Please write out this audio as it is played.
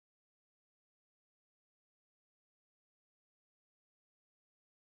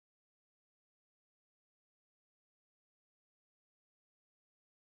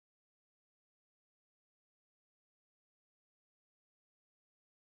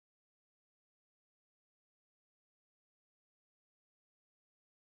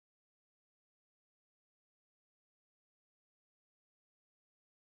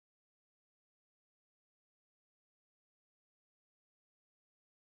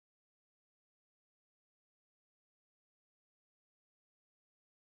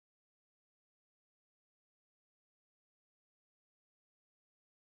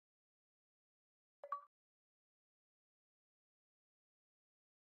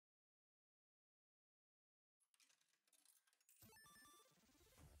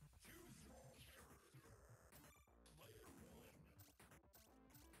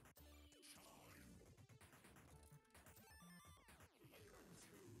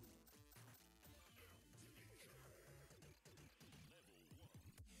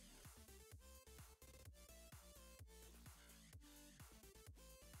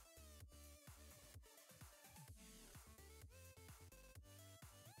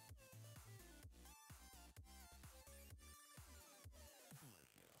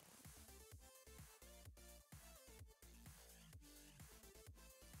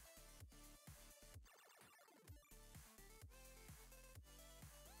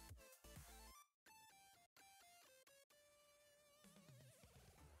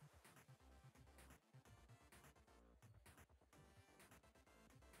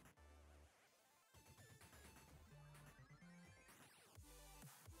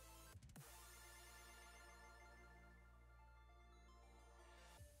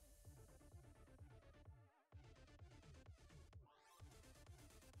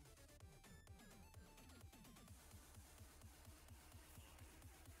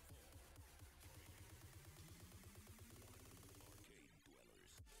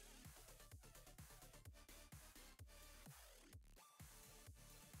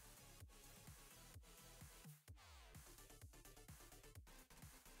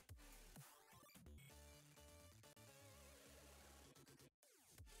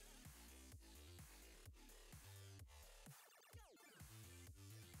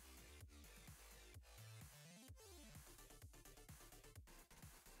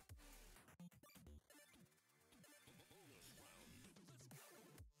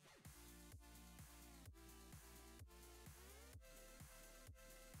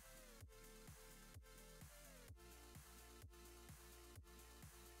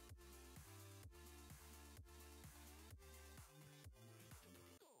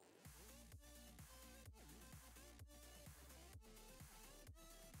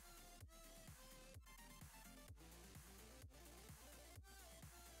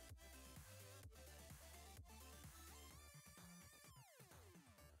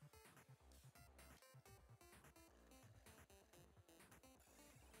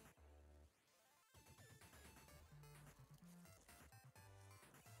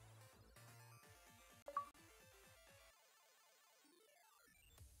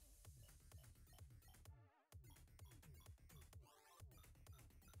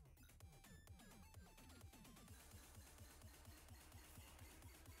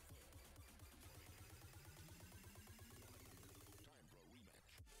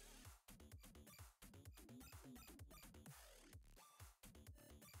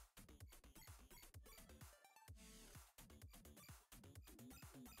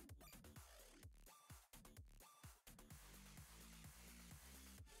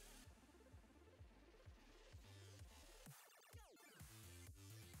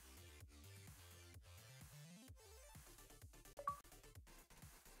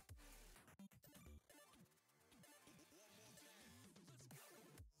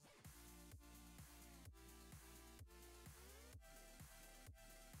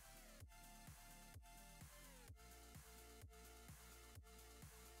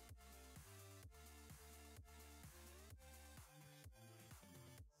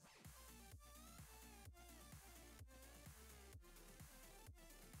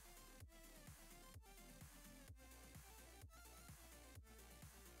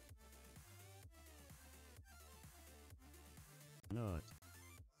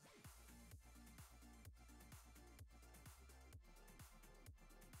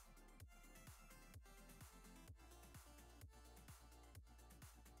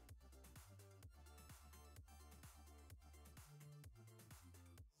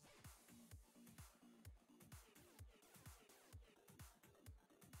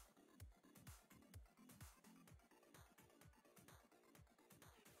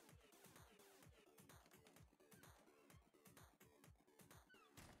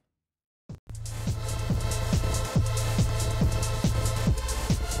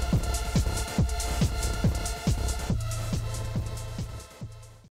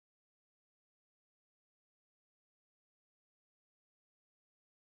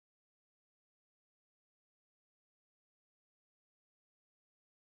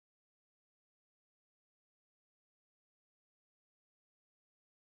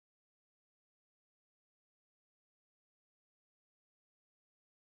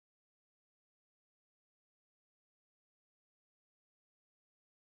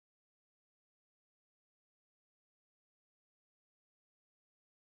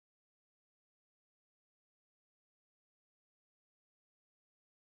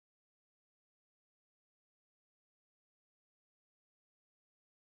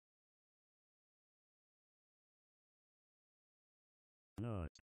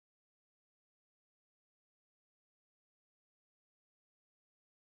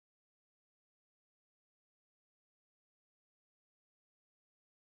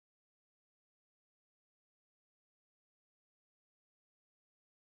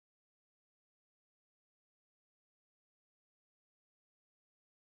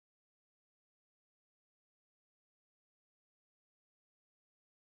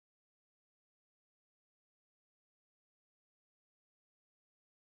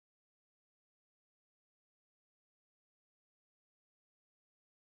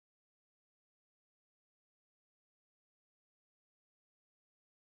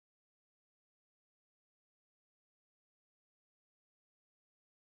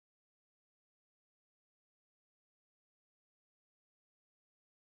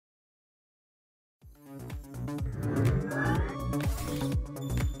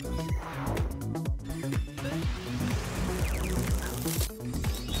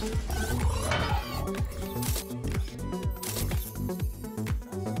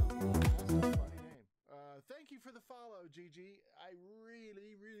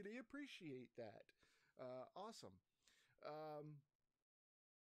appreciate that. Awesome. Um,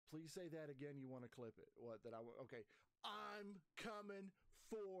 please say that again. You want to clip it? What that I okay? I'm coming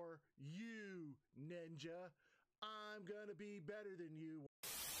for you, Ninja. I'm gonna be better than you.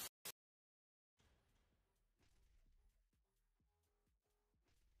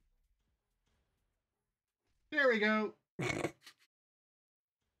 There we go.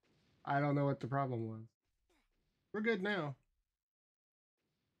 I don't know what the problem was. We're good now.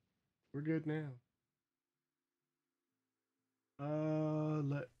 We're good now.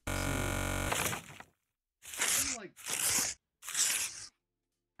 Let's see.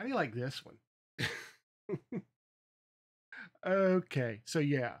 How do you like this one? Okay, so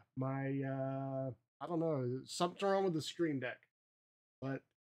yeah, my I don't know, something wrong with the Stream Deck, but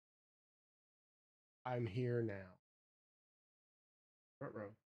I'm here now. Front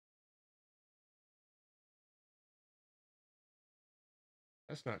row.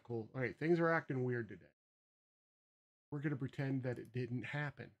 That's not cool. All right, things are acting weird today. We're gonna pretend that it didn't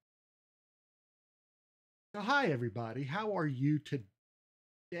happen. So hi everybody, how are you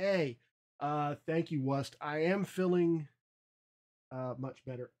today? Thank you, Wust. I am feeling much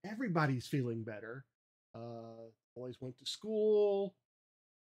better. Everybody's feeling better. Boys went to school.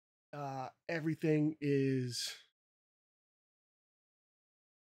 Everything is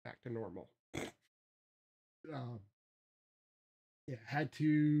back to normal. Yeah, had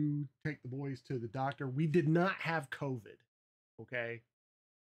to take the boys to the doctor. We did not have COVID. Okay,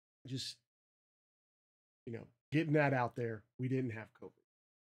 just getting that out there. We didn't have COVID.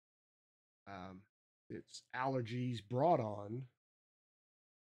 It's allergies brought on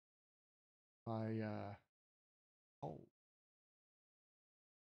by cold.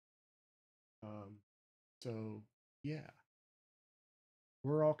 So yeah,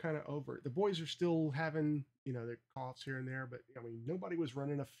 we're all kind of over it. The boys are still having their coughs here and there, but I mean nobody was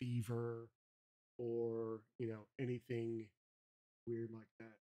running a fever or anything weird like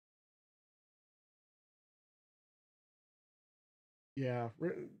that. Yeah,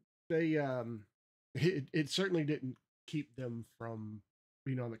 they it certainly didn't keep them from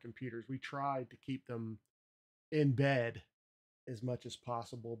being on the computers. We tried to keep them in bed as much as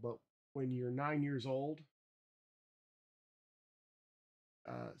possible, but when you're 9 years old,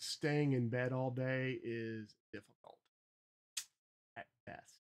 staying in bed all day is difficult at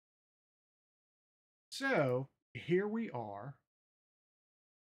best. So here we are.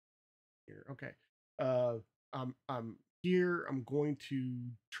 Here, okay. I'm here. I'm going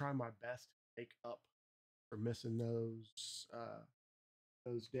to try my best to make up for missing those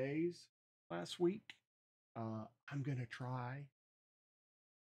days last week. I'm gonna try.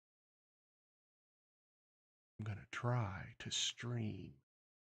 I'm gonna try to stream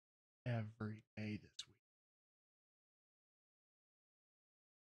every day this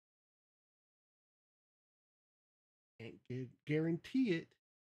week. Can't guarantee it.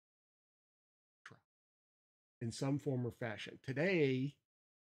 Try in some form or fashion. Today,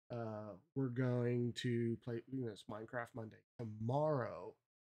 we're going to play. It's Minecraft Monday. Tomorrow,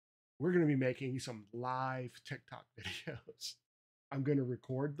 we're going to be making some live TikTok videos. I'm going to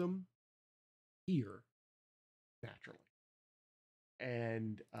record them here naturally,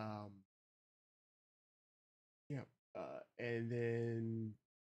 and and then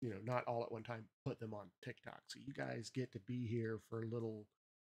not all at one time, put them on TikTok. So you guys get to be here for a little,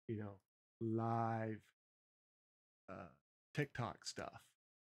 live TikTok stuff.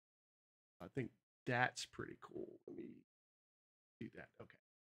 I think that's pretty cool. Let me do that. Okay.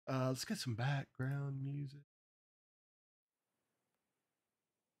 Let's get some background music.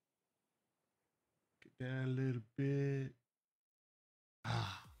 Get down a little bit.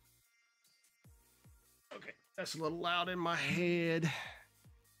 Okay, that's a little loud in my head.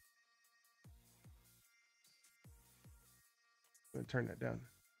 I'm gonna turn that down.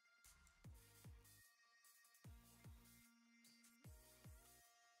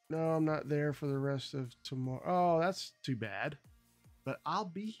 No, I'm not there for the rest of tomorrow. Oh, that's too bad. But I'll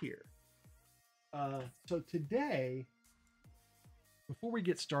be here. So today, before we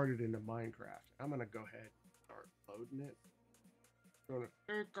get started into Minecraft, I'm gonna go ahead and start loading it. It's gonna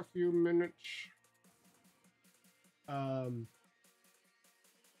take a few minutes. I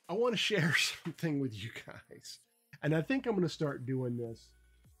want to share something with you guys, and I think I'm going to start doing this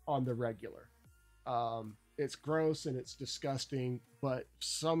on the regular. It's gross and it's disgusting, but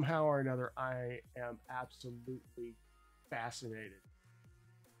somehow or another, I am absolutely fascinated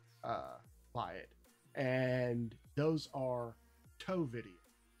by it. And those are toe videos.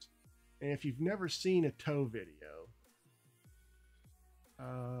 And if you've never seen a toe video,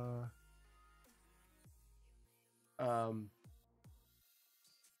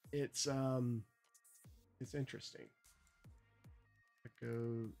 it's interesting.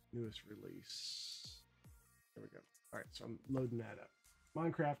 Go newest release. There we go. All right, so I'm loading that up.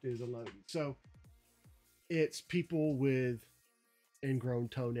 Minecraft is a loading. So it's people with ingrown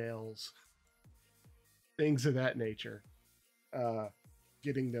toenails, things of that nature,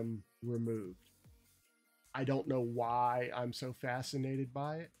 getting them removed. I don't know why I'm so fascinated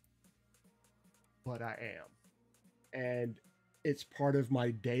by it, but I am. And it's part of my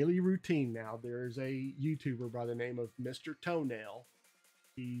daily routine now. There's a YouTuber by the name of Mr. Toenail.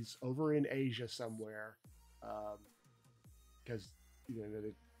 He's over in Asia somewhere, because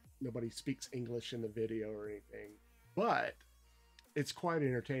nobody speaks English in the video or anything. But it's quite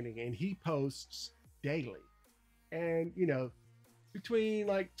entertaining, and he posts daily. And between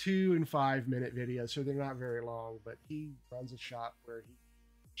like 2 and 5 minute videos, so they're not very long. But he runs a shop where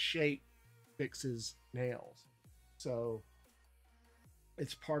he fixes nails. So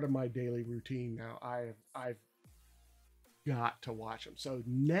it's part of my daily routine now. I've got to watch them. So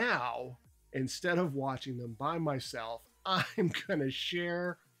now, instead of watching them by myself, I'm gonna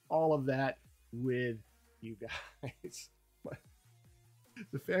share all of that with you guys.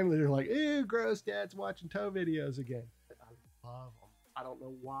 The family are like, ew, gross, Dad's watching toe videos again. I love them. I don't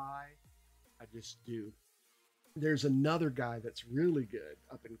know why. I just do. There's another guy that's really good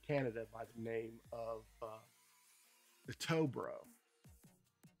up in Canada by the name of the Toe Bro.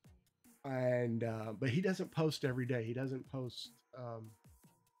 And but he doesn't post every day. He doesn't post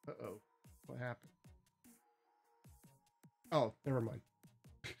what happened? Oh, never mind.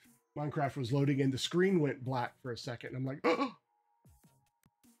 Minecraft was loading and the screen went black for a second. And I'm like, oh!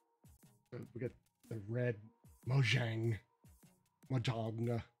 So we got the red Mojang,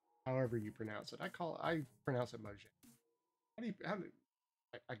 however you pronounce it. I pronounce it Mojang.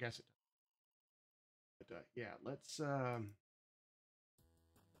 I guess it does. But yeah, let's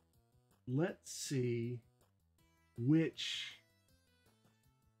see which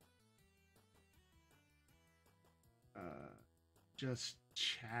just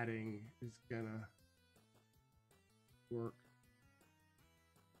chatting is gonna work.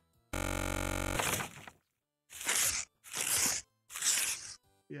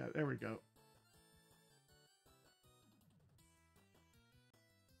 Yeah, there we go.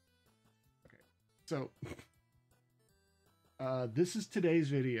 Okay, so this is today's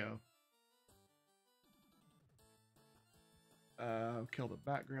video. Kill the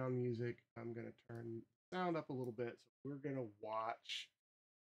background music. I'm gonna turn sound up a little bit. So we're gonna watch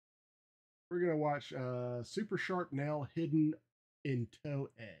Super Sharp Nail Hidden in Toe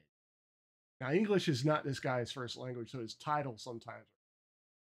Edge. Now English is not this guy's first language, so his title sometimes.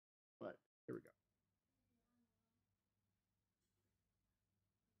 But here we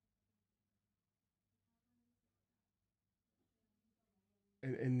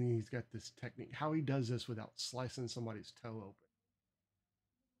go. And he's got this technique. How he does this without slicing somebody's toe open.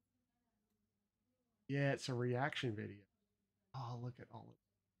 Yeah, it's a reaction video. Oh, look at all of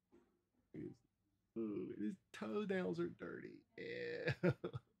it. Ooh, his toenails are dirty. Yeah.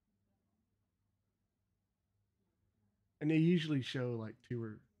 And they usually show like two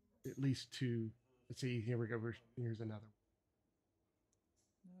or at least two. Let's see, here we go. Here's another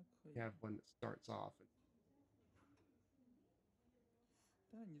one. You have one that starts off.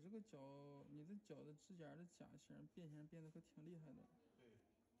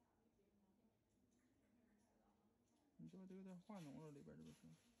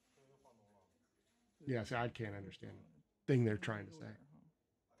 Yeah, see, I can't understand the thing they're trying to say.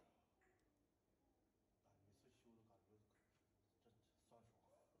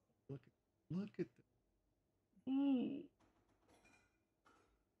 Look at the, ooh.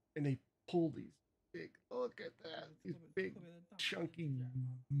 And they pull these big, look at that, these big, chunky,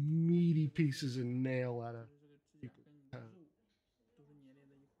 meaty pieces of nail out of people's toes.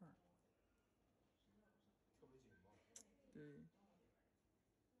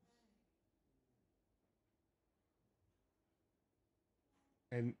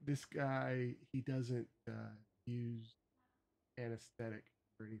 And this guy, he doesn't use anesthetic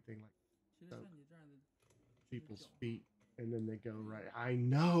or anything like that. People's feet, and then they go right. I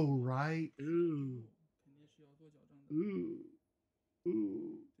know, right? Ooh. Ooh.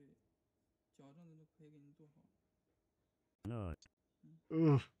 Ooh.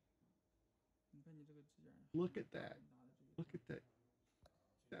 Ooh. Look at that. Look at that.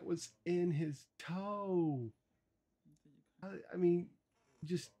 That was in his toe. I mean,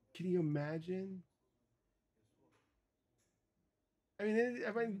 just can you imagine? I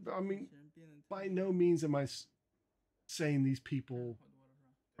mean, by no means am I saying these people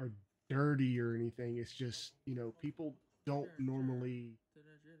are dirty or anything. It's just, people don't normally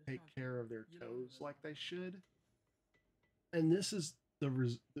take care of their toes like they should. And this is the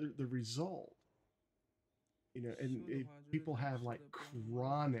result. You know, and people have like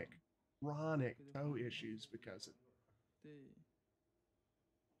chronic toe issues because of it.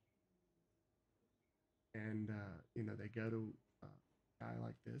 And you know, they go to a guy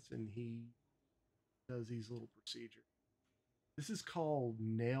like this and he does these little procedures. This is called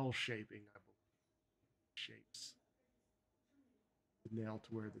nail shaping, I believe. Shapes the nail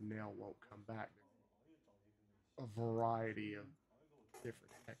to where the nail won't come back. There's a variety of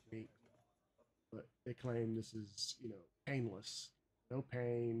different techniques, but they claim this is, you know, painless, no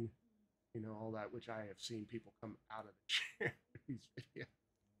pain, you know, all that, which I have seen people come out of the chair in these videos.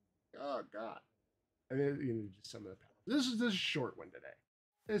 Oh God. And then, you know, just some of the powers. This is a short one today.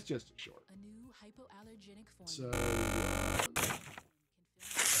 It's just a short. A new hypoallergenic form. So okay,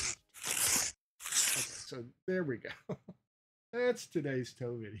 so there we go. That's today's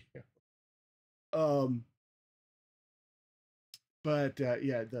toe video. But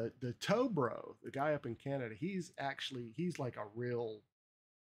yeah, the toe bro, the guy up in Canada, he's like a real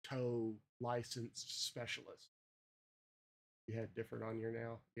toe licensed specialist. You had different on your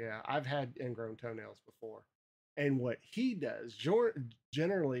nail? Yeah, I've had ingrown toenails before. And what he does,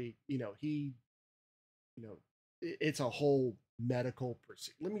 generally, you know, it's a whole medical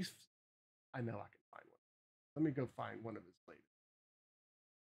procedure. I know I can find one. Let me go find one of his latest.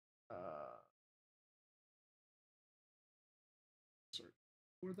 Sorry,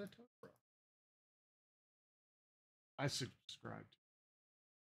 where'd that toe from? I subscribed.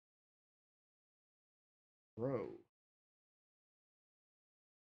 Bro.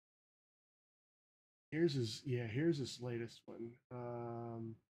 Here's his latest one.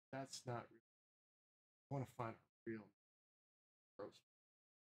 That's not real. I want to find a real gross.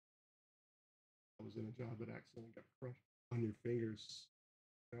 I was in a job that accidentally got crushed on your fingers.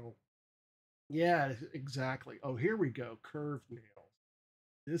 No. Yeah, exactly. Oh, here we go. Curved nails.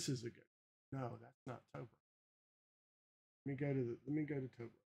 This is a good. No, that's not toe bro. Let me go to toe bro.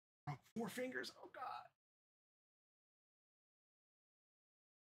 Oh, 4 fingers. Oh God.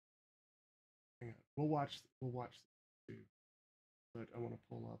 Hang on. We'll watch too. But I want to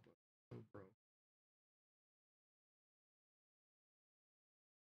pull up a toe bro.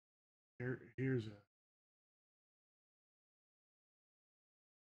 Here's a.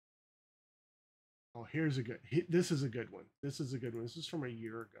 Oh, here's a good. This is a good one. This is a good one. This is from a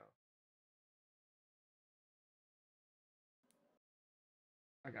year ago.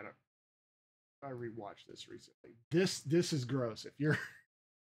 I rewatched this recently. This is gross. If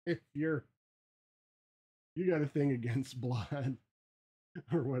you got a thing against blood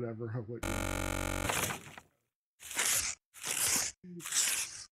or whatever,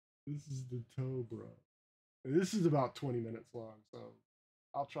 this is the toe bro. This is about 20 minutes long, so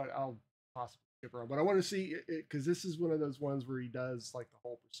I'll possibly skip around, but I want to see it because this is one of those ones where he does like the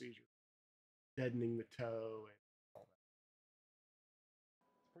whole procedure, deadening the toe and all that.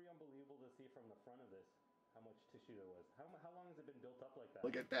 It's pretty unbelievable to see from the front of this how much tissue there was. How long has it been built up like that?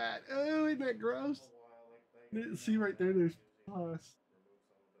 Look at that! Oh, isn't that gross? See right there, there's pus.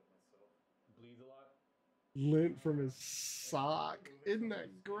 Bleeds a lot. Lint from his sock. Isn't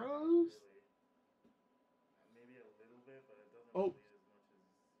that gross? Maybe a little bit, but it doesn't bleed as much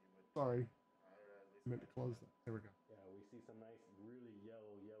as you would. Sorry. I meant to close that. There we go. Yeah, we see some nice, really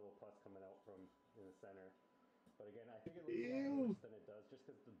yellow pus coming out from in the center. But again, I think it looks a lot worse than it does, just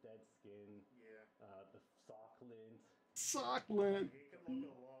because the dead skin. Yeah. The sock lint. Sock lint. It can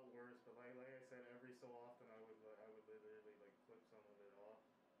look a lot worse, but like I said, every so often I would literally like clip some of it off.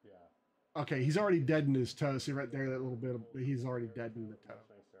 Yeah. Okay, he's already deadened his toe. See right there, that little bit of, he's already deadened the toe.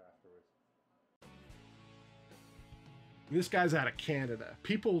 This guy's out of Canada.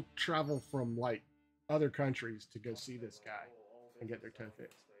 People travel from like other countries to go see this guy and get their toe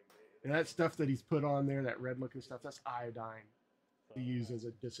fixed. And that stuff that he's put on there, that red looking stuff, that's iodine to use as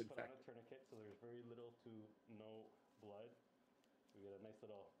a disinfectant. Put on a tourniquet so there's very little to no blood. We get a nice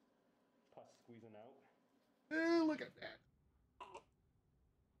little pus squeezing out. Oh, look at that.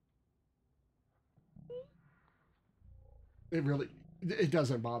 It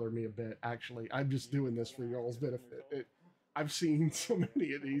doesn't bother me a bit, actually. I'm just doing this for y'all's benefit. I've seen so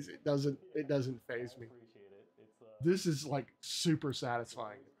many of these. It doesn't faze me. This is like super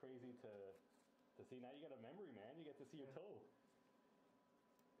satisfying. It's crazy to see. Now you got a memory, man. You get to see your toe.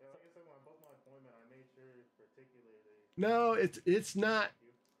 Yeah, like I said, when I booked my appointment, I made sure particularly. No, it's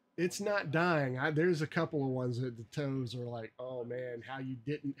not dying. There's a couple of ones that the toes are like, oh man, how you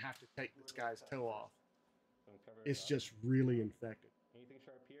didn't have to take this guy's toe off. It's just really infected. Anything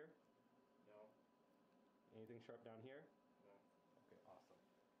sharp here? No. Anything sharp down here? No. Okay, awesome.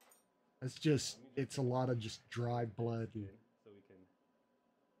 It's just, it's a lot of just dry blood and so we can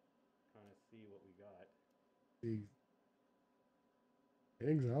kind of see what we got. he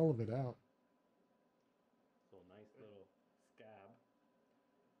hangs all of it out. So nice little scab.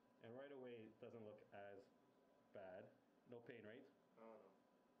 And right away, it doesn't look as bad. No pain, right? Oh no.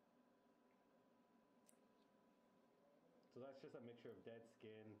 So that's just a mixture of dead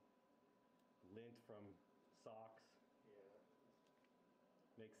skin, lint from socks. Yeah.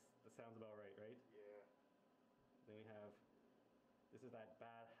 That sounds about right, right? Yeah. Then we have, this is that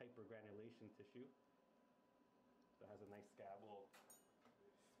bad hypergranulation tissue that has a nice scab. We'll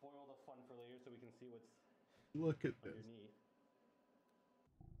spoil the fun for later so we can see what's Look at this. underneath.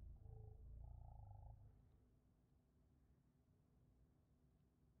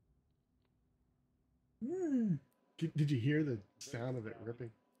 Did you hear the sound of it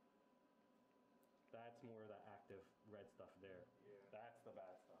ripping? That's more of the active red stuff there. Yeah. That's the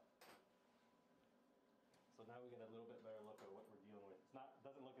bad stuff. So now we get a little bit better look at what we're dealing with.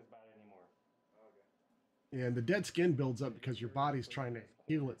 Doesn't look as bad anymore. Okay. Yeah, and the dead skin builds up because your body's trying to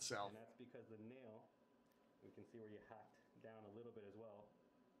heal itself. And that's because the nail, we can see where you hacked down a little bit as well.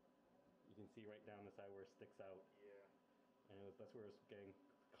 You can see right down the side where it sticks out. Yeah. And that's where it's getting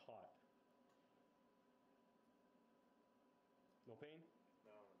caught. No pain?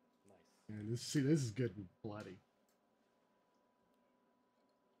 No. Nice. And this is good and bloody.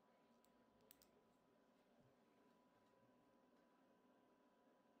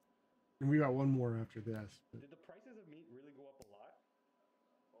 And we got one more after this. Did the prices of meat really go up a lot?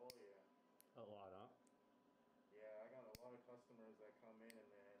 Oh yeah. A lot, huh? Yeah, I got a lot of customers that come in and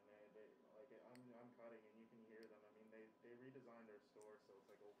they like I'm cutting and you can hear them. I mean they redesigned their store so it's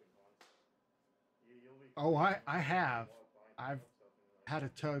like open concept. You'll be Oh, cutting I and have. you walk by and I've pick up stuff and you're like, had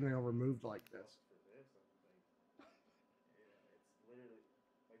a toenail removed like this. for this and like yeah, it's literally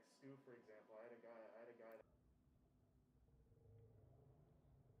like Stu for example. I had a guy that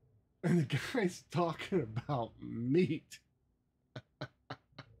And the guy's talking about meat.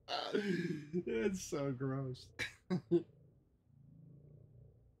 It's so gross.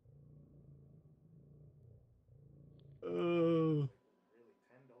 Oh. really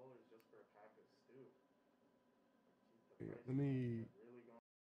 $10 just for a pack of stew. Like, geez, the Yeah, prices let me. have really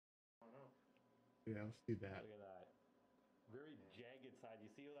gone up. Yeah, let's do that. Look at that. Very jagged side. You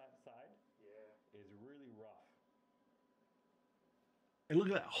see that side? Yeah. Is really rough. And look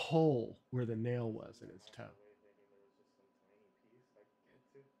at that hole where the nail was in his toe. Microwave thinking there was just some tiny piece I could get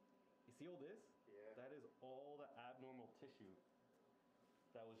to. You see all this? Yeah. That is all the abnormal tissue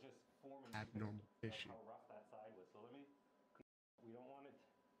that was just forming. Abnormal because tissue. of how rough that side was. So we don't want it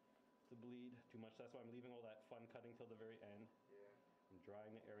to bleed too much. That's why I'm leaving all that fun cutting till the very end. Yeah. And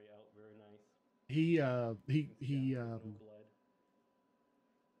drying the area out very nice. He You can see down there's no blood.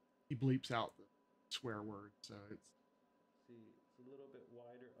 he bleeps out the swear word, so it's. See, it's a little bit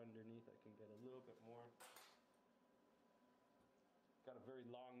wider underneath. I can get a little bit more. Got a very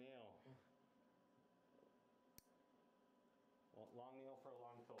long nail. Well, long nail for a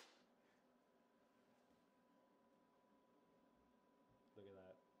long toe. Look at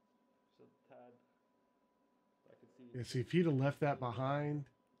that. So tad. I could see. Yeah, see, if he'd have left that behind,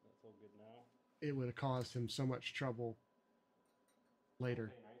 That's all good now. it would have caused him so much trouble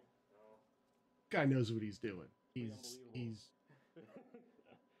later. Okay, right? No. Guy knows what he's doing. He's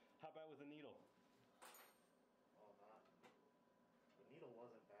Unbelievable. How bad was the needle? Oh, not. The needle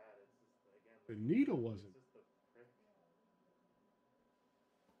wasn't bad. It's just again. The needle wasn't. It's just the prick.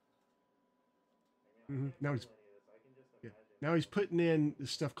 I Mhm. mean, I Now can't he's- feel any of this. I can just Yeah. imagine. Now he's putting in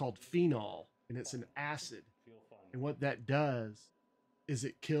this stuff called phenol, and it's an acid. Feel fun. And what that does is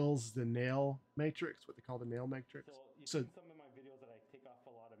it kills the nail matrix, what they call the nail matrix. So you So- see some of my videos that I take off a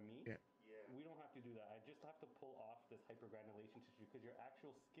lot of meat. Yeah. Yeah. We don't have to do that. I just have to pull off this hypergranulation tissue because your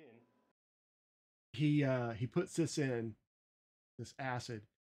actual skin. He puts this in, this acid,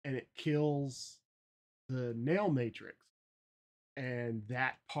 and it kills the nail matrix. And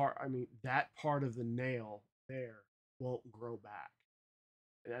that part of the nail there won't grow back.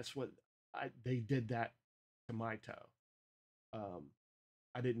 And that's what they did that to my toe.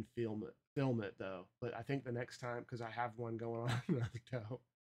 I didn't film it though, but I think the next time, because I have one going on another toe,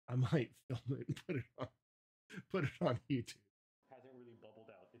 I might film it and put it on YouTube. Hasn't really bubbled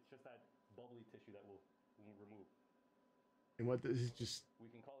out. It's just that bubbly tissue that we'll remove. And what this is just We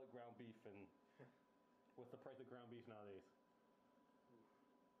can call it ground beef, and what's the price of ground beef nowadays?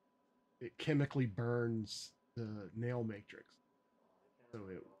 it chemically burns the nail matrix, so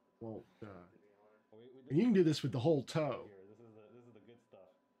it won't. To be honest. And you can do this with the whole toe. Here, this is the good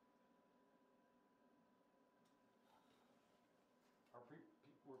stuff.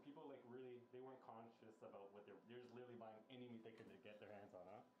 Were people like really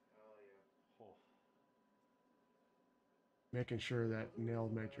making sure that nail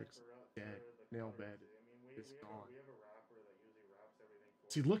For matrix is dead, the nail cutters, bed I mean, is gone. we have a wrapper that usually wraps everything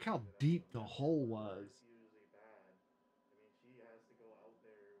for See, us look and how leaves it out deep in the the field. hole But was. it's usually bad. I mean, she has to go out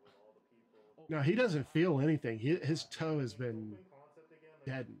there with all the people. No, he doesn't feel anything. His toe has I mean, been it's open concept again.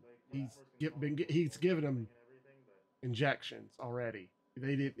 deadened. Like customers can tell me He's what given we're him doing and everything, but injections already.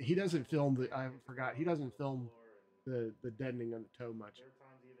 They did. He doesn't film the. I forgot. He doesn't film the deadening of the toe much. there are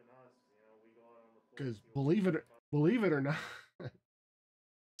times even us, we go out on the floor. Because See what believe it or not,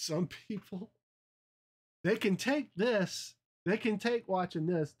 some people they can take this. They can take watching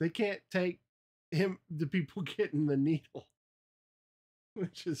this. They can't take the people getting the needle,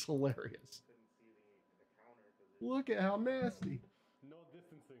 which is hilarious. couldn't see the counter because Look at how nasty. No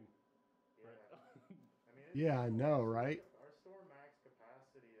distancing. yeah. Right. I mean, Yeah, I know, right? Our store max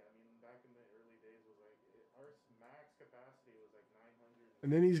capacity, I mean, back in the early days was like our max capacity was like 900.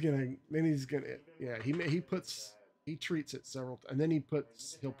 And then he's gonna yeah, he treats it several, and then he'll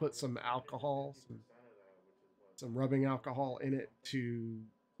put some alcohol, some rubbing alcohol in it to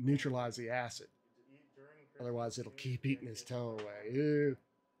neutralize the acid. Otherwise, it'll keep eating his toe away. Ew.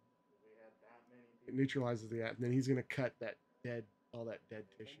 It neutralizes the acid. And then he's gonna cut all that dead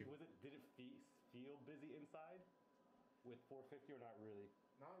tissue. Did it feel busy inside with 450 or not really?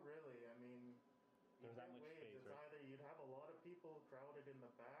 Not really. I mean, there's that much space, it's right? either you'd have a lot of people crowded in the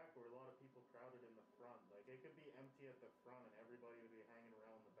back or a lot of people crowded in the front. Like it could be empty at the front and everybody would be hanging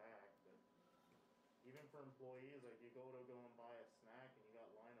around the back. But even for employees, like you go and buy a snack and you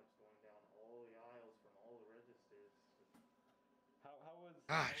got lineups going down all the aisles from all the registers.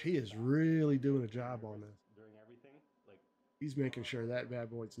 Gosh, he is really doing a job on this. During everything, like he's making sure that bad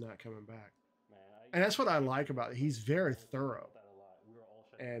boy's not coming back. Man, and that's what I like about it. He's very thorough,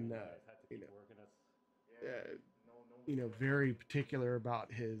 and very particular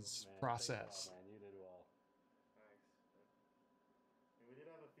about his process. Man, you did well. Thanks. We did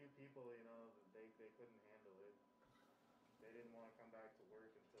have a few people, they couldn't handle it. They didn't want to come back to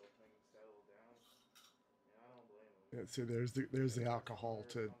work until things settled down. I don't blame them. So there's the alcohol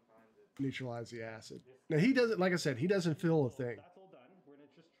to neutralize the acid. Now he doesn't, like I said, he doesn't feel a thing. That's all done. We're gonna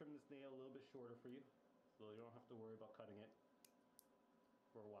just trim this nail a little bit shorter for you, so you don't have to worry about cutting it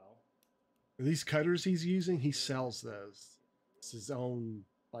for a while. These cutters he's using, he sells those. It's his own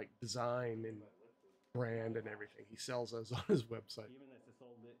design and brand and everything. He sells those on his website. Even this,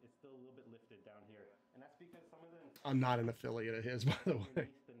 it's still a little bit lifted down here, and that's because some of the. I'm not an affiliate of his, by the way.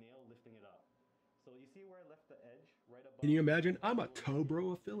 The nail lifting it up. So you see where I left the edge right above. Can you imagine? I'm a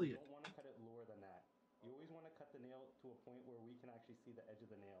Tobro affiliate. You don't want to cut it lower than that. You always want to cut the nail to a point where we can actually see the edge of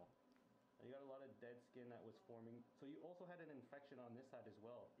the nail. And you got a lot of dead skin that was forming. So you also had an infection on this side as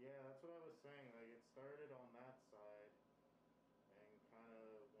well. Yeah, that's what I was saying. Like it started on that side and kind of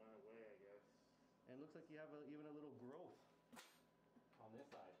went away, I guess. And it looks like you have even a little growth on this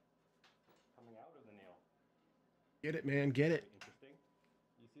side coming out of the nail. Get it, man. Get it. Interesting.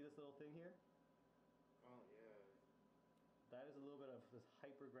 You see this little thing here? Oh, yeah. That is a little bit of this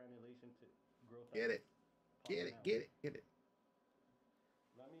hypergranulation to growth. Get it. Get it. Get it. Get it.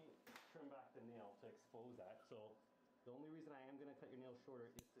 Let me trim back the nail to expose that. So the only reason I am going to cut your nail shorter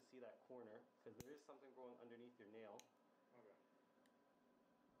is to see that corner, because there is something growing underneath your nail. Okay.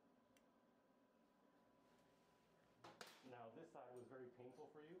 Now this side was very painful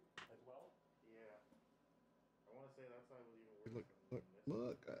for you as well? Yeah. I want to say that side was even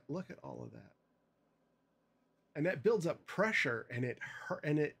worse. Look at all of that. And that builds up pressure and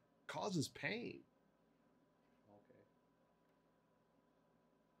it causes pain. Okay.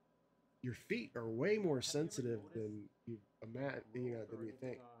 Your feet are way more sensitive than you imagine, than you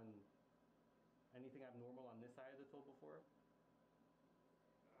think. Anything abnormal on this side of the toe before?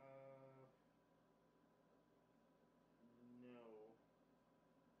 No.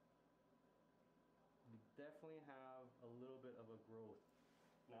 You definitely have a little bit of a growth.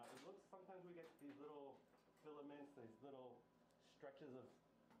 Now it looks, sometimes we get these little filaments, these little stretches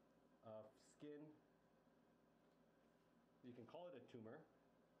of skin. You can call it a tumor.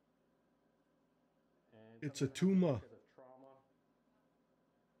 And It's a tumor. because of trauma,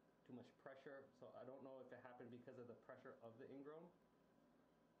 too much pressure. So I don't know if it happened because of the pressure of the ingrown,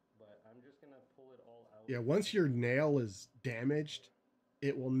 but I'm just gonna pull it all out. Yeah, once your nail is damaged,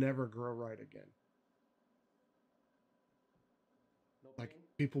 it will never grow right again. No Like pain?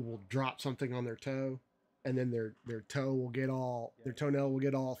 people will drop something on their toe, and then their toe will get their toenail will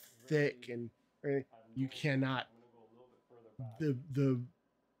get all thick, and you cannot. I'm gonna go a little bit further back.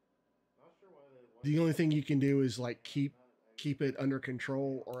 The only thing you can do is keep it under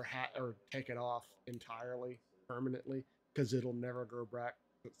control or take it off entirely permanently, because it'll never grow back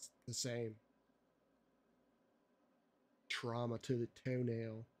the same. trauma to the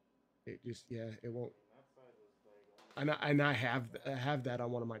toenail. It just, yeah, it won't. That side was like And I have that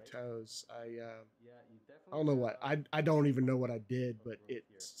on one of my toes. Yeah, you I don't know what I don't even know what I did, but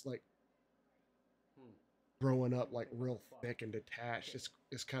it's like growing up like real thick and detached.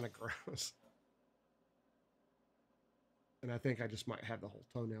 It's kind of gross. And I think I just might have the whole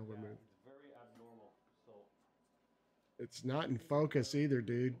toenail removed. It's very abnormal. So It's not in focus either,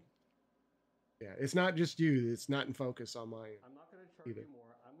 dude. Yeah, it's not just you. It's not in focus on my end. I'm not going to charge either. you more.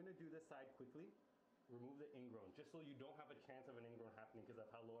 I'm going to do this side quickly. Remove the ingrown, just so you don't have a chance of an ingrown happening because of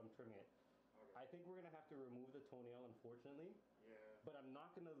how low I'm trimming it. okay. I think we're going to have to remove the toenail, unfortunately. Yeah. But I'm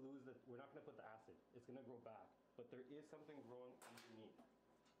not going to lose the. We're not going to put the acid. It's going to grow back. But there is something growing underneath.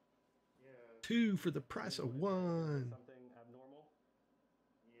 Yeah. 2 for the price of 1. Something abnormal.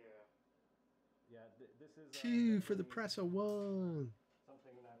 Yeah. Yeah, this is 2 for the definitely price of 1.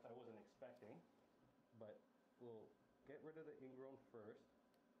 something that I wasn't expecting. But we'll get rid of the ingrown first,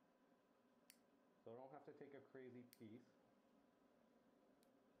 so I don't have to take a crazy piece.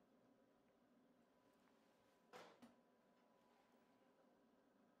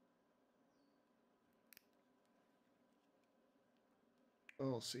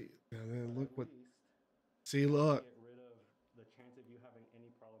 Oh, see, and then But look at what. least See, look. get rid of the chance of you having any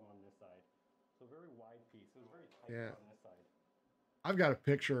problem on this side. So very wide piece. It was very tight Yeah. on this side. I've got a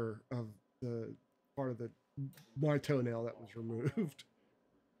picture of the part of the my toenail that was removed.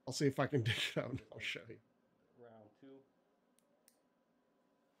 I'll see if I can dig it out and I'll show you. Round 2.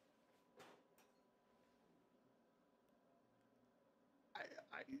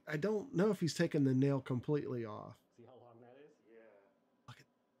 I don't know if he's taken the nail completely off. See how long that is? Yeah. Look at.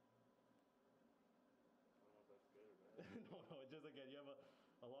 I don't know if that's good or bad. No, just again, you have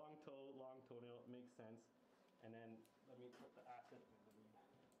a long toenail. It makes sense. And then let me put the acid.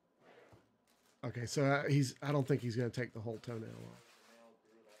 Okay, so I don't think he's gonna take the whole toenail off. The nail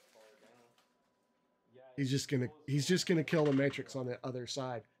grew that far down. Yeah, He's just gonna kill the matrix on the other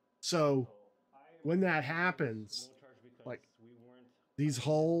side. So when that happens, like these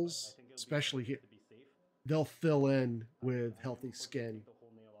holes, especially here, they'll fill in with healthy skin. The whole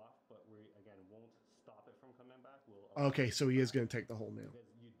nail off, but we again won't stop it from coming back. We'll Okay, so he is gonna take the whole nail. because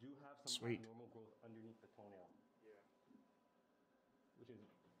you do have some Sweet. abnormal growth underneath the toenail, Yeah. which is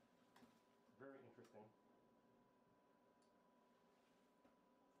very interesting.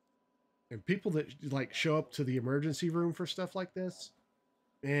 And people that like show up to the emergency room for stuff like this,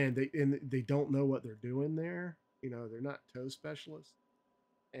 man, they don't know what they're doing there. You know, they're not toe specialists,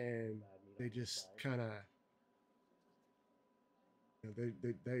 and they just kind of, you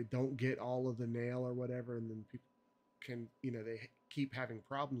know, they don't get all of the nail or whatever, and then people can, you know, they keep having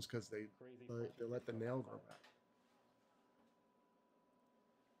problems because they let the nail grow back.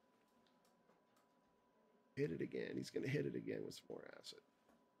 Hit it again. He's gonna hit it again with some more acid.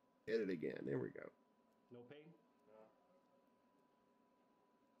 Hit it again. There we go. No pain? No.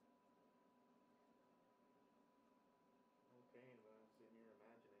 No pain, but I'm sitting here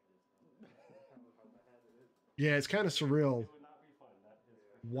imagining this now. How bad it is. Yeah, it's kind of surreal It would not be fun. That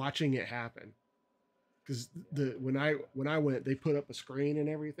is watching it happen. Because when I went, they put up a screen and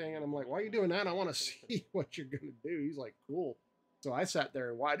everything, and I'm like, "Why are you doing that? I want to see what you're gonna do." He's like, "Cool." So I sat there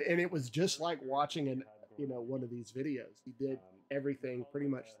and watched, and it was just like watching one of these videos. He did everything pretty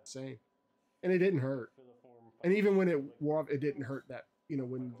much the same, and it didn't hurt. And even when it wore off, it didn't hurt that. You know,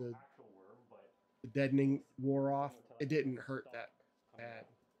 when the deadening wore off, it didn't hurt that bad.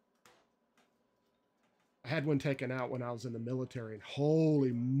 I had one taken out when I was in the military, and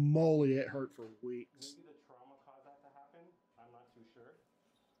holy moly, it hurt for weeks. Maybe the trauma caused that to happen. I'm not too sure.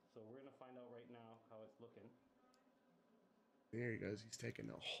 So we're gonna find out right now how it's looking. There he goes. He's taking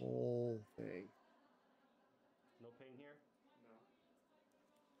the whole thing. No pain here? No.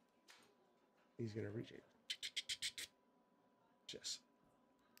 He's gonna reach it. Just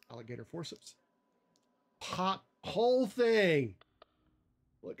alligator forceps. Pop whole thing.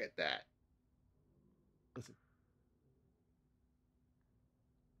 Look at that. Listen.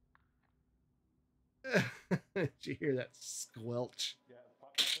 Did you hear that squelch? Yeah,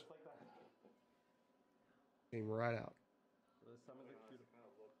 pop just like that. Came right out. So some of the It cute. kind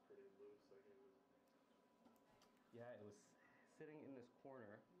of looked pretty loose, like it was. Yeah, it was sitting in this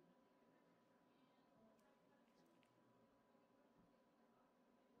corner.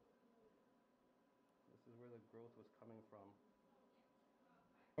 This is where the growth was coming from.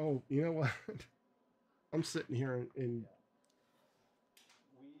 Oh, you know what? I'm sitting here and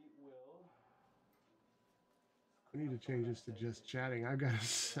We will. I need to change this to just chatting. I've got it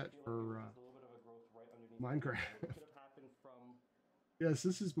set for Just a little bit of a growth right underneath. Minecraft. It could have happened from Yes,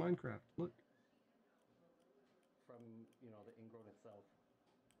 this is Minecraft. Look. from, you know, the ingrown itself.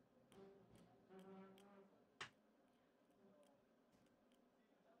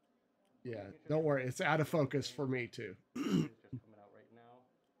 Yeah, don't worry. It's out of focus for me too. It's just coming out right now.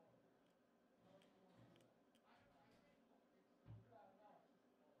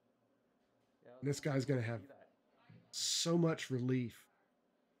 Yeah, This guy's gonna have so much relief.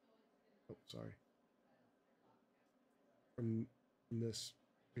 Oh, sorry. From this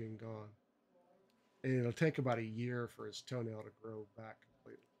being gone. And it'll take about a year for his toenail to grow back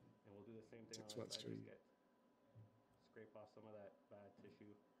completely. And we'll do the same thing 6 on months this to a side. year. Just scrape off some of that bad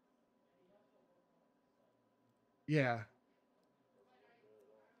tissue. Yeah.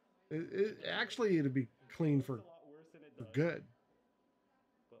 Actually, it'd be clean for a lot worse than it does, good.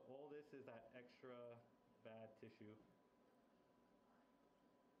 But all this is that extra bad tissue.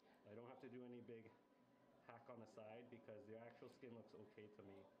 I don't have to do any big hack on the side because the actual skin looks okay to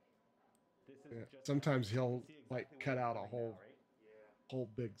me. This is just sometimes he'll exactly like cut out a whole now, right? whole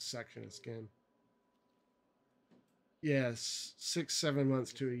big section of skin. Yes, 6, 7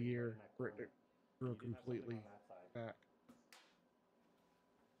 months to a year for it to grow completely back.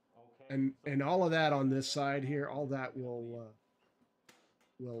 Okay, And all of that on this side here, all that will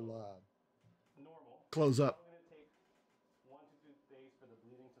normal. close up. It's going to take 1 to 2 days for the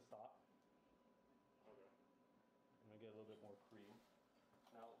bleeding to stop. Okay. I'm going to get a little bit more cream.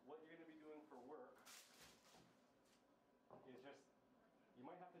 Now, what you're going to be doing for work is just, you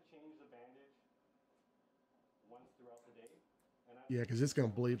might have to change the bandage once throughout the day. And yeah, because it's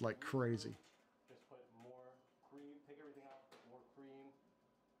going to bleed like crazy. Just put more cream, take everything out, put more cream,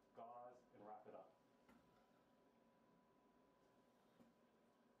 gauze, and wrap it up.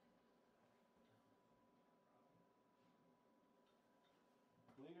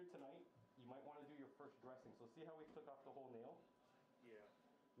 Later tonight, you might want to do your first dressing. So see how we took off the whole nail? Yeah.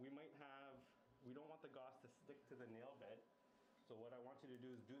 We don't want the gauze to stick to the nail bed. So what I want you to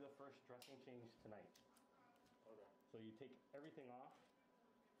do is do the first dressing change tonight. Okay. So you take everything off,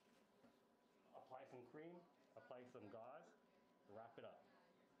 apply some cream, apply some gauze, wrap it up.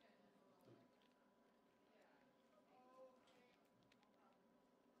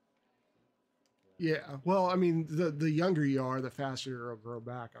 Yeah, well, I mean, the younger you are, the faster it'll grow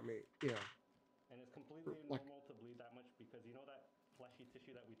back. I mean, yeah. And it's completely normal to bleed that much because you know that fleshy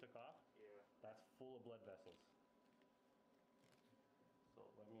tissue that we took off? Yeah. That's full of blood vessels. So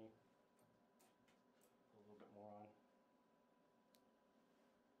let me put a little bit more on.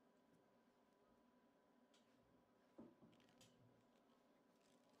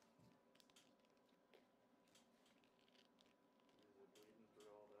 Is it bleeding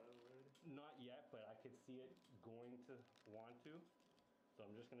through all that already? Not yet, but I could see it going to want to. So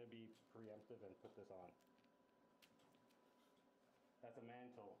I'm just going to be preemptive and put this on. That's a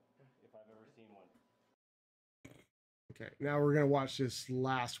mantle, if I've ever seen one. Okay, now we're going to watch this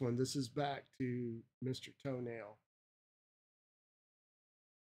last one. This is back to Mr. Toenail.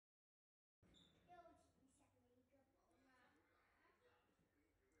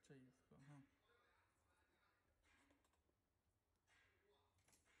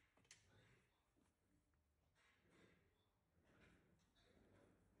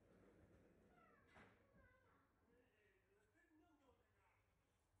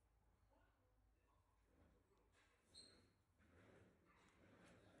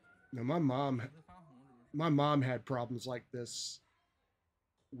 Now my mom had problems like this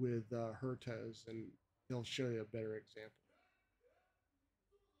with her toes, and he'll show you a better example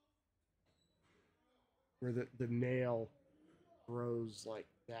where the nail grows like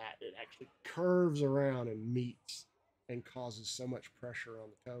that. It actually curves around and meets and causes so much pressure on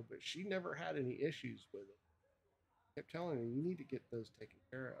the toe, but she never had any issues with it. I kept telling her, you need to get those taken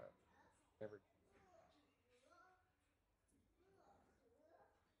care of. Never.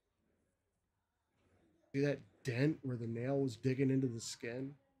 See that dent where the nail was digging into the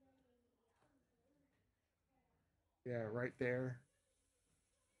skin? Yeah, right there.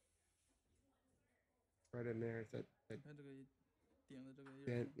 Right in there. That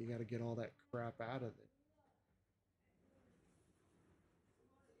dent, you got to get all that crap out of it.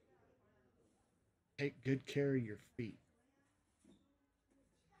 Take good care of your feet.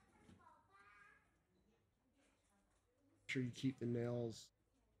 Make sure you keep the nails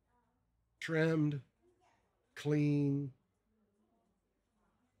trimmed, clean.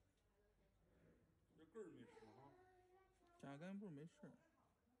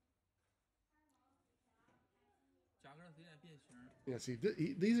 Yeah, see,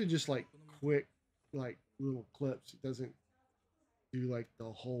 these are just like quick, like little clips. It doesn't do like the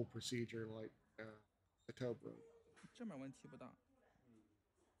whole procedure like the toe broke.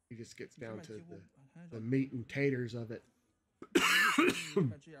 He just gets 这 down 面 to 几乎 很 the 少。 meat and taters of it. 你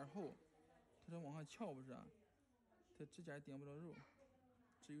把指甲厚，它这往上翘不是啊？它指甲顶不着肉，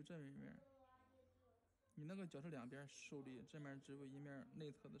只有这一面。你那个脚是两边受力，这面只有一面内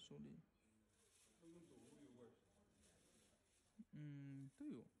侧的受力。嗯，都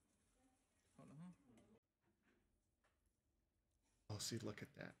有。好了哈。 Oh, see, look at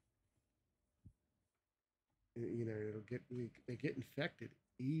that. You know, they get infected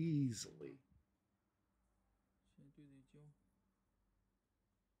easily. 先对对焦。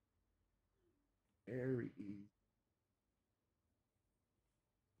 Very easy.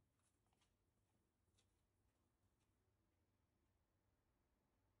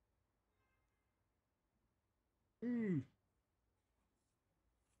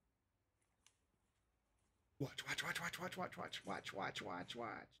 Watch.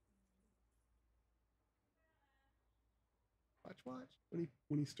 Watch.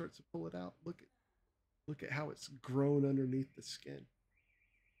 When he starts to pull it out, look at how it's grown underneath the skin.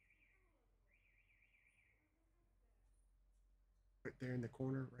 Right there in the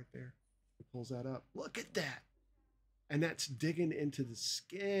corner, right there. He pulls that up. Look at that. And that's digging into the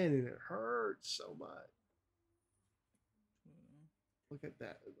skin and it hurts so much. Look at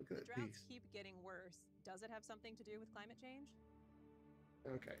that. Look at that droughts piece. keep getting worse. Does it have something to do with climate change?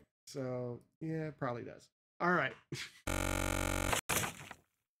 Okay. So, yeah, it probably does. All right.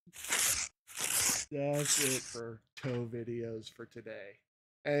 That's it for toe videos for today.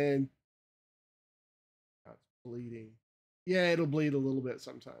 And it's bleeding. Yeah, it'll bleed a little bit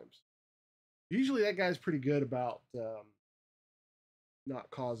sometimes. Usually that guy's pretty good about not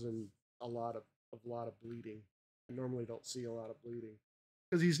causing a lot of bleeding. I normally don't see a lot of bleeding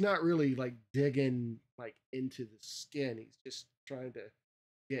because he's not really like digging like into the skin. He's just trying to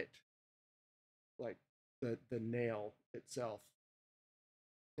get like the nail itself.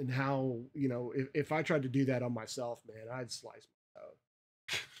 And how, you know, if I tried to do that on myself, man, I'd slice my toe.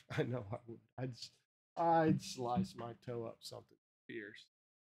 I know I would. I'd slice my toe up something fierce.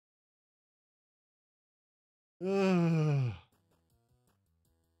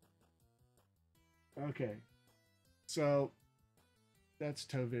 Okay. So that's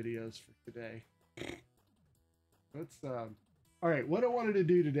toe videos for today. Let's all right, what I wanted to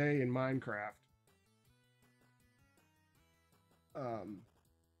do today in Minecraft. I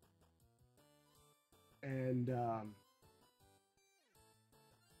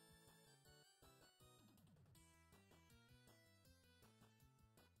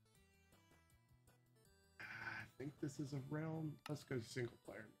think this is a realm. Let's go single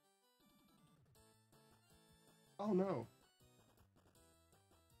player. Oh no.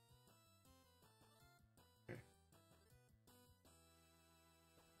 Okay.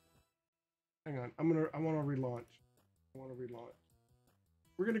 Hang on. I want to relaunch.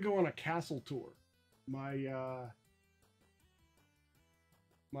 We're gonna go on a castle tour. My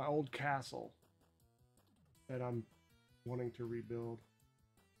old castle that I'm wanting to rebuild.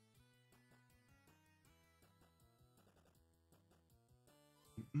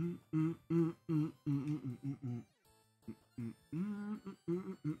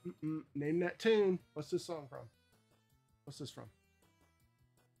 Name that tune. What's this song from? What's this from?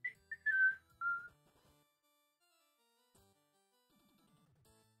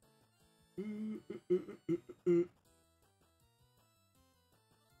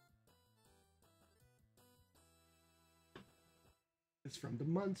 It's from the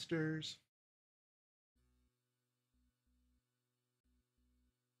Munsters.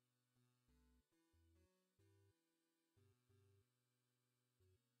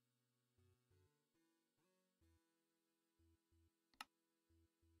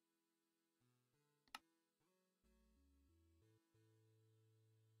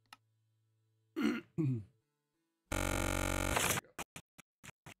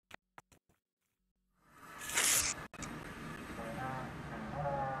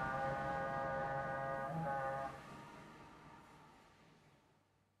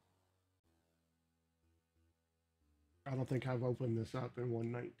 I don't think I've opened this up in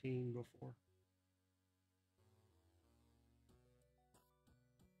 119 before.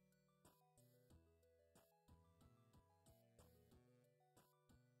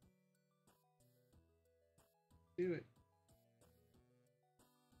 Do it.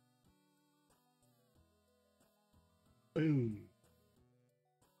 Boom.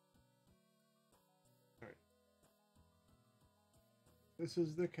 All right. This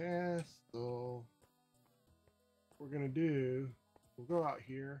is the castle. We're gonna do. We'll go out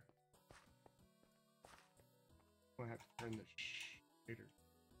here. I have to turn the shader.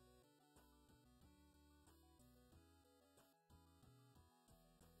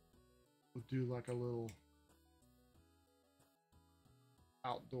 We'll do like a little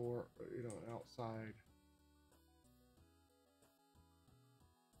outdoor, you know, outside.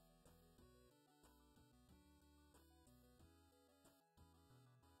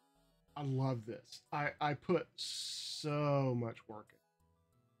 I love this. I put so much work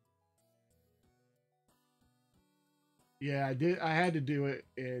in. Yeah, I did. I had to do it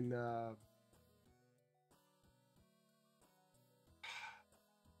in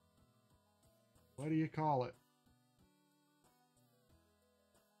what do you call it?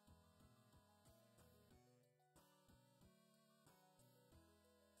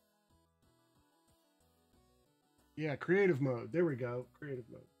 Yeah, creative mode. There we go. Creative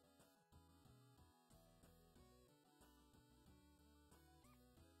mode.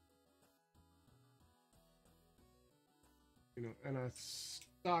 You know, and I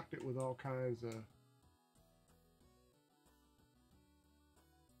stocked it with all kinds of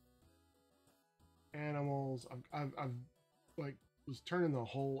animals. I've like was turning the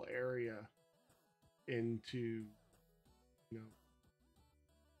whole area into, you know,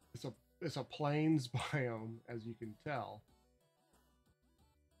 it's a plains biome, as you can tell.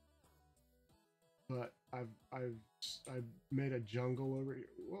 But I've made a jungle over here.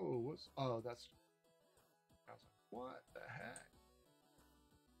 Whoa, what's, oh, that's, I was like, what the heck?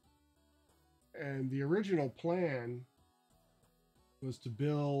 And the original plan was to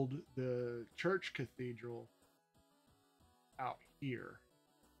build the church cathedral out here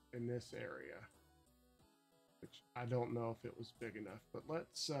in this area, which I don't know if it was big enough, but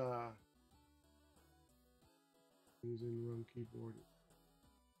let's using run keyboard.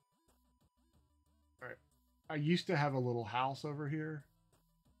 All right, I used to have a little house over here,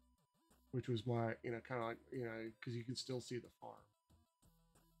 which was my, you know, kind of like, you know, because you can still see the farm.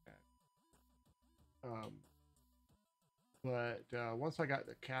 But once I got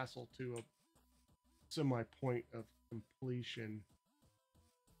the castle to a semi point of completion,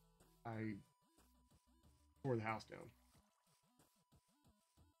 I tore the house down.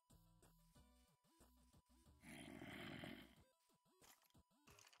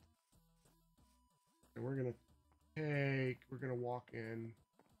 And we're gonna walk in.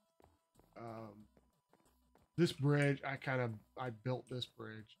 This bridge, I built this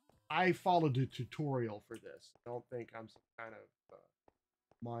bridge. I followed a tutorial for this. Don't think I'm some kind of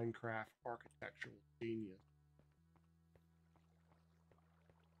Minecraft architectural genius.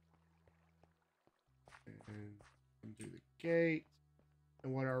 And do the gate.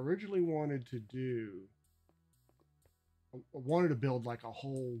 And what I originally wanted to do, I wanted to build like a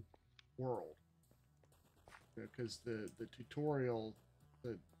whole world. Because the tutorial,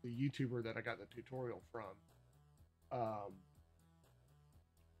 the YouTuber that I got the tutorial from,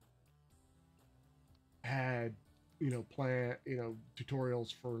 had, you know,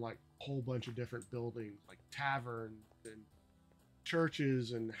 tutorials for like a whole bunch of different buildings, like taverns and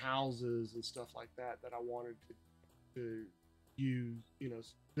churches and houses and stuff like that I wanted to use, you know,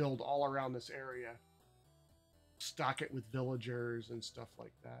 build all around this area, stock it with villagers and stuff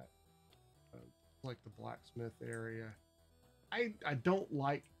like that. Like the blacksmith area. I don't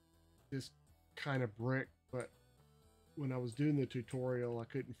like this kind of brick, but when I was doing the tutorial, I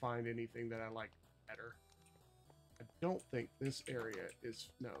couldn't find anything that I liked better. I don't think this area is,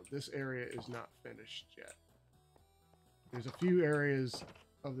 no, this area is not finished yet. There's a few areas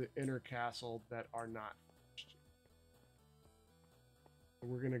of the inner castle that are not finished yet.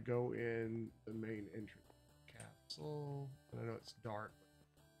 We're gonna go in the main entrance of the castle. I know it's dark.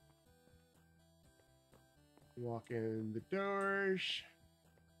 Walk in the doors.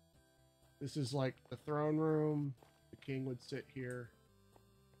 This is like the throne room. The king would sit here.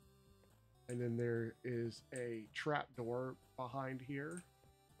 And then there is a trap door behind here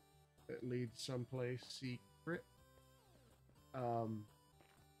that leads someplace secret. I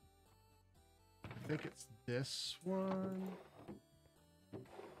think it's this one.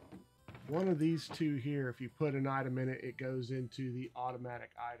 One of these two here, if you put an item in it, it goes into the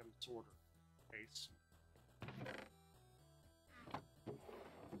automatic item sorter space.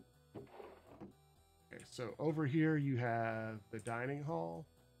 Okay, so over here you have the dining hall.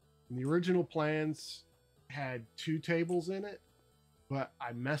 And the original plans had 2 tables in it, but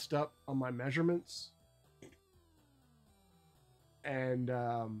I messed up on my measurements. And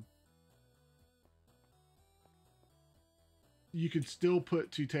you could still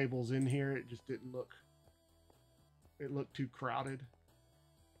put 2 tables in here. It just didn't look, it looked too crowded.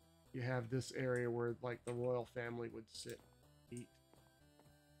 You have this area where like the royal family would sit and eat.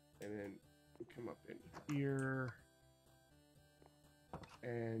 And then you come up in here.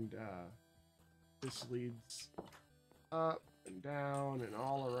 And this leads up and down and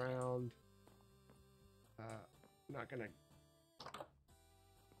all around. I'm not gonna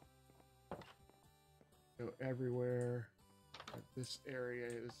go everywhere. This area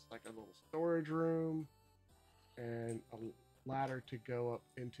is like a little storage room and a ladder to go up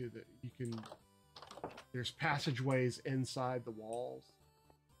into the, there's passageways inside the walls.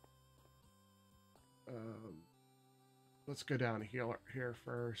 Let's go down here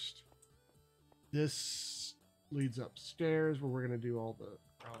first. This leads upstairs where we're going to do all the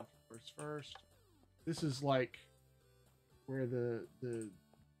ground floors first. This is like where the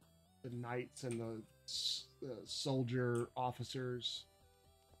knights and the soldier officers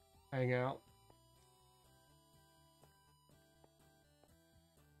hang out.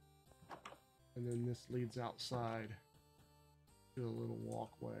 And then this leads outside to a little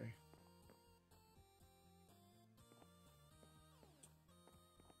walkway.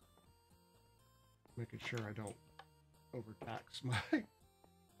 Making sure I don't overtax my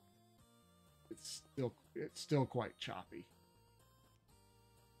it's still quite choppy.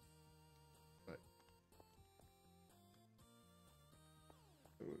 But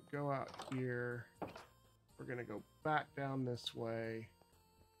so we'll go out here. We're gonna go back down this way.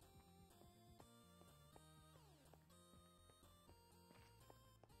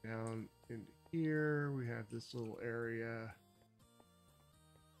 Down into here, we have this little area.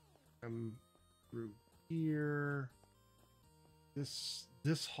 Come through here. This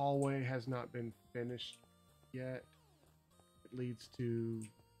hallway has not been finished yet. It leads to,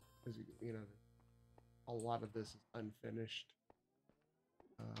 as you know, a lot of this is unfinished.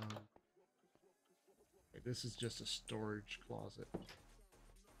 Okay, this is just a storage closet.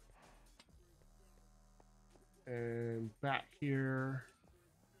 And back here,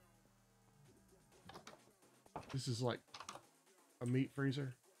 this is like a meat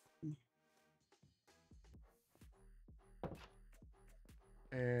freezer.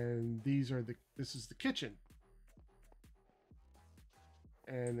 And this is the kitchen.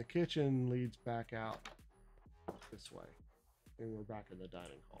 And the kitchen leads back out this way. And we're back in the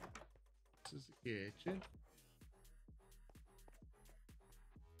dining hall. This is the kitchen.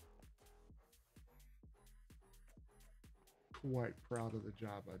 Quite proud of the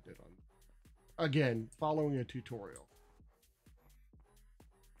job I did on, again, following a tutorial.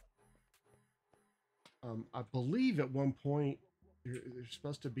 I believe at one point there's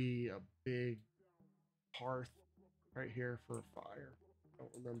supposed to be a big hearth right here for a fire. I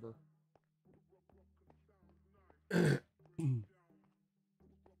don't remember.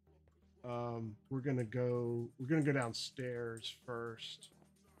 We're gonna go downstairs first.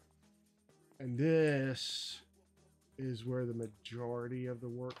 And this is where the majority of the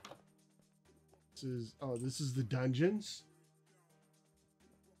work. This is the dungeons.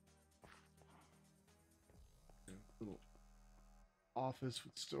 Little office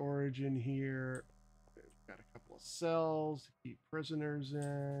with storage in here. We've got a couple of cells to keep prisoners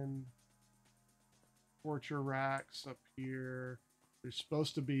in. Torture racks up here. There's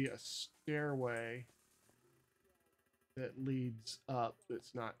supposed to be a stairway that leads up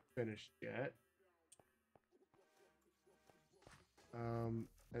that's not finished yet.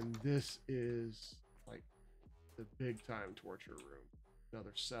 And this is like the big time torture room.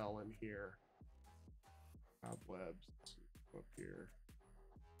 Another cell in here. Cobwebs up here.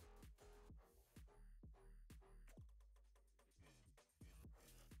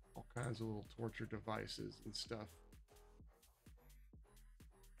 All kinds of little torture devices and stuff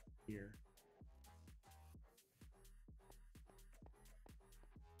here.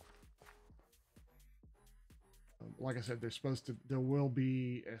 Like I said, there will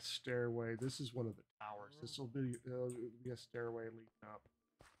be a stairway. This is one of the towers. This will be a stairway leading up.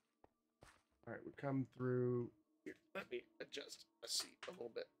 All right, we come through here. Let me adjust a seat a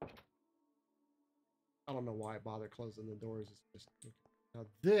little bit. I don't know why I bother closing the doors. It's just now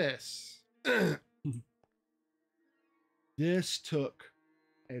this. This took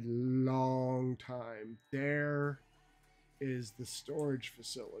a long time. There is the storage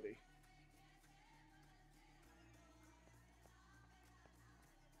facility.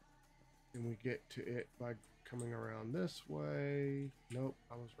 And we get to it by coming around this way. Nope,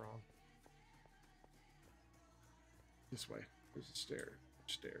 I was wrong. This way. There's a stairs.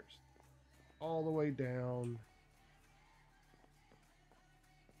 All the way down.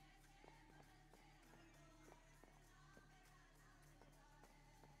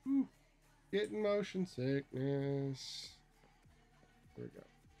 Whew. Getting motion sickness. There we go.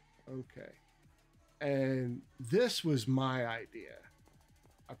 Okay. And this was my idea.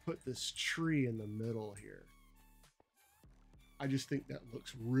 I put this tree in the middle here. I just think that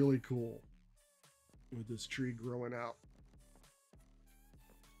looks really cool with this tree growing out.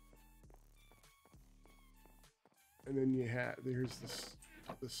 And then you have, there's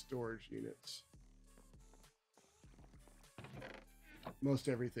the storage units. Most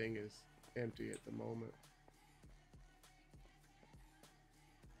everything is empty at the moment.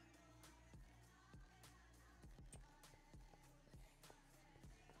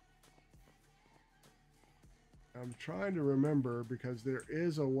 I'm trying to remember because there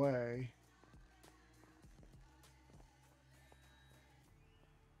is a way.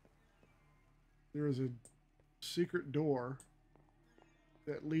 There is a secret door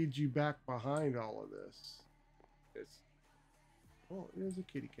that leads you back behind all of this. It's, oh, there's a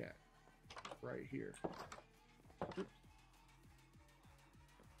kitty cat right here. Oops.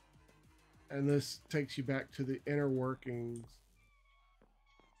 And this takes you back to the inner workings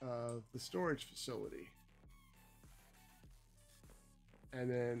of the storage facility. And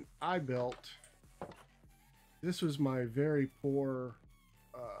then I built, this was my very poor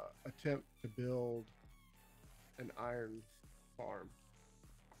attempt to build an iron farm.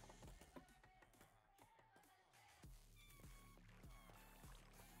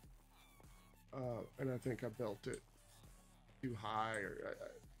 And I think I built it too high, or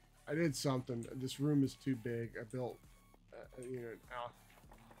I did something. This room is too big. I built, you know,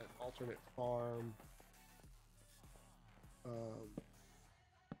 an alternate farm.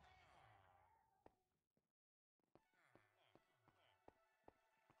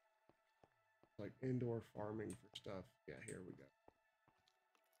 Like indoor farming for stuff. Yeah, here we go.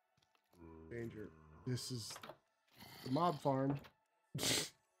 Danger. This is the mob farm.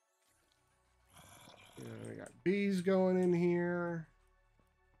 You know, I got bees going in here.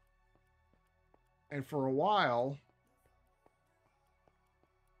 And for a while,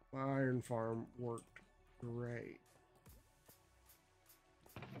 my iron farm worked great.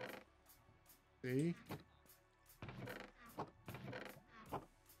 See?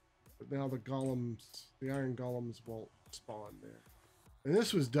 But now the golems, the iron golems won't spawn there. And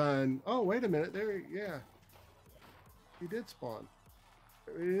this was done. Oh, wait a minute. There, yeah. He did spawn.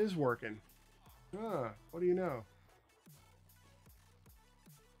 It is working. Ah, what do you know?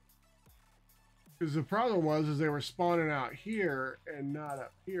 Because the problem was they were spawning out here and not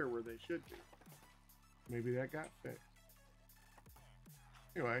up here where they should be. Maybe that got fixed.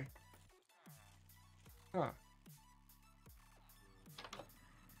 Anyway. Huh.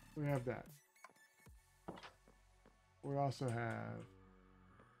 We have that. We also have...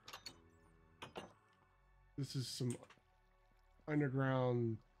 This is some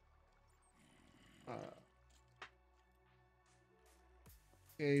underground...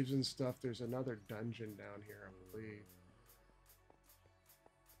 caves and stuff. There's another dungeon down here, I believe.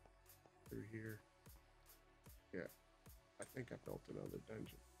 Through here. Yeah. I think I built another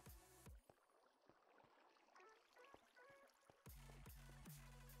dungeon.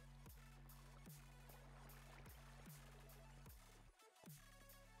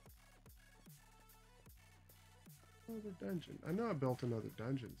 Another dungeon. I know I built another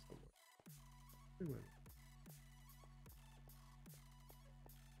dungeon somewhere. Wait a minute.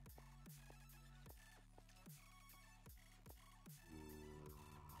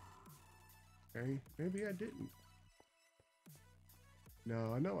 Okay, maybe I didn't.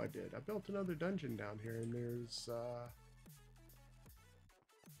 No, I know I did. I built another dungeon down here, and there's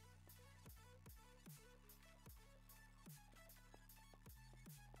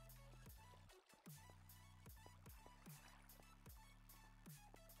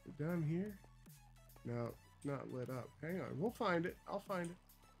down here? No, not lit up. Hang on, we'll find it. I'll find it.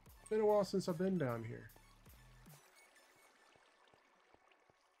 It's been a while since I've been down here.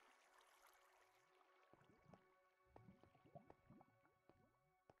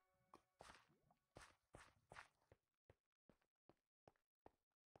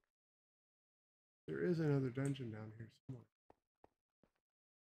 There is another dungeon down here somewhere.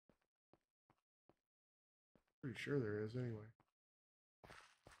 Pretty sure there is anyway.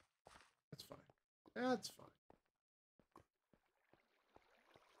 That's fine. That's fine.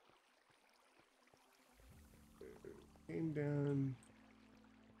 Came down.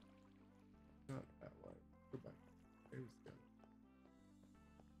 Not that way. Go back. There's the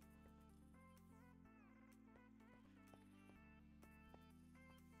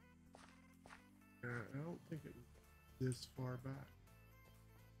I don't think it was this far back.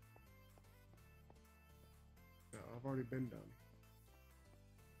 No, I've already been done.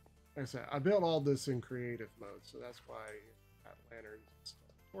 Like I said, I built all this in creative mode, so that's why I had lanterns and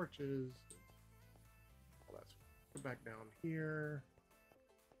stuff, torches, and all that stuff. Go back down here.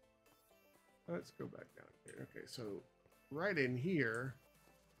 Let's go back down here. Okay, so right in here,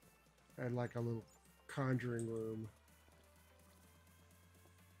 I had like a little conjuring room.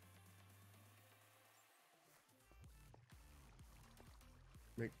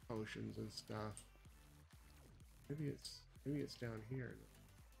 make potions and stuff. Maybe it's down here.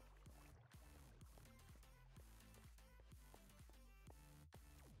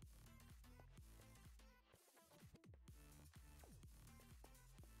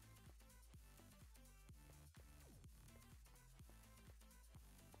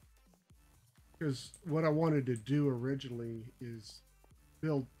 Because what I wanted to do originally is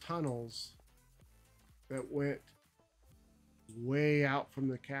build tunnels that went way out from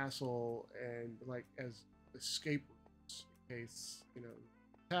the castle and like as escape routes in case, you know,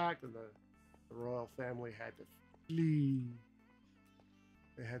 attacked and the royal family had to flee.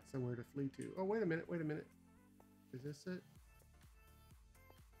 They had somewhere to flee to. Oh, wait a minute. Is this it?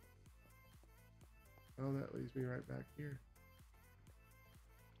 Oh, that leads me right back here.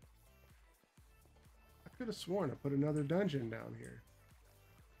 I could have sworn I put another dungeon down here.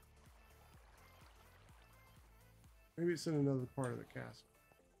 Maybe it's in another part of the castle.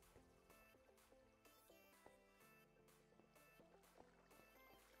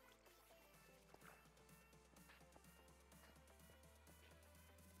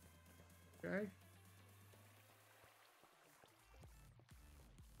 Okay.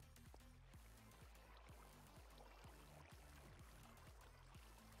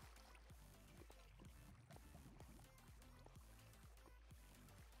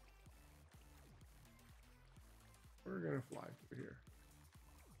 We're gonna fly through here.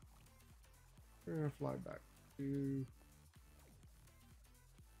 We're gonna fly back to...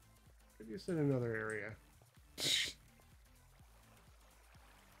 Maybe it's in another area.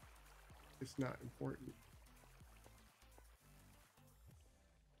 It's not important.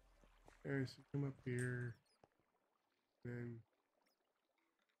 Okay, so come up here. Then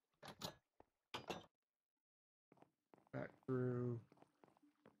back through.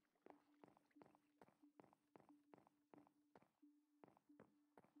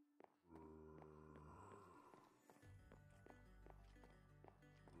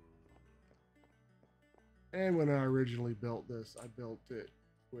 And when I originally built this, I built it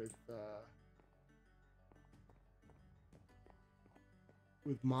with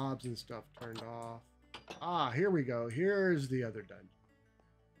mobs and stuff turned off. Ah, here we go. Here's the other dungeon.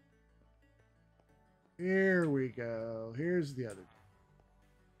 Here we go. Here's the other dungeon.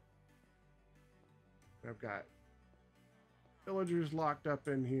 I've got villagers locked up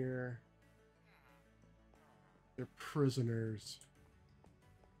in here. They're prisoners.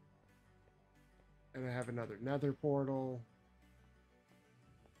 And I have another nether portal.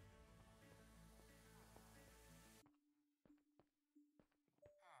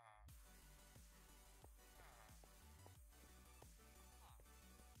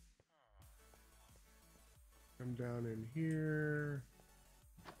 Come down in here.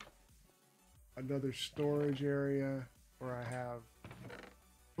 Another storage area where I have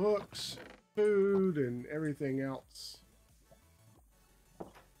books, food, and everything else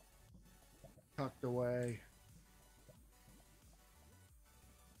tucked away.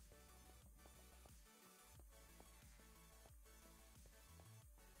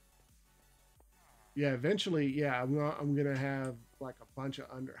 Yeah, eventually, yeah, I'm gonna have like a bunch of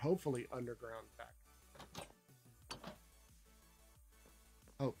hopefully underground factories.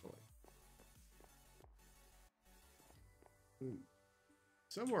 Hopefully.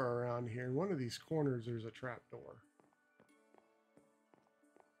 Somewhere around here, in one of these corners, there's a trapdoor.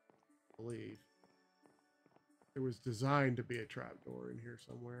 I believe. It was designed to be a trapdoor in here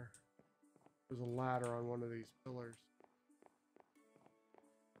somewhere. There's a ladder on one of these pillars.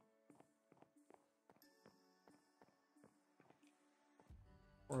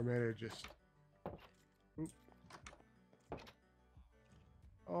 Or I may have just... Oop.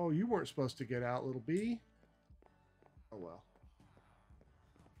 Oh, you weren't supposed to get out, little bee. Oh, well.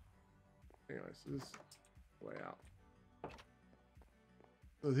 Anyway, so this is the way out.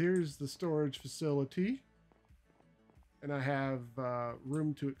 So here's the storage facility. And I have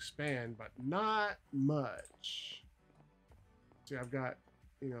room to expand, but not much. See, I've got,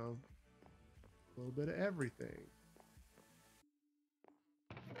 you know, a little bit of everything.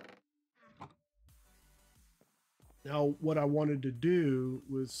 Now, what I wanted to do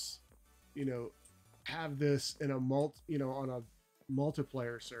was, you know, have this in a on a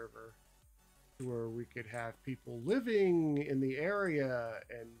multiplayer server where we could have people living in the area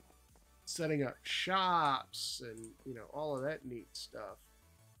and setting up shops and, you know, all of that neat stuff.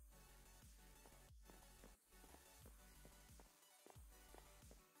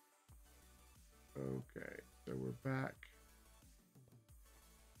 Okay, so we're back.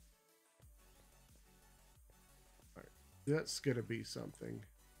 All right, that's gonna be something.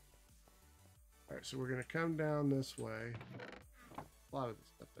 All right, so we're gonna come down this way. a lot of this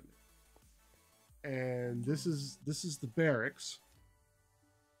stuff in it. And this is the barracks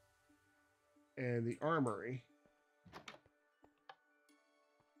and the armory.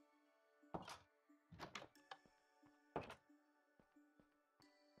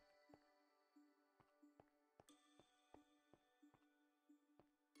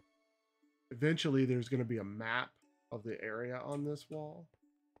 Eventually, there's going to be a map of the area on this wall.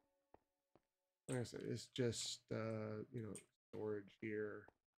 Like I said, it's just, you know, storage here.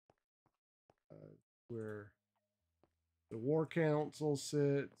 Where the War Council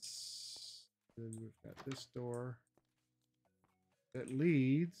sits. Then we've got this door that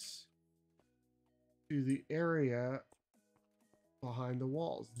leads to the area behind the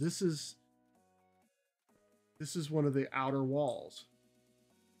walls. This is one of the outer walls.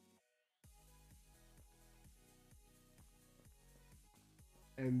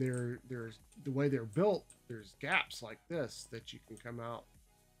 And there's the way they're built, there's gaps like this that you can come out.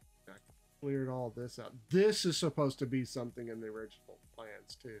 I cleared all this out. This is supposed to be something in the original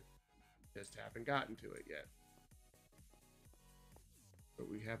plans too. Just haven't gotten to it yet. But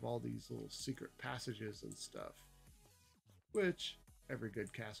we have all these little secret passages and stuff, which every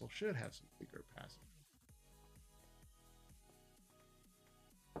good castle should have some secret passages.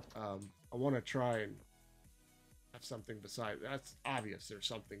 I want to try and have something beside. That's obvious. There's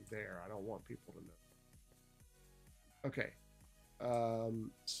something there. I don't want people to know. Okay.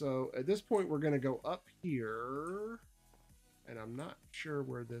 So at this point, we're going to go up here, and I'm not sure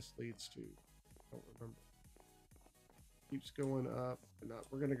where this leads to. I don't remember. Keeps going up and up.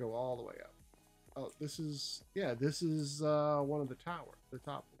 We're going to go all the way up. Oh, this is, yeah, this is one of the towers. The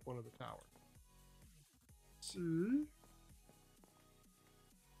top of one of the towers. See?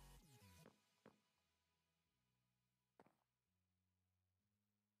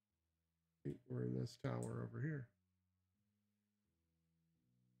 We're in this tower over here.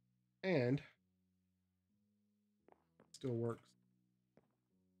 And it still works.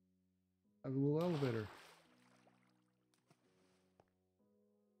 I have a little elevator.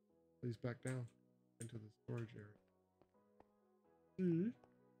 Please back down into the storage area.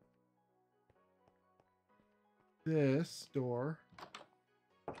 This door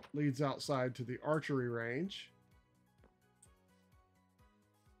leads outside to the archery range.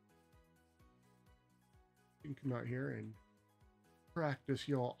 You can come out here and practice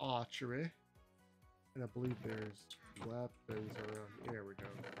your archery. And I believe there's weapons around. There we go,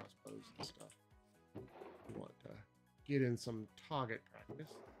 crossbows and stuff. You want to get in some target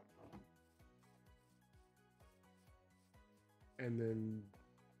practice. And then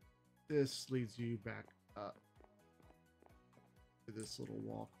this leads you back up to this little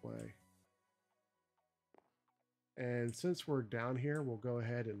walkway. And since we're down here, we'll go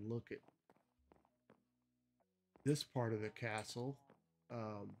ahead and look at this part of the castle.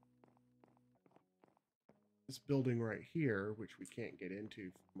 This building right here, which we can't get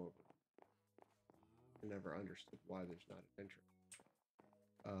into from over. I never understood why there's not an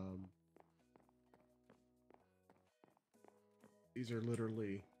entrance. These are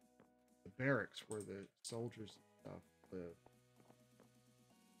literally the barracks where the soldiers and stuff live.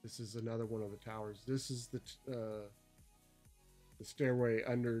 This is another one of the towers. This is the stairway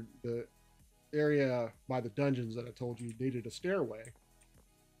under the area by the dungeons that I told you needed a stairway.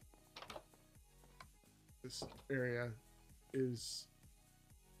 This area is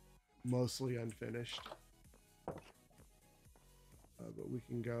mostly unfinished. But we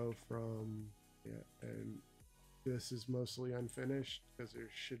can go from, yeah, and this is mostly unfinished because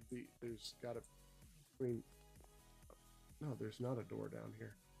there's got to, I mean, no, there's not a door down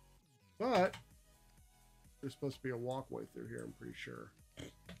here. But there's supposed to be a walkway through here, I'm pretty sure.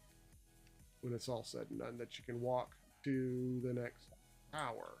 When it's all said and done, that you can walk to the next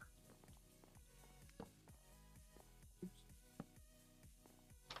tower.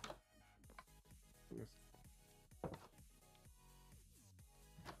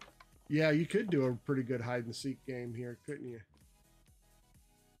 Yeah, you could do a pretty good hide and seek game here, couldn't you?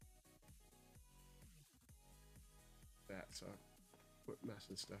 So quit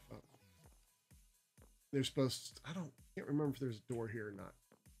messing stuff up. They're supposed to, can't remember if there's a door here or not.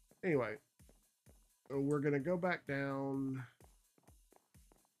 Anyway, so we're gonna go back down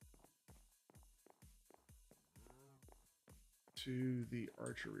to the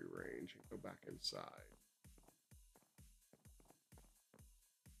archery range and go back inside.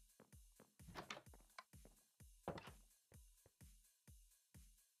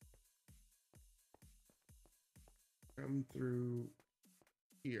 Come through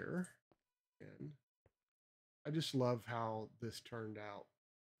here, and I just love how this turned out.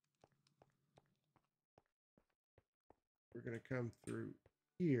 we're going to come through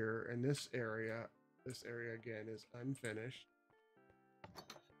here, and this area again is unfinished.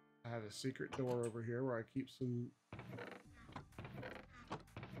 I have a secret door over here where I keep some,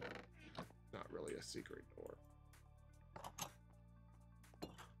 not really a secret door,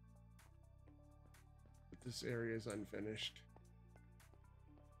 but this area is unfinished.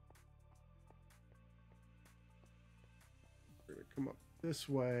 We're going to come up this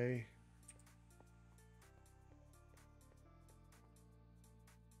way.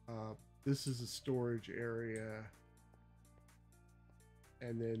 This is a storage area.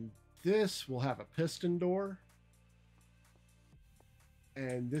 And then this will have a piston door.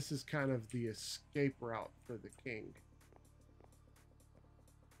 And this is kind of the escape route for the king.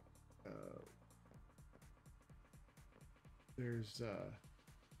 There's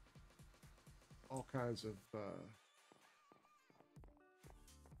all kinds of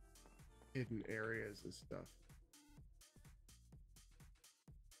hidden areas and stuff.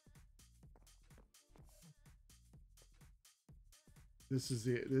 This is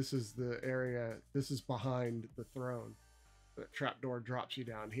the area. This is behind the throne. The trapdoor drops you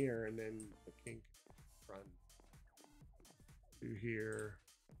down here, and then the king can run through here.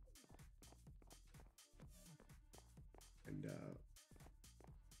 And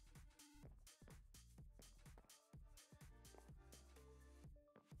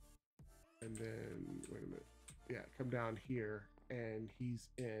then wait a minute. Yeah, come down here, and he's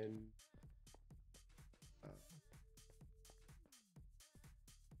in.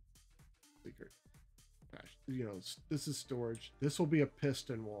 Secret cache. You know, this is storage. This will be a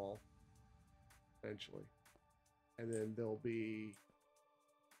piston wall eventually, and then there'll be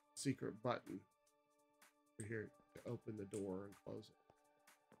a secret button here to open the door and close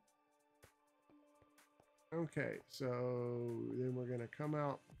it. Okay, so then we're gonna come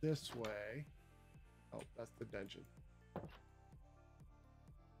out this way. Oh, that's the dungeon.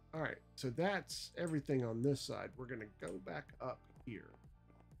 All right, so that's everything on this side. We're gonna go back up here.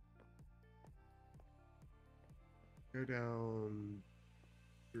 Go down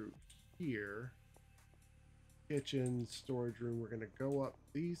through here. Kitchen, storage room. We're going to go up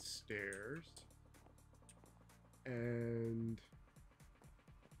these stairs. And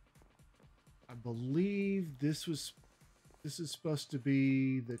I believe this is supposed to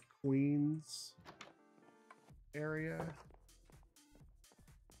be the Queen's area.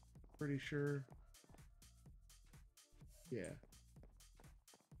 Pretty sure. Yeah.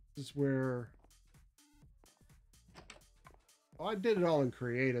 This is where... Well, I did it all in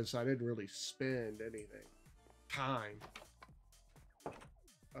creative, so I didn't really spend anything. Time.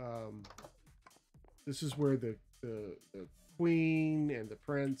 This is where the queen and the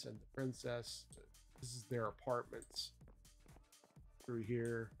prince and the princess, this is their apartments through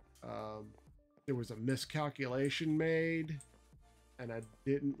here. There was a miscalculation made, and I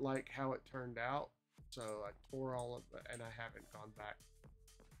didn't like how it turned out, so I tore all of it, and I haven't gone back.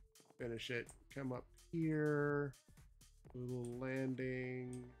 Finish it. Come up here. Little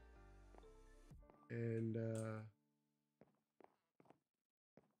landing, and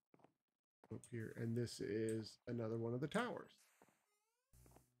up here, and this is another one of the towers.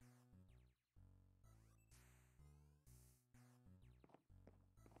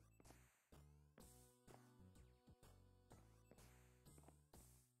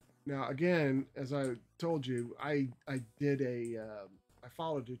 Now, again, as I told you, I did I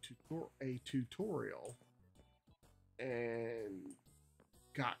followed a tutorial. And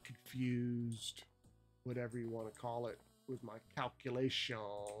got confused, whatever you want to call it, with my calculation,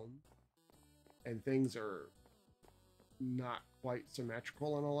 and things are not quite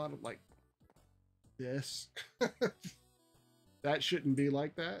symmetrical in a lot of, like, this. That shouldn't be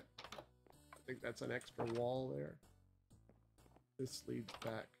like that. I think that's an extra wall there. This leads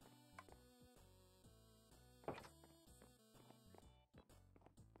back.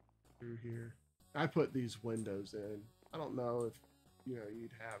 Through here. I put these windows in. I don't know if, you know,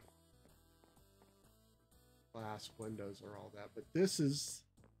 you'd have glass windows or all that, but this is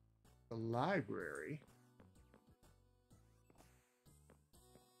the library.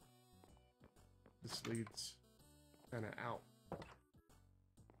 This leads kind of out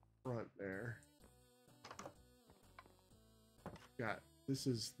front there. This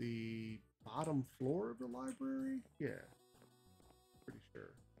is the bottom floor of the library? Yeah, pretty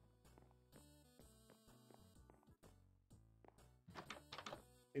sure.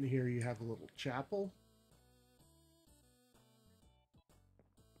 In here you have a little chapel.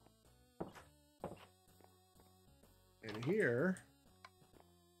 And here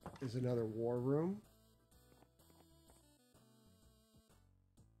is another war room.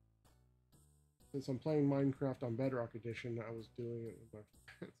 since I'm playing Minecraft on Bedrock Edition, I was doing it with my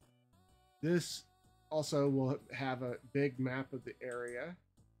friends. This also will have a big map of the area.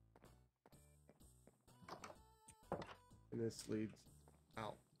 And this leads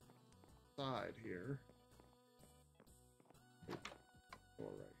outside here.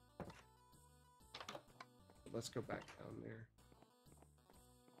 All right. Let's go back down there.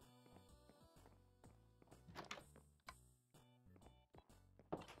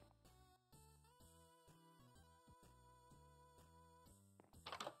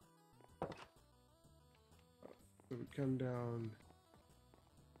 So we come down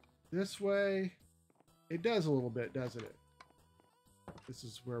this way. It does a little bit, doesn't it? This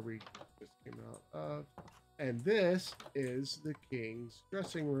is where we just came out of. And this is the king's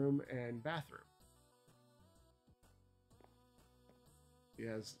dressing room and bathroom. He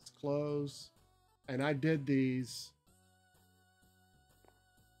has his clothes. And I did these.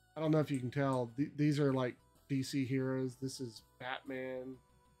 I don't know if you can tell. These are like DC heroes. This is Batman,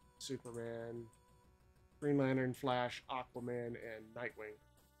 Superman, Green Lantern, Flash, Aquaman, and Nightwing.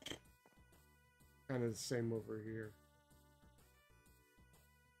 Kind of the same over here.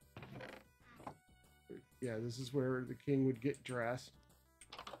 Yeah, this is where the king would get dressed.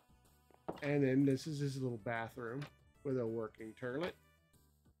 And then this is his little bathroom with a working toilet.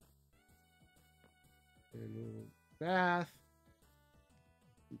 And a little bath.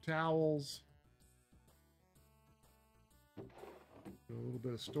 Some towels. A little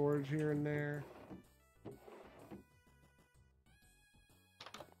bit of storage here and there.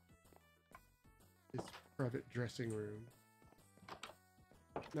 His private dressing room.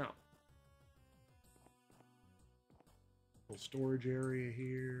 Now, little storage area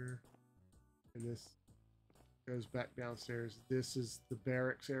here, and this goes back downstairs. This is the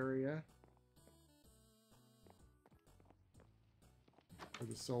barracks area for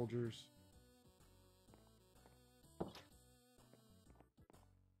the soldiers.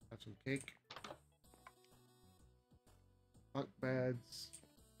 Have some cake, bunk beds.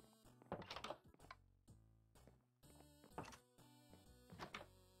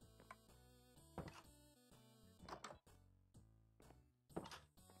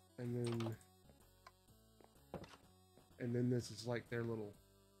 And then this is like their little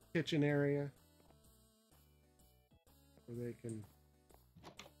kitchen area where they can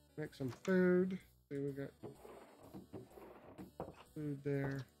make some food. See, we got food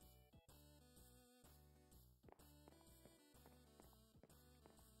there.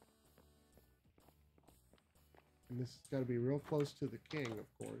 And this has got to be real close to the king,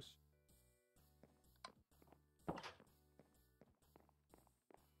 of course.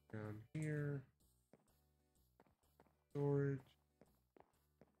 Down here. Storage.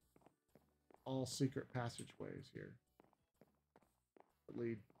 All secret passageways here. That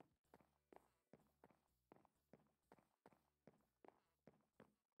lead.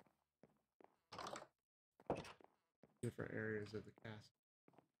 Different areas of the castle.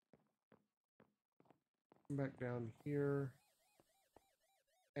 Come back down here.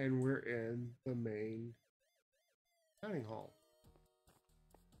 And we're in the main dining hall.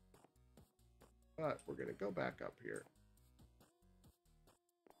 But we're going to go back up here.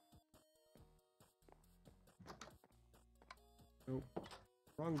 Nope.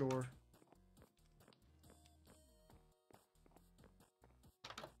 Wrong door.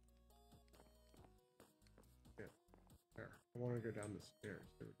 Yeah. There. I want to go down the stairs.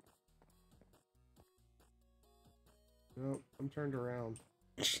 There we go. Nope. I'm turned around.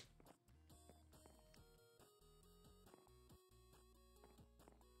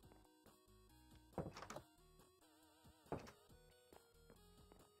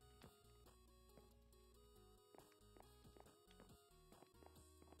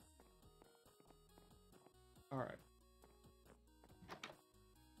 All right.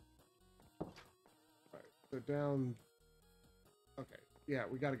 All right. So down. Okay. Yeah,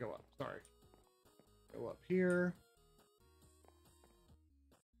 we got to go up. Sorry. Go up here.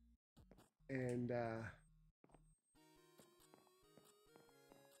 And the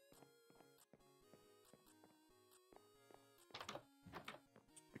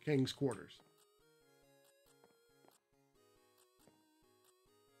king's quarters.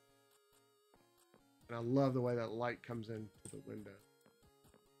 And I love the way that light comes into the window.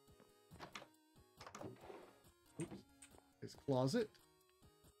 Oops. His closet.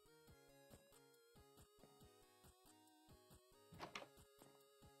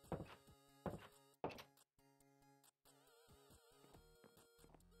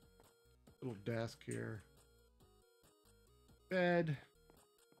 Little desk here. Bed.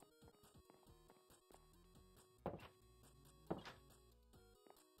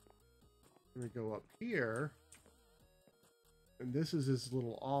 We go up here, and this is his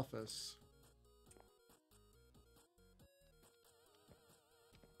little office.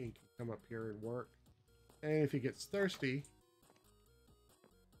 He can come up here and work. And if he gets thirsty,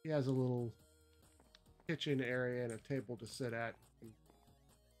 he has a little kitchen area and a table to sit at.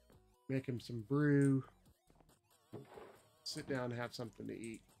 Make him some brew. Sit down and have something to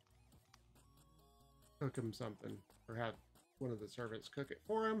eat. Cook him something, or have one of the servants cook it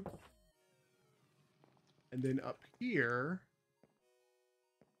for him. And then up here.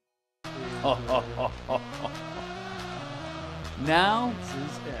 Now, This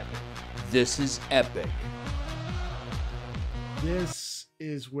is epic. this is epic. This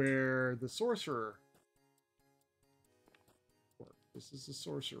is where the sorcerer works. This is the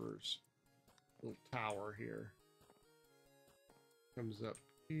sorcerer's little tower here. Comes up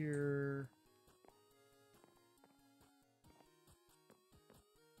here.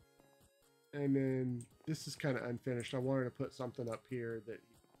 And then this is kind of unfinished. I wanted to put something up here that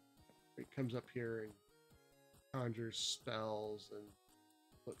it comes up here and conjures spells and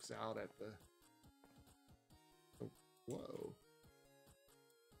looks out at the... Oh, whoa.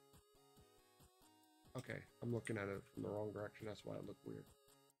 Okay, I'm looking at it from the wrong direction. That's why it looked weird.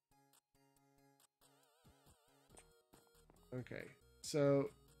 Okay, so...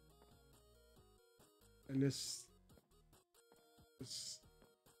 And this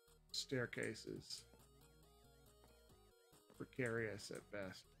staircase is precarious at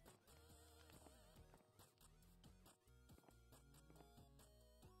best.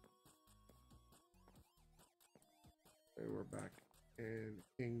 And we're back in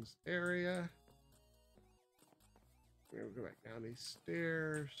the King's area. We're gonna go back down these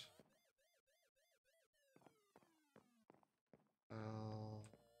stairs.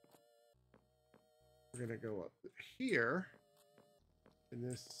 We're gonna go up here. And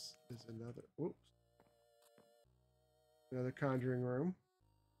this is another, whoops, another conjuring room.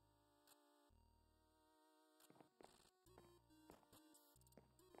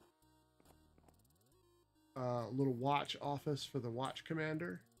 A little watch office for the watch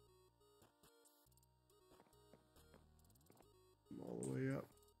commander. All the way up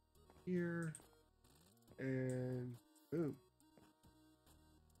here. And boom.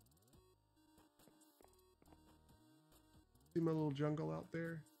 See my little jungle out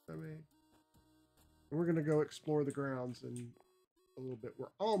there? I mean, and we're going to go explore the grounds in a little bit.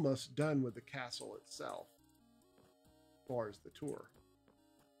 We're almost done with the castle itself as far as the tour.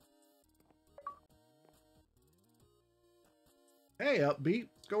 Hey, Upbeat,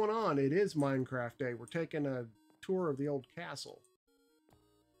 what's going on? It is Minecraft Day. We're taking a tour of the old castle.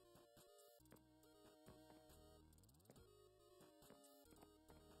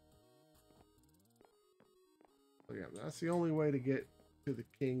 So yeah, that's the only way to get to the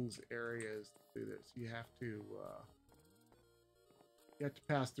King's area is to do this. You have to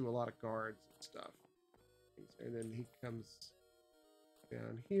pass through a lot of guards and stuff. And then he comes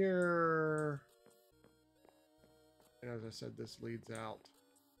down here. And as I said, this leads out.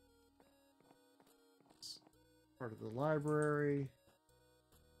 It's part of the library.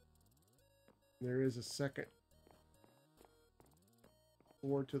 There is a second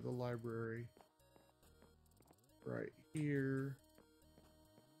floor to the library right here.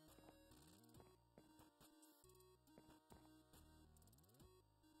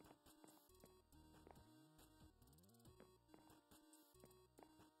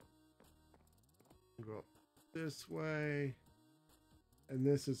 Go up this way, and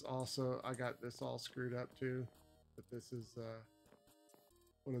this is also, I got this all screwed up too, but this is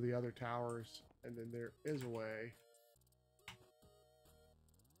one of the other towers, and then there is a way.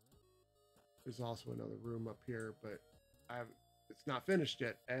 There's also another room up here, but it's not finished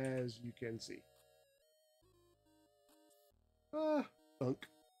yet, as you can see. Bunk.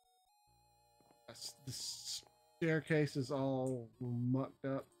 The staircase is all mucked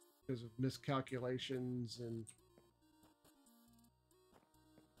up because of miscalculations and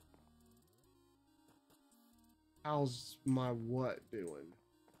how's my what doing?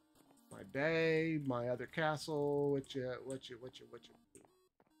 My day, my other castle, what you.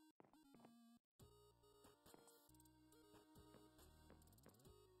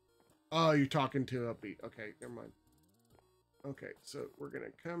 Oh, you're talking to Upbeat. Okay, never mind. Okay, so we're gonna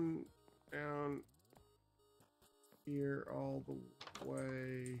come down here all the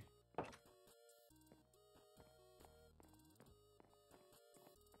way.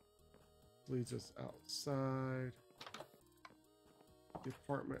 Leads us outside the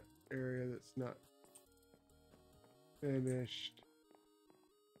apartment area that's not finished.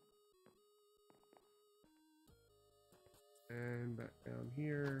 And back down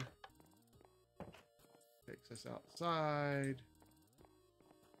here. access outside.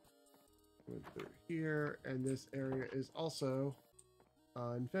 Went through here, and this area is also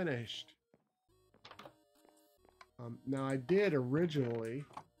unfinished. Now I did originally,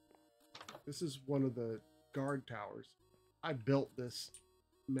 this is one of the guard towers. I built this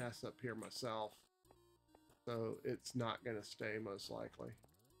mess up here myself, so it's not going to stay most likely.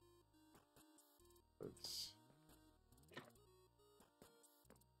 It's,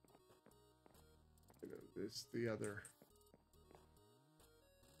 you know, it's the other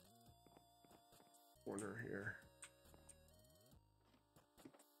corner here.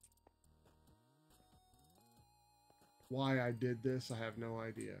 Why I did this, I have no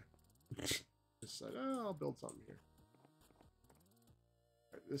idea. Just said, oh, I'll build something here.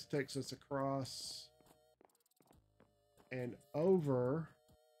 Right, this takes us across and over.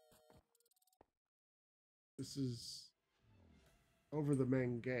 This is over the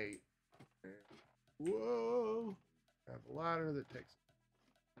main gate. And, whoa! I have a ladder that takes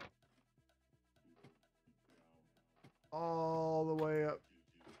all the way up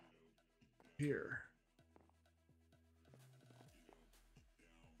here.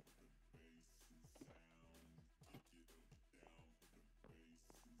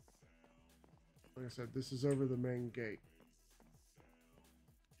 Like I said, this is over the main gate.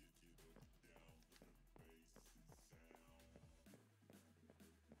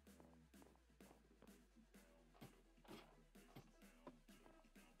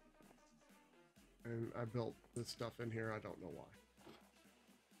 And I built this stuff in here. I don't know why.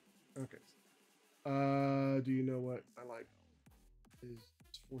 Okay. Do you know what I like? Is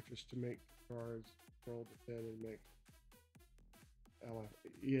fortress to make cars, roll the pin and make LF.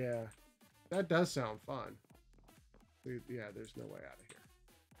 Yeah. That does sound fun. Yeah, there's no way out of here.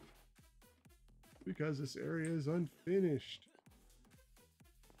 Because this area is unfinished.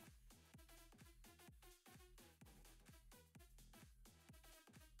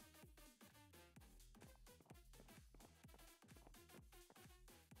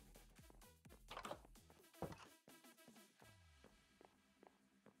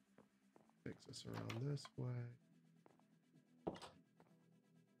 Takes us around this way.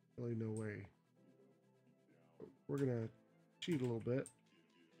 Really no way. We're gonna cheat a little bit.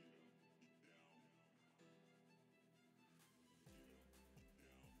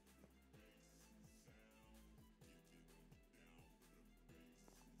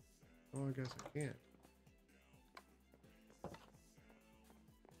 Oh, I guess I can't.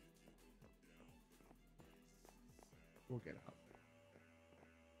 We'll get out.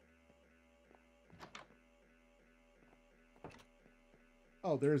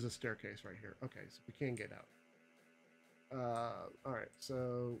 Oh, there's a staircase right here. Okay, so we can get out. All right,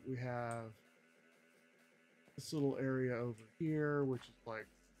 so we have this little area over here, which is like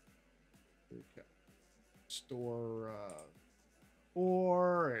we can store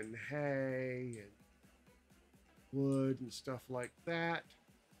ore and hay and wood and stuff like that.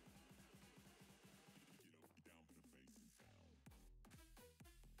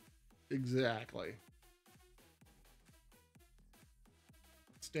 Exactly.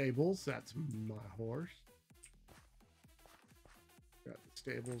 Stables, that's my horse. Got the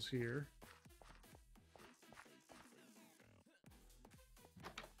stables here.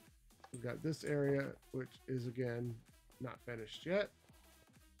 We've got this area, which is again not finished yet.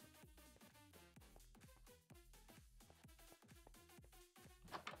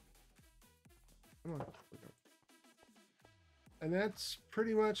 Come on. And that's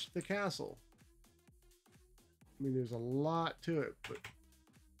pretty much the castle. I mean, there's a lot to it, but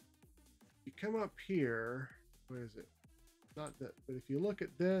you come up here, what is it? Not that, but if you look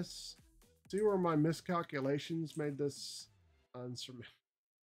at this, see where my miscalculations made this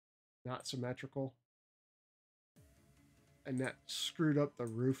not symmetrical? And that screwed up the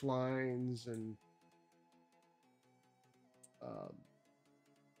roof lines and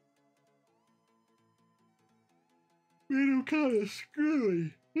made them kind of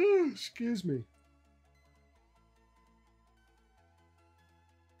screwy. Ooh, excuse me.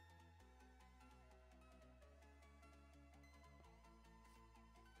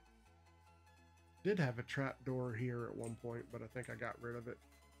 Did have a trap door here at one point, but I think I got rid of it.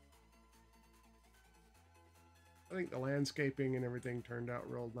 I think the landscaping and everything turned out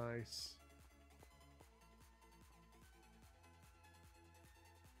real nice.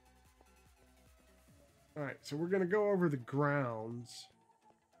 All right, so we're going to go over the grounds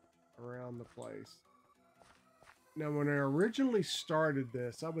around the place. Now, when I originally started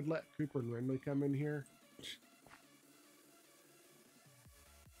this, I would let Cooper and Renly come in here.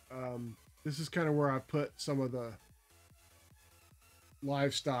 This is kind of where I put some of the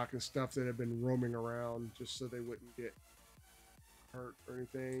livestock and stuff that have been roaming around just so they wouldn't get hurt or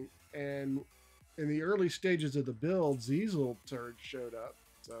anything. And in the early stages of the build, Ziesel turds showed up,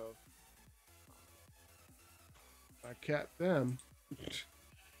 so I kept them.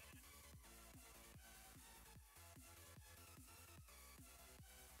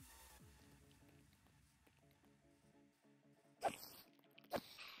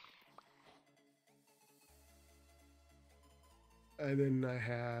 And then I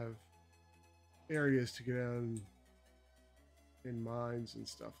have areas to get down in mines and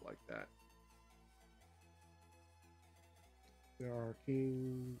stuff like that. There are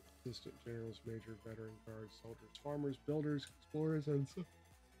king, assistant generals, major, veteran guards, soldiers, farmers, builders, explorers, and so.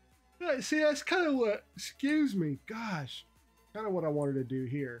 Yeah, see, that's kind of what, excuse me, gosh, kind of what I wanted to do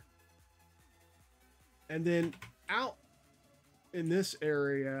here. And then out in this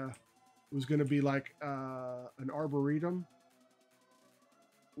area was going to be like an arboretum,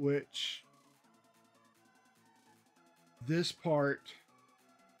 which this part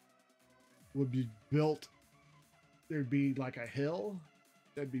would be built. There'd be like a hill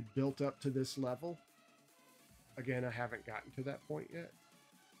that'd be built up to this level. Again, I haven't gotten to that point yet.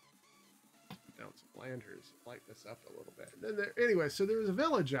 Down some lanterns, light this up a little bit. And then there, anyway, so there's a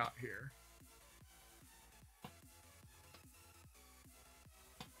village out here.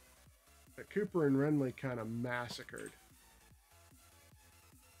 That Cooper and Renly kind of massacred.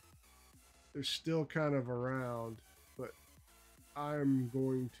 They're still kind of around, but I'm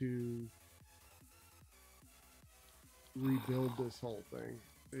going to rebuild this whole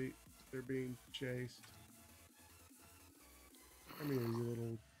thing. They're being chased. Come here, you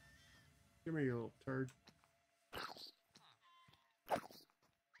little. Come here, you little turd.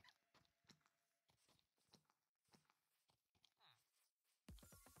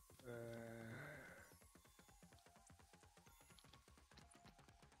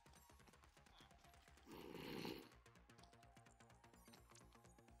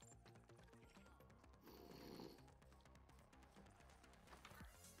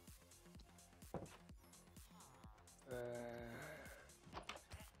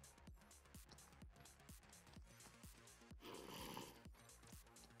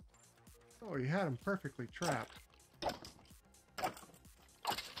 Oh, you had him perfectly trapped.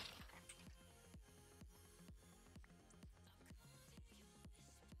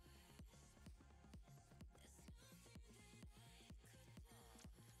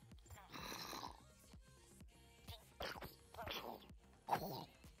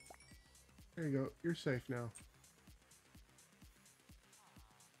 There you go. You're safe now.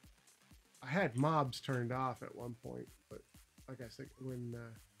 I had mobs turned off at one point, but like I said, when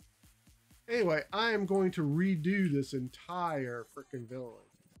anyway, I am going to redo this entire freaking village.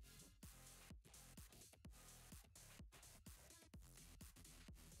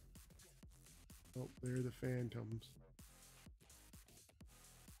 Oh, they're the phantoms.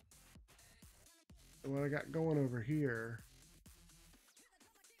 And what I got going over here,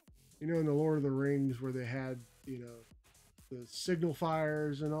 you know, in the Lord of the Rings where they had, you know, the signal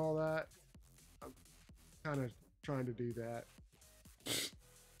fires and all that, I'm kind of trying to do that.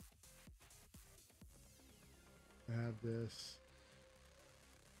 I have this.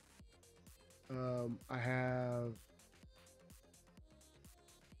 I have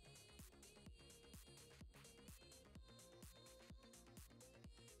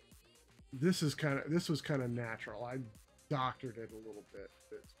this was kind of natural. I doctored it a little bit.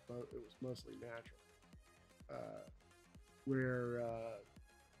 It was mostly natural. Where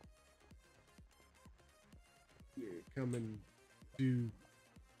you come and do,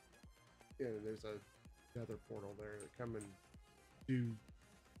 yeah, there's another portal there that come and do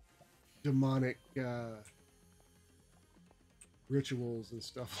demonic rituals and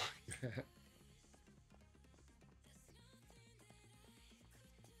stuff like that.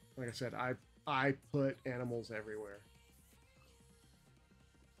 Like I said, I put animals everywhere.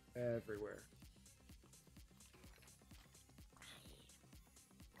 Everywhere.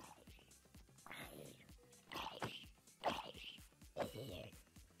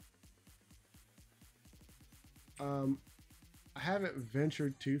 I haven't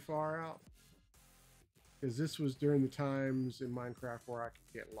ventured too far out because this was during the times in Minecraft where I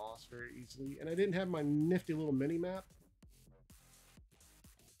could get lost very easily, and I didn't have my nifty little mini map.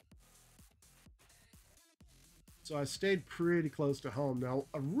 So I stayed pretty close to home. Now,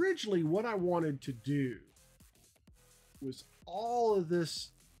 originally what I wanted to do was all of this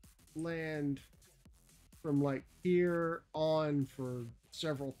land from like here on for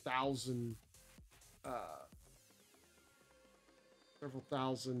several thousand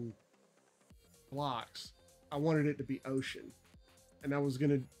blocks. I wanted it to be ocean. and I was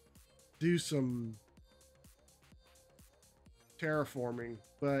gonna do some terraforming,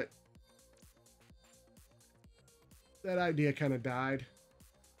 but that idea kind of died.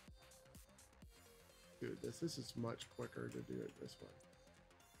 Do this. This is much quicker to do it this way.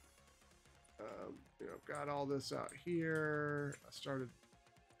 You know, I've got all this out here. I started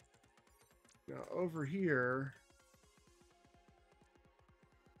now over here.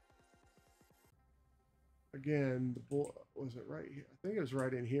 Again, the boy was it right here? I think it was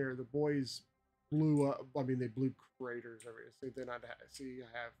right in here. The boys blew up. I mean, they blew craters everywhere. So then I'd see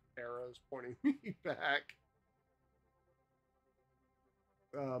I have arrows pointing me back.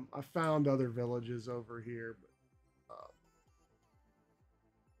 I found other villages over here, but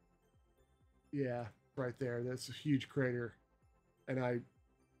yeah, right there. That's a huge crater, and I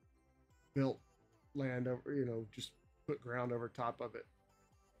built land over. You know, just put ground over top of it,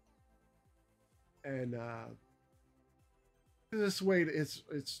 and this way it's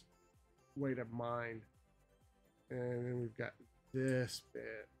way to mine. And then we've got this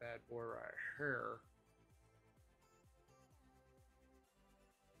bad boy right here.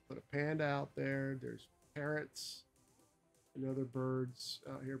 Put a panda out there. There's parrots and other birds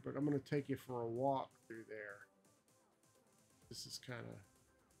out here, but I'm going to take you for a walk through there. This is kind of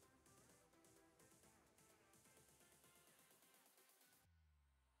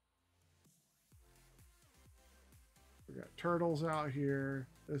we got turtles out here.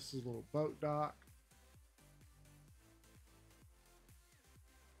 This is a little boat dock.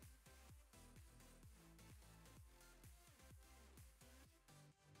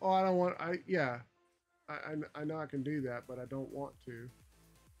 Oh, I don't want. I know I can do that, but I don't want to.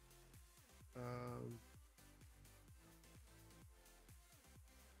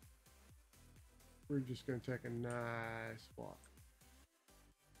 We're just going to take a nice walk.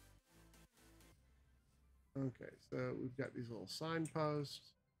 Okay, so we've got these little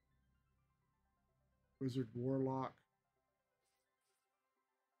signposts. Wizard Warlock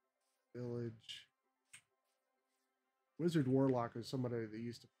Village. Wizard Warlock is somebody that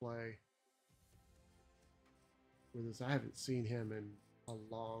used to play with us. I haven't seen him in a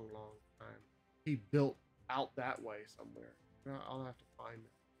long, long time. He built out that way somewhere. I'll have to find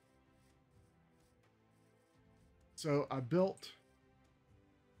it. So I built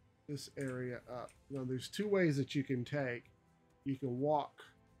this area up. Now there's two ways that you can take. You can walk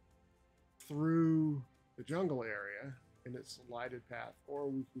through the jungle area and it's a lighted path, or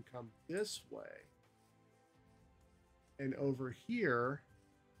we can come this way. And over here,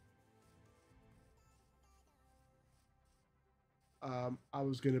 I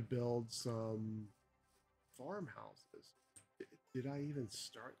was going to build some farmhouses. Did I even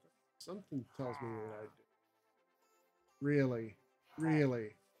start them? Something tells me that I did. Really?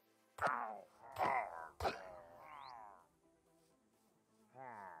 Really?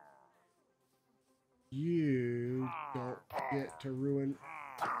 You don't get to ruin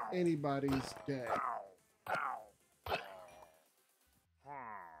anybody's day.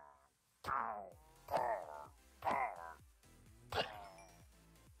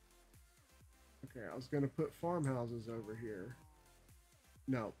 Okay, I was going to put farmhouses over here.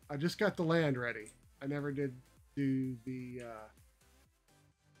 No, I just got the land ready. I never did do the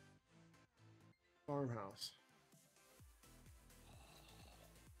farmhouse.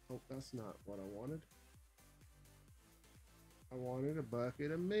 Oh, that's not what I wanted. I wanted a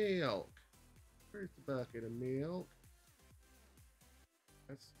bucket of milk. Where's the bucket of milk?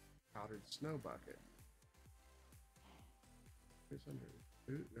 That's powdered snow bucket. It's under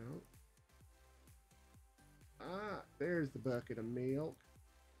the boot, no. Ah, there's the bucket of milk.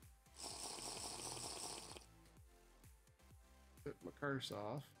 Put my curse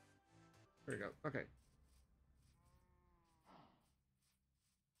off. There we go. Okay.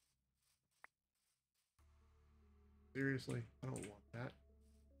 Seriously, I don't want that.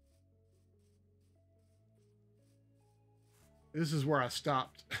 This is where I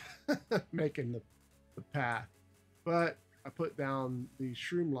stopped making the path. But I put down the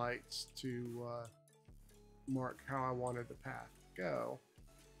shroom lights to mark how I wanted the path to go.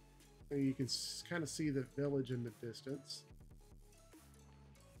 And you can kind of see the village in the distance.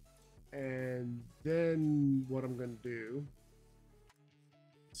 And then what I'm going to do,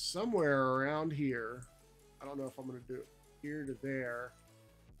 somewhere around here, I don't know if I'm going to do it here to there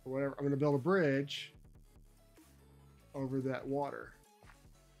or whatever. I'm going to build a bridge over that water.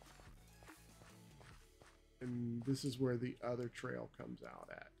 And this is where the other trail comes out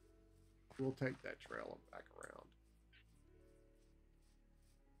at. We'll take that trail back around.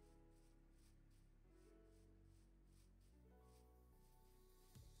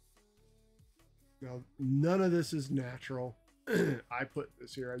 Now, none of this is natural. I put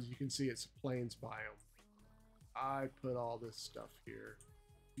this here. As you can see, it's a plains biome. I put all this stuff here.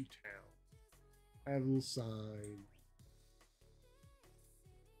 To town. I have a little sign.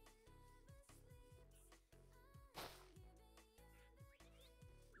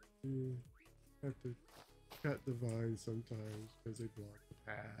 Have to cut the vines sometimes because they block the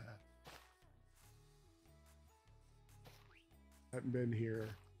path. Hadn't been here.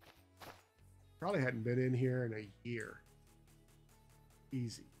 Probably hadn't been in here in a year.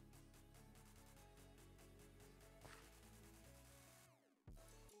 Easy.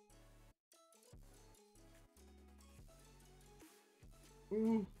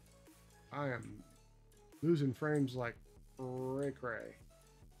 Ooh, I am losing frames like cray.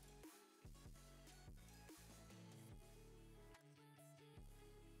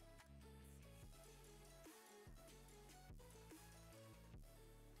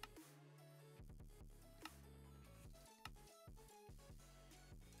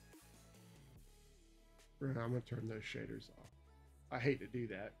 I'm gonna turn those shaders off. I hate to do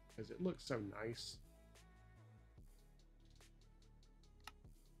that because it looks so nice.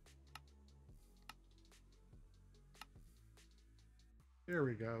 There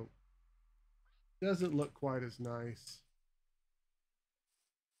we go. Doesn't look quite as nice,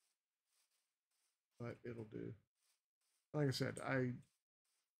 but it'll do. Like I said,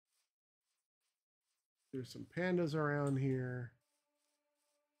 there's some pandas around here.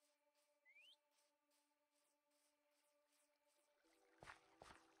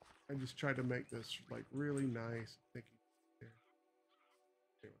 I just tried to make this like really nice. Anyway,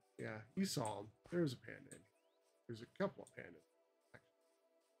 yeah, you saw them. There's a panda. There's a couple of pandas.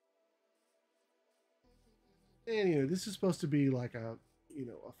 And you know, this is supposed to be like a, you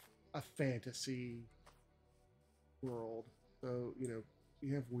know, a fantasy world. So, you know,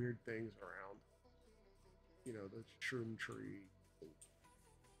 you have weird things around. You know, the shroom tree,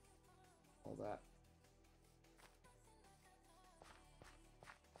 all that.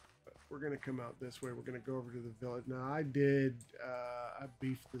 But we're gonna come out this way. We're gonna go over to the village. Now, I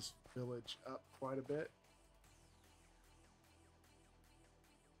beefed this village up quite a bit.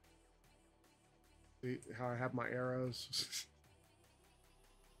 See how I have my arrows?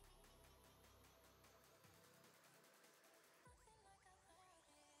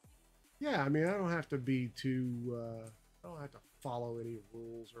 Yeah, I mean, I don't have to be too, I don't have to follow any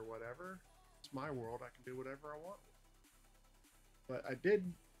rules or whatever. It's my world. I can do whatever I want. But I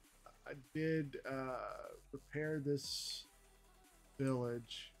did repair this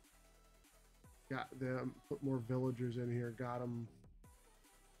village. Got them, put more villagers in here, got them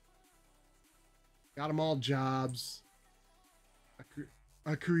all jobs.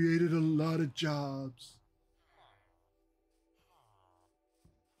 I created a lot of jobs.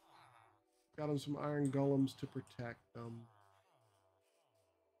 Got them some iron golems to protect them.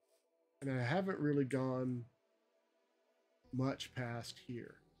 And I haven't really gone much past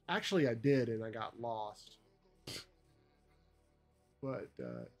here. Actually, I did, and I got lost. But,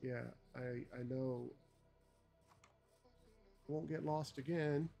 yeah, I know I won't get lost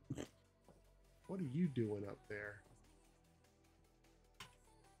again. What are you doing up there?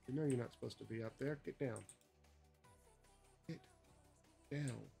 You know you're not supposed to be up there. Get down. Get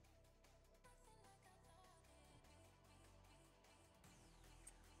down.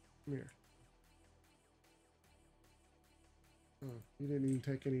 Come here. Oh, you didn't even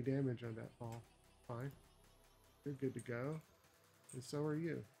take any damage on that fall. Fine. You're good to go. And so are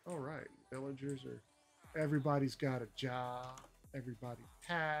you. All right. Villagers are... Everybody's got a job. Everybody's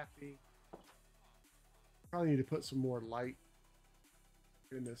happy. Probably need to put some more light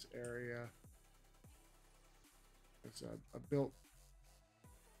in this area. Because I built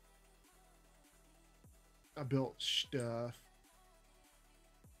stuff.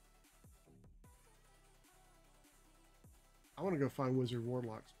 I want to go find Wizard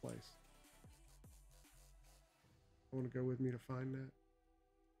Warlock's place. I want to go with me to find that.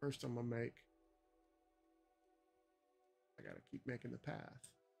 First, I'm gonna make. I gotta keep making the path.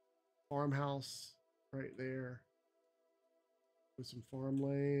 Farmhouse right there. With some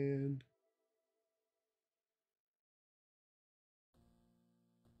farmland.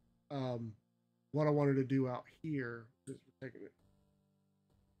 What I wanted to do out here is we're taking it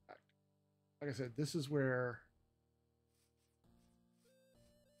back. Like I said, this is where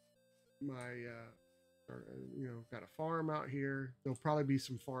my you know, got a farm out here. There'll probably be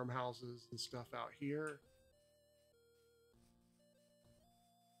some farmhouses and stuff out here.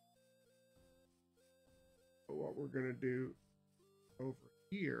 But what we're gonna do over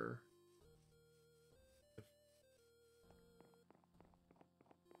here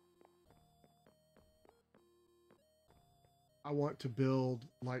I want to build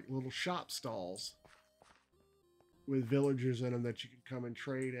like little shop stalls with villagers in them that you can come and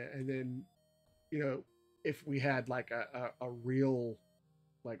trade at. And then, you know, if we had like a real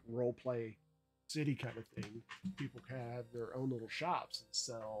like role play city kind of thing, people can have their own little shops and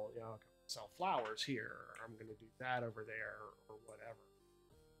sell, you know, sell flowers here, or I'm going to do that over there, or whatever.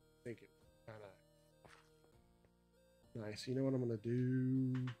 I think it's kind of nice. You know what I'm going to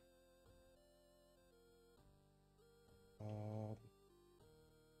do?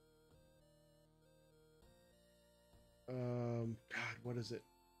 God, what is it?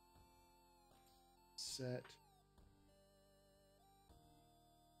 Set.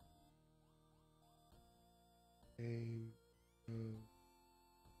 Game.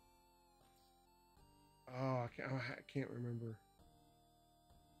 I can't remember.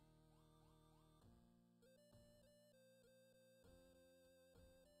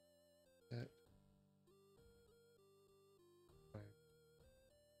 Set.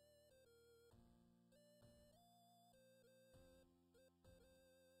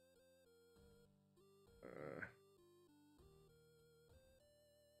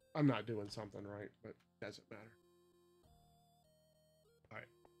 I'm not doing something right, but it doesn't matter. All right.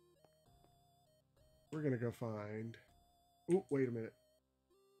 We're going to go find... Oh, wait a minute.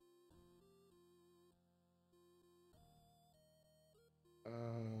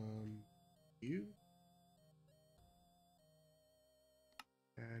 You?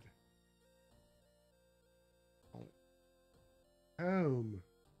 Add. Call it home.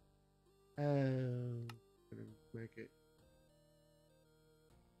 Gonna make it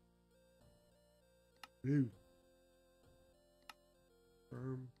blue.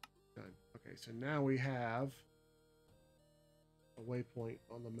 Firm. Done. Okay, so now we have a waypoint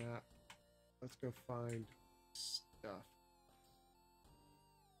on the map. Let's go find stuff.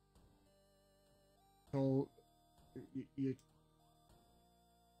 So you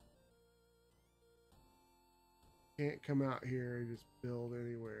can't come out here and just build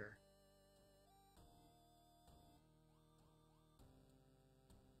anywhere.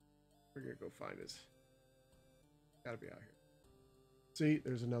 We're gonna go find his. Gotta be out here. See,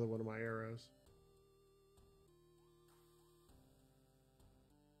 there's another one of my arrows.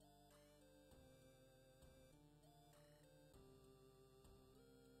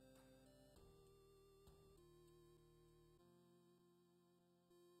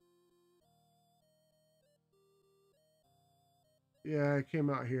 Yeah, I came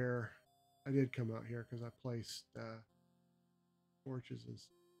out here. I did come out here because I placed torches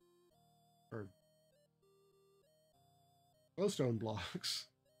or glowstone blocks.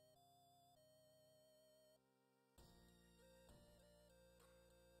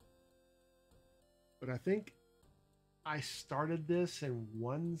 But I think I started this in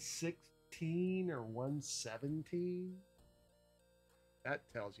 116 or 117. That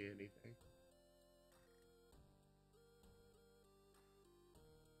tells you anything.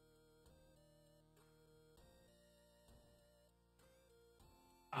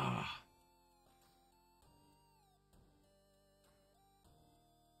 Ah.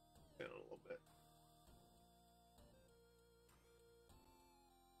 A little bit.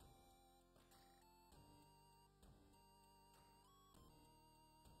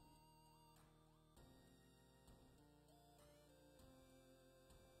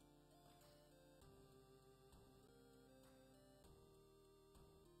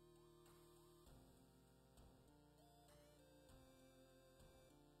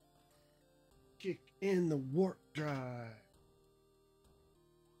 Kick in the warp drive.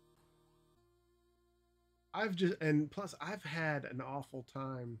 Plus I've had an awful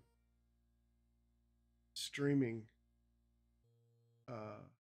time streaming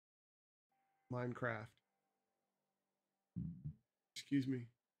Minecraft. Excuse me.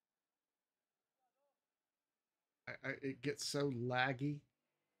 It gets so laggy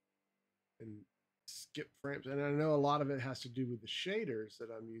and skip frames, and I know a lot of it has to do with the shaders that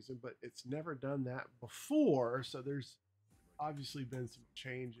I'm using, but it's never done that before, so there's obviously been some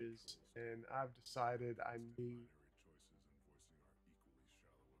changes, and I've decided I need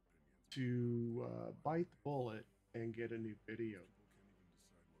to bite the bullet and get a new video.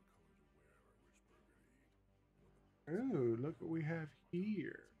 Oh, look what we have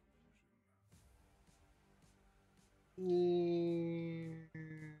here.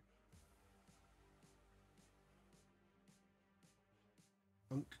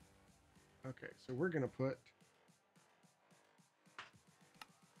 Okay, so we're gonna put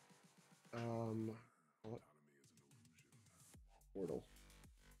portal.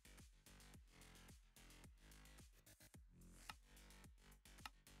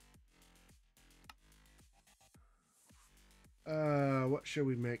 What should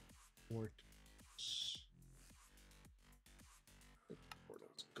we make portals?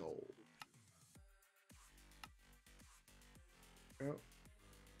 Portals gold. Oh.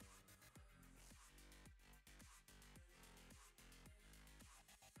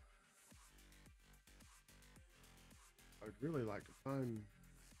 I'd really like to find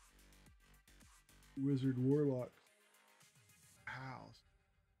Wizard Warlock's house.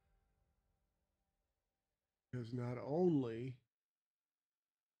 Because not only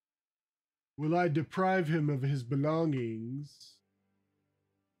will I deprive him of his belongings,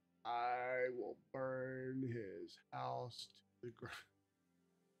 I will burn his house to the ground.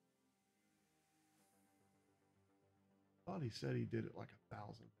 I thought he said he did it like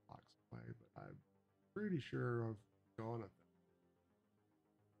 1,000 blocks away, but I'm pretty sure I've gone at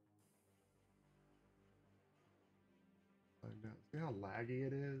that. Find out. See how laggy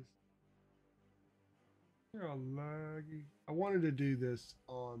it is? See how laggy. I wanted to do this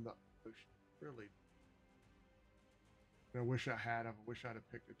on the ocean, really. And I wish I had. I wish I'd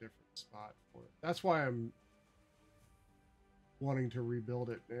have picked a different spot for it. That's why I'm wanting to rebuild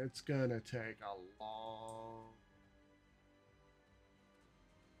it. It's gonna take a long. Most people can't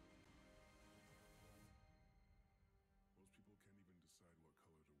even decide what color to wear or which burger to eat. What the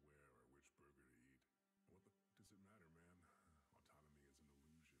f does it matter, man?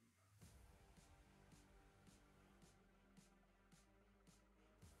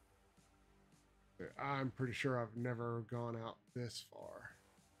 Autonomy is an illusion. I'm pretty sure I've never gone out this far.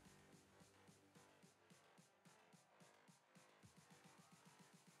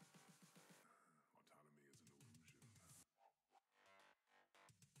 Autonomy is an illusion.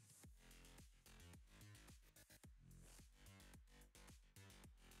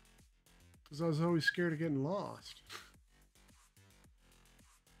 Because I was always scared of getting lost.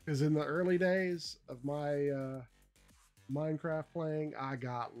 Because in the early days of my Minecraft playing, I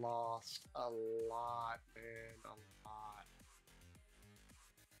got lost a lot, man, a lot.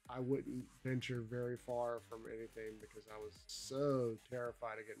 I wouldn't venture very far from anything because I was so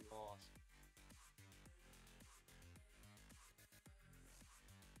terrified of getting lost.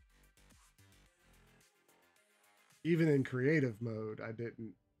 Even in creative mode, I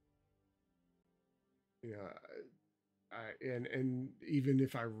didn't, you know, and even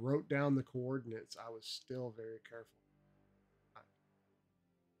if I wrote down the coordinates, I was still very careful.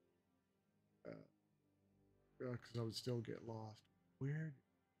 Because I would still get lost. Where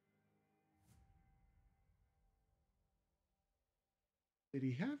did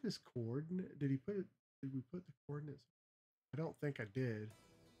he have his coordinate? Did he put it? Did we put the coordinates? I don't think I did.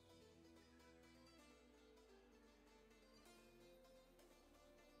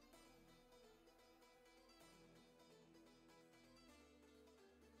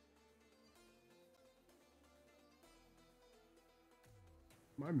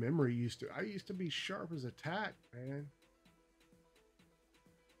 My memory I used to be sharp as a tack, man.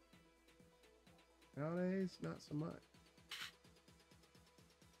 Nowadays, not so much.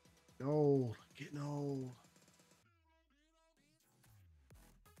 Old, getting old.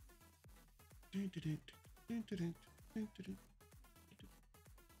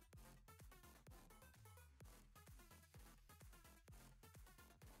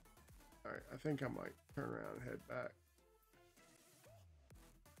 All right, I think I might turn around and head back.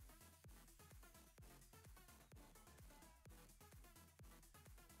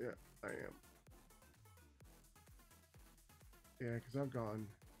 Yeah, I am. Yeah, because I've gone.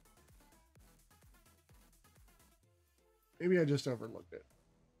 Maybe I just overlooked it.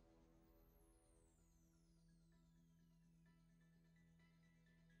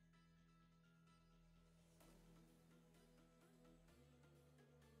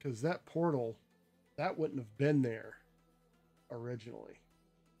 Because that portal, that wouldn't have been there originally.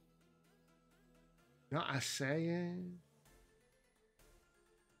 Not I saying.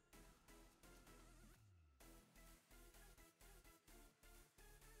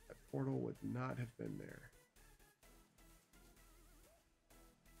 That portal would not have been there.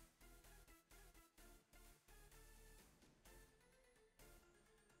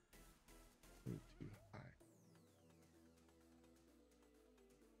 Too high.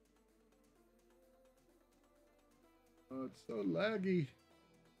 Oh, it's so laggy.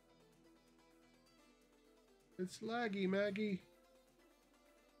 It's laggy, Maggie.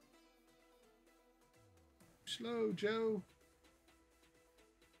 Slow, Joe.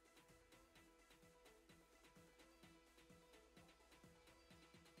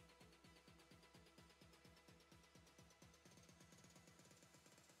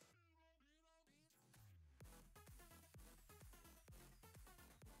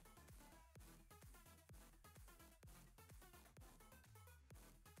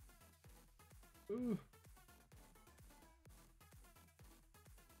 Ooh.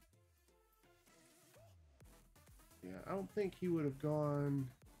 Yeah, I don't think he would have gone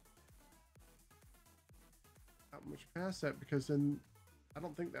that much past that, because then I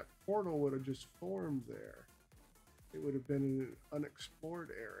don't think that portal would have just formed there. It would have been an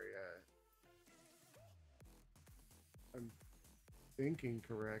unexplored area. I'm thinking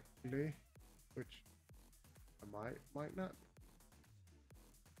correctly, which I might not.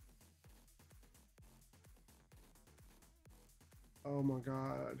 Oh my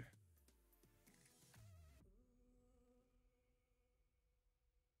god.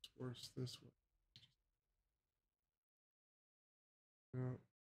 It's worse this way. Yeah.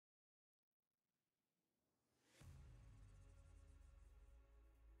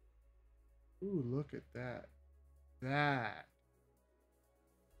 Ooh, look at that. That.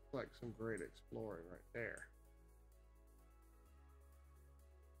 Like some great exploring right there.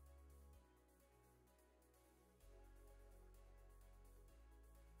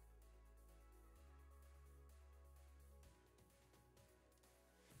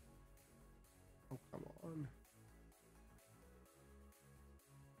 Oh, come on.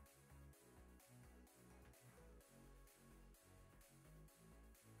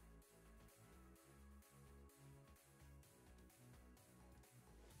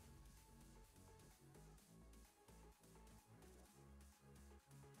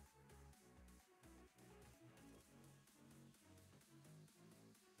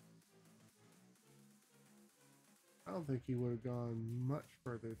 I don't think he would have gone much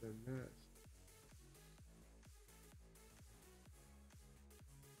further than this.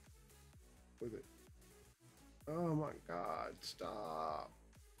 With it. Oh my god, stop.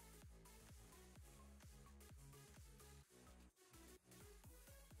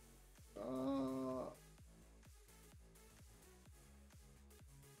 Stop.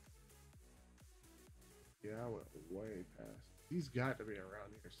 Yeah, I went way past. He's got to be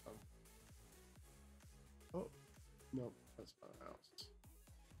around here somewhere. Oh, no, that's not a house.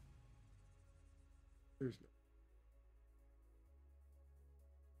 There's no.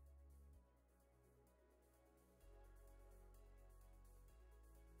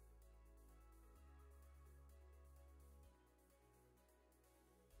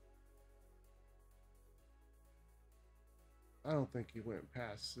 I don't think he went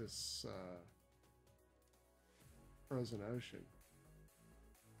past this frozen ocean.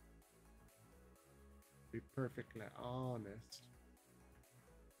 To be perfectly honest.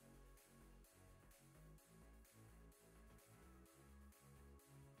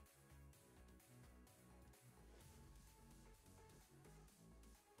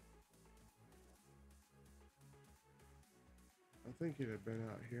 I think he'd have been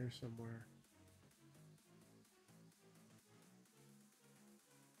out here somewhere.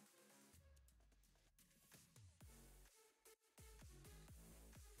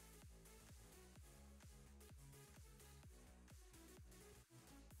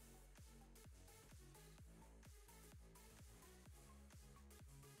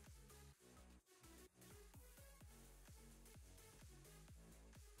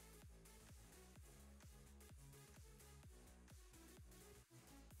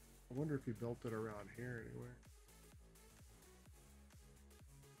 I wonder if he built it around here anywhere.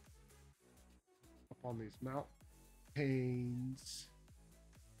 Up on these mountains.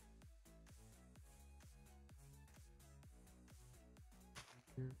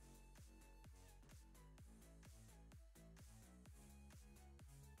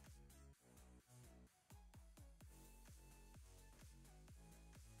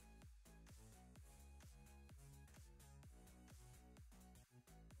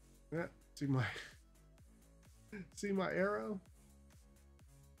 Yeah, see my arrow?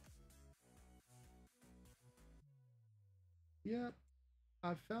 Yep,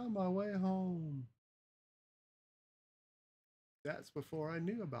 I found my way home. That's before I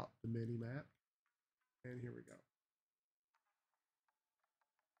knew about the mini map. And here we go.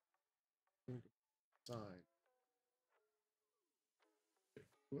 Sign.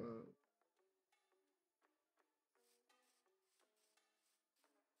 Whoa.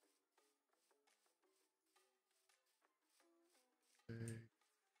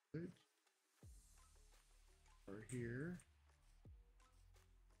 Village. Or here.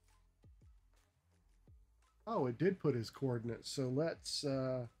 Oh, it did put his coordinates. So let's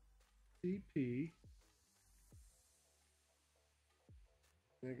CP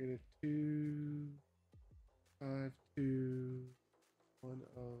 -2 5 2 1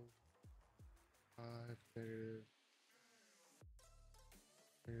 0 5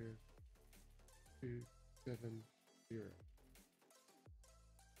 -2 7 0.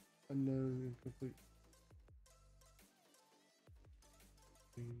 Unknown, incomplete.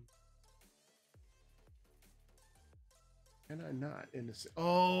 Can I not in this?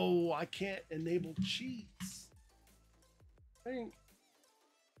 Oh, I can't enable cheats. Dang.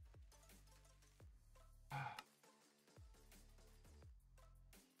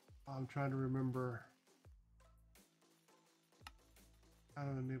 I'm trying to remember how to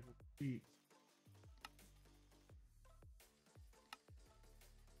enable cheats.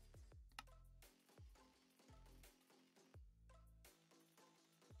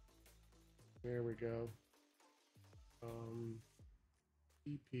 There we go.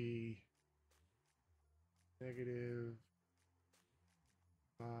 EP negative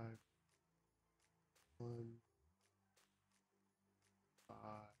 5 1 5.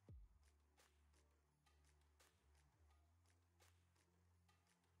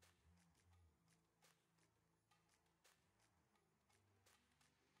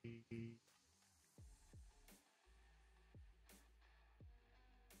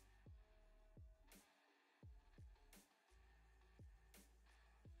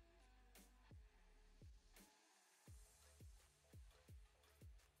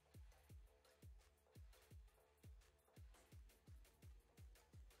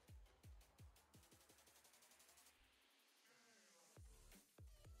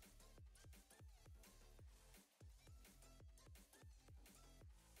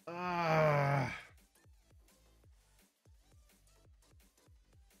 Ah.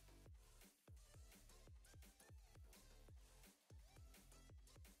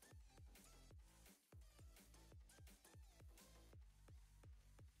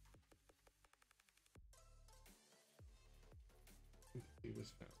 He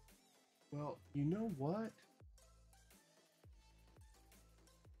was found. Well, you know what?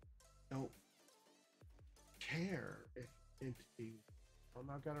 Don't care if entity. I'm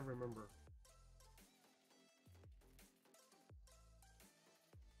not gonna remember.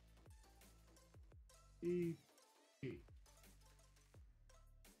 EP.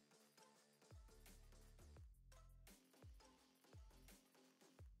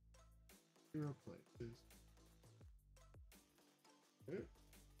 ZeroPlaces.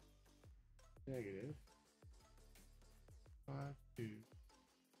 Negative 5 2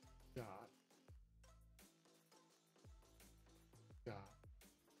 dot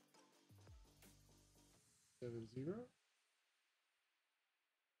 70.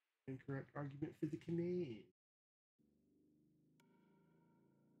 Incorrect argument for the command.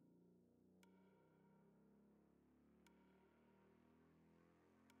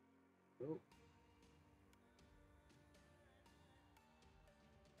 Nope.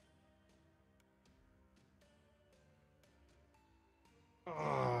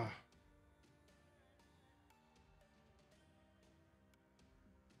 Ah.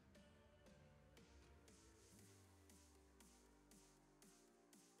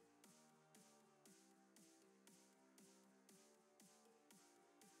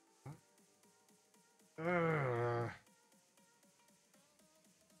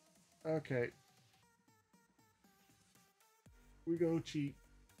 Okay. We're gonna cheat.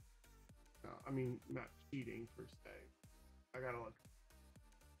 I mean, not cheating per se. I gotta look.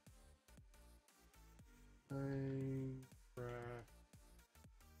 Minecraft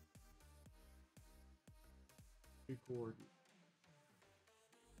record.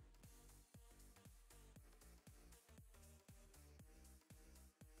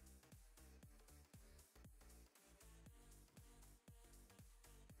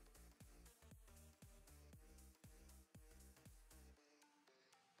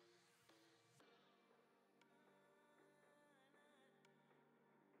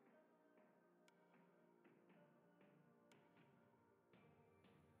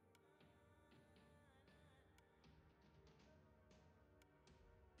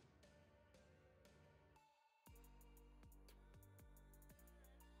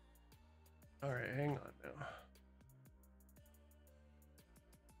 All right, hang on now.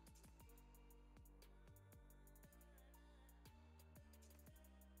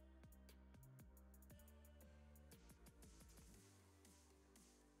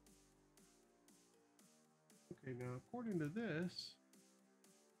 Okay, now according to this,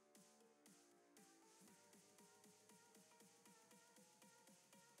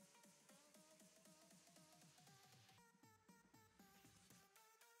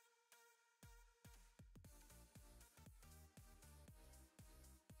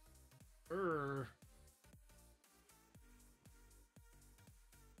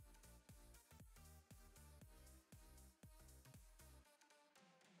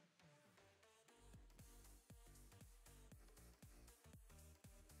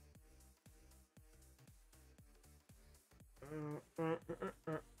 And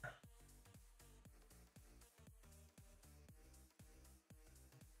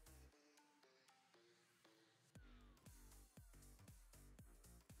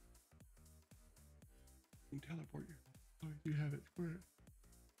teleport you. Oh, you have it square.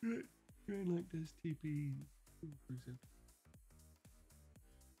 Good. Grand like this TP, for example.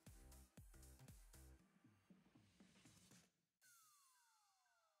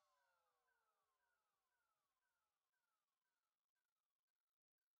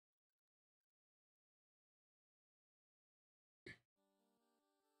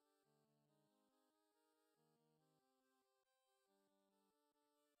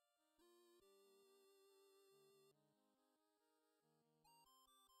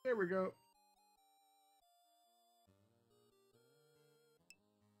 There we go.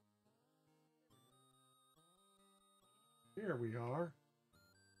 Here we are.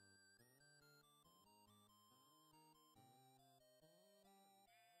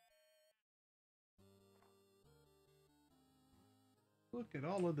 Look at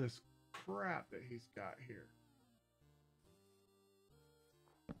all of this crap that he's got here.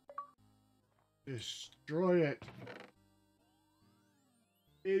 Destroy it.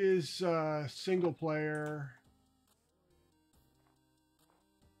 It is single player.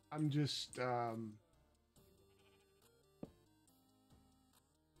 I'm just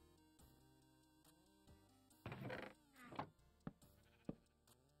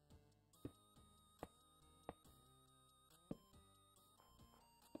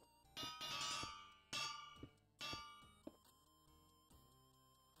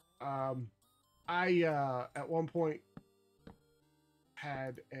I at one point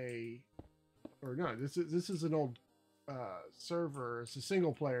had this is an old server. It's a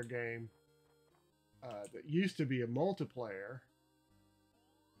single player game that used to be a multiplayer.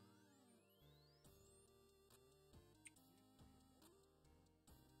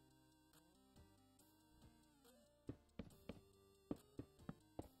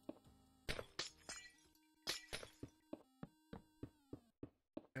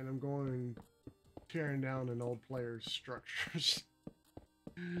 And I'm going tearing down an old player's structures.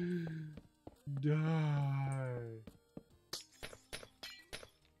 Die.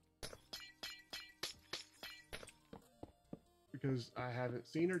 Because I haven't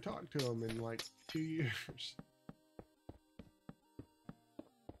seen or talked to him in like 2 years.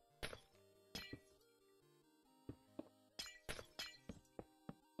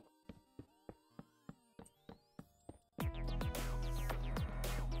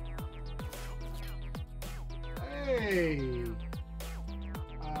 Hey!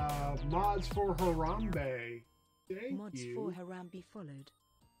 Mods for Harambe. Thank Mods you. for Harambe followed.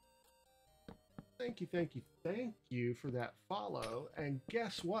 Thank you, thank you, thank you for that follow. And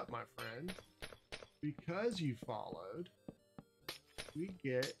guess what, my friend? Because you followed, you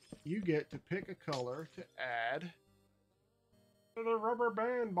get to pick a color to add to the rubber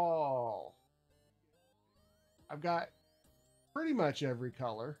band ball. I've got pretty much every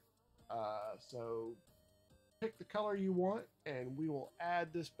color. So pick the color you want and we will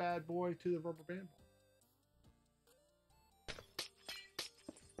add this bad boy to the rubber band ball.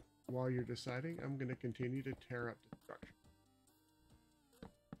 While you're deciding, I'm going to continue to tear up the structure.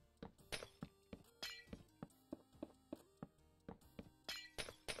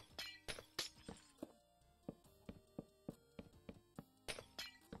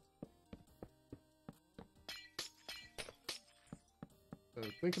 So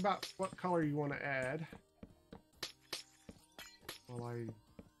think about what color you want to add. While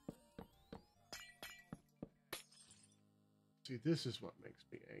see, this is what makes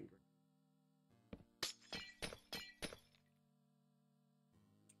me angry.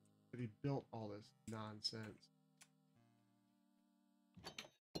 But he built all this nonsense.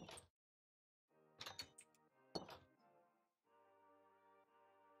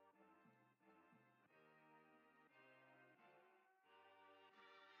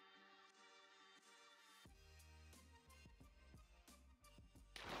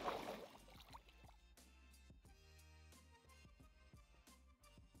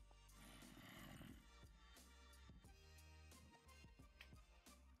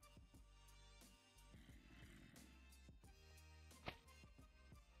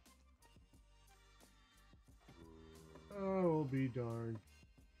 Oh, be darned.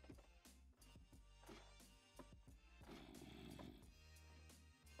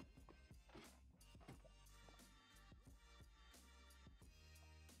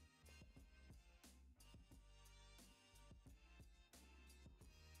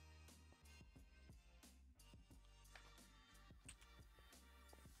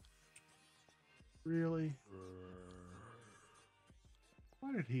 Really?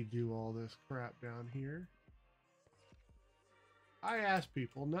 Why did he do all this crap down here? I asked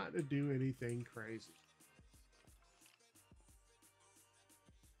people not to do anything crazy.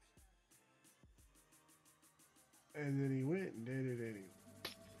 And then he went and did it anyway.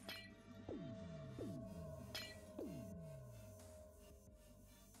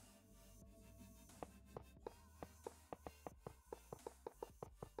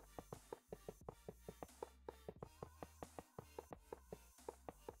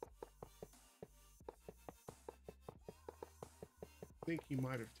 I think he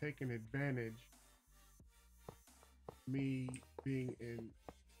might have taken advantage of me being in.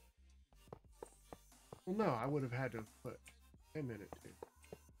 Well, no, I would have had to put him in it too.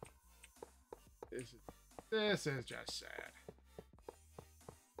 This is just sad.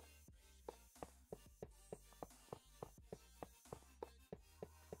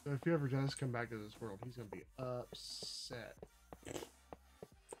 So if he ever does come back to this world, he's gonna be upset.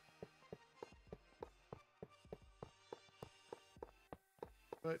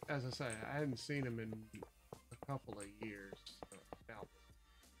 But as I say, I hadn't seen him in a couple of years. So now.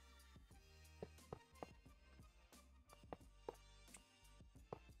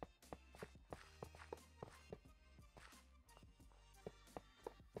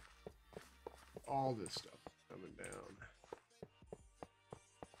 All this stuff coming down.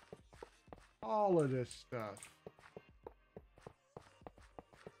 All of this stuff.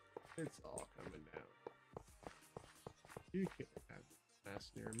 It's all coming down. You can't have this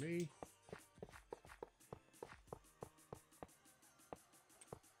mess near me.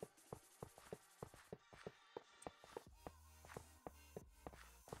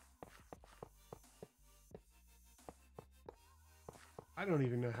 I don't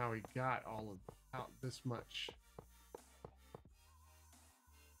even know how he got all of out this much.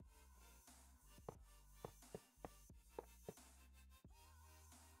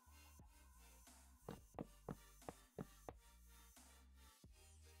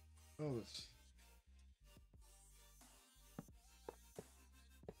 Oh, this.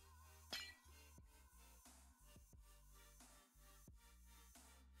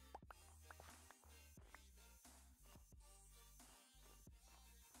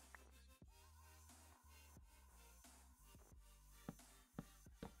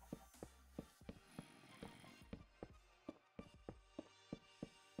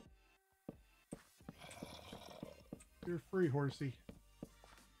 You're free, horsey.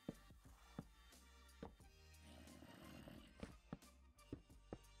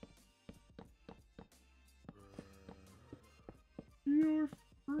 You're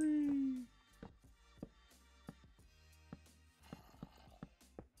free.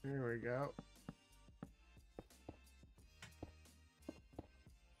 There we go.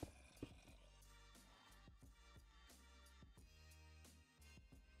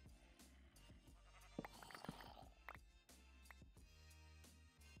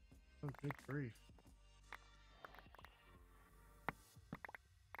 Oh, good grief.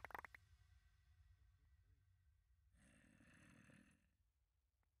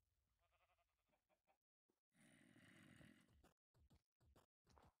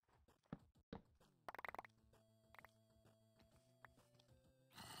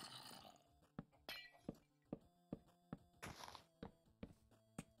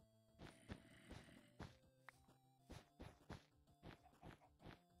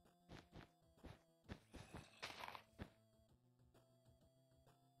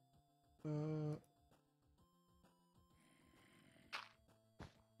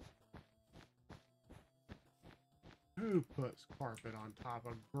 Who puts carpet on top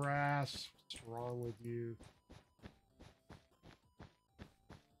of grass? What's wrong with you?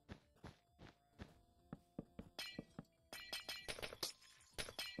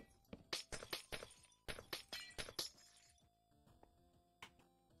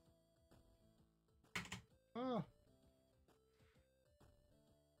 Oh.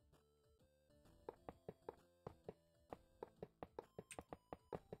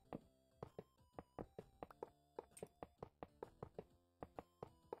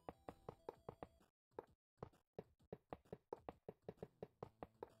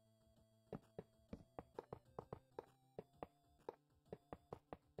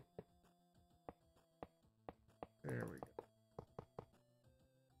 There we go.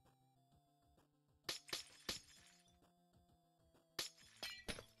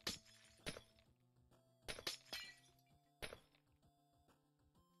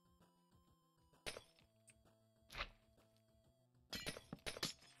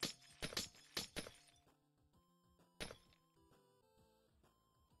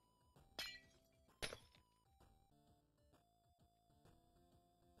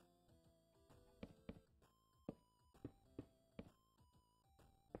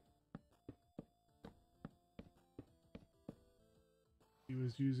 He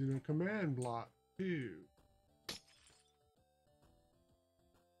was using a command block too.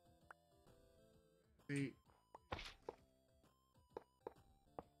 See.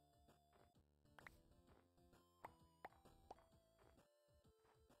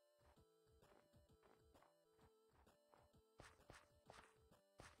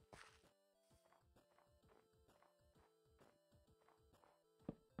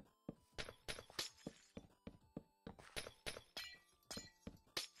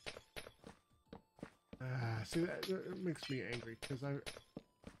 See, that makes me angry because I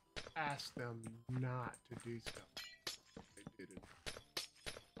asked them not to do stuff. They didn't.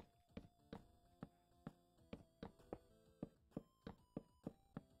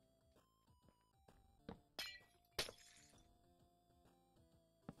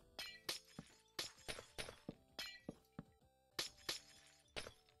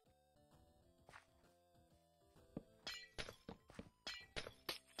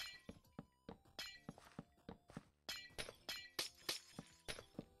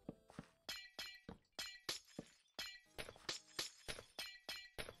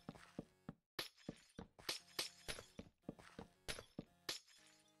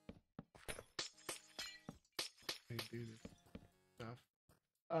 They do this stuff.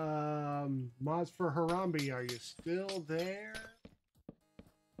 Mods for Harambe, are you still there?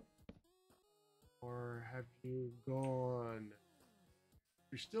 Or have you gone?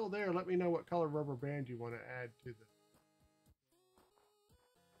 If you're still there, let me know what color rubber band you want to add to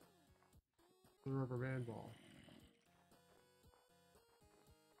the rubber band ball.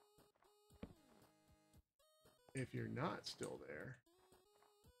 If you're not still there,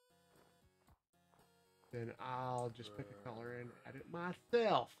 then I'll just pick a color and add it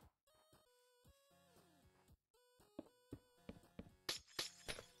myself.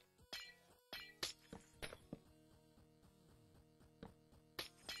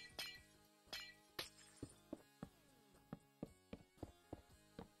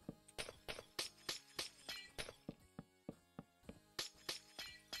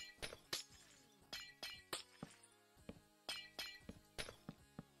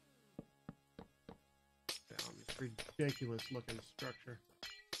 Ridiculous looking structure.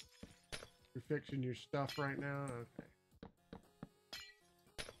 You're fixing your stuff right now? Okay.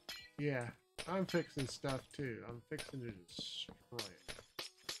 Yeah, I'm fixing stuff too. I'm fixing to destroy it.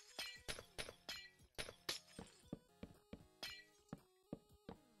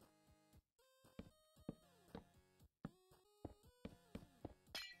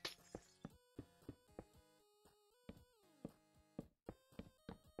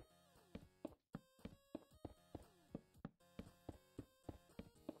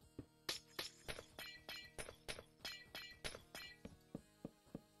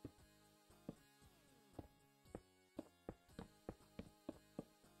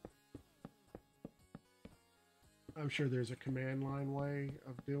 I'm sure there's a command line way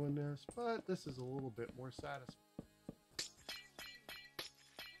of doing this, but this is a little bit more satisfying.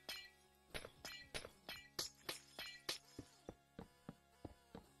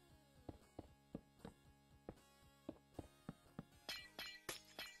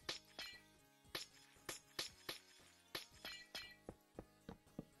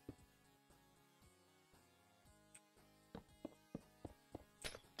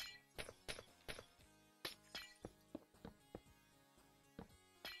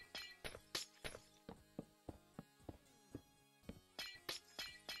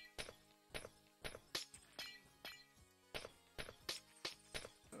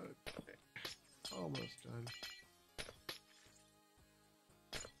 Almost done.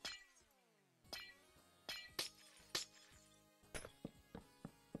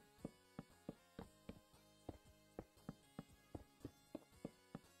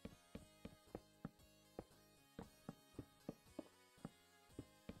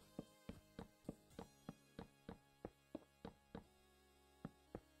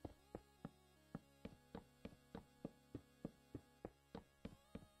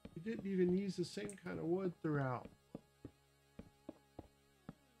 You didn't even use the same kind of wood throughout.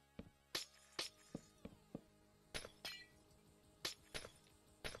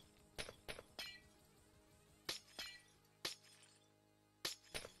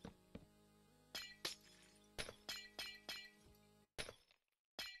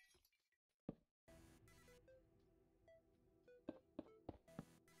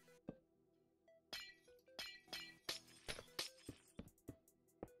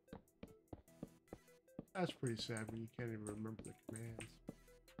 That's pretty sad when you can't even remember the commands.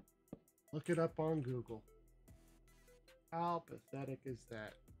 Look it up on Google. How pathetic is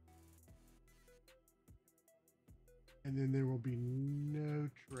that? And then there will be no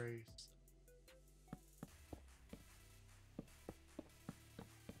trace.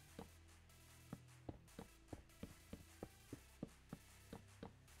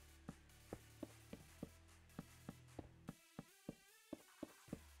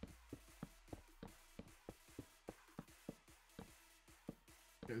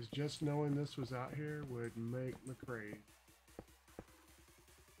 Because just knowing this was out here would make me crazy.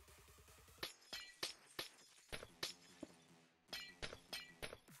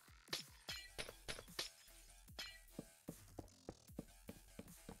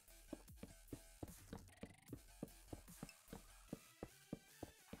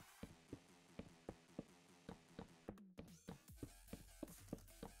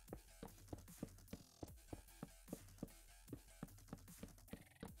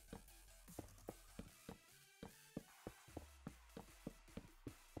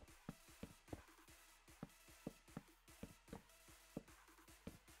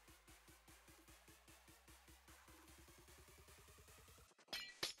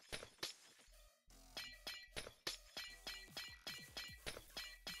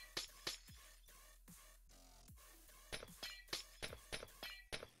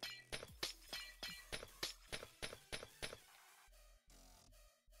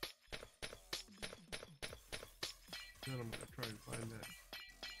 Then I'm gonna try and find that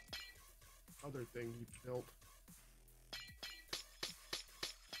other thing he built.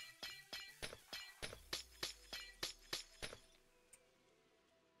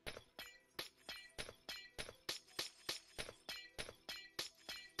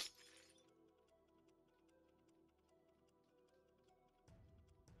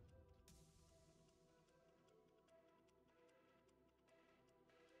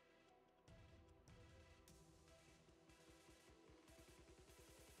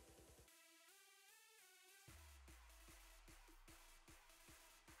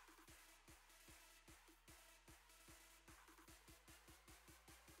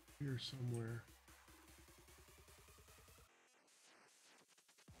 Here somewhere.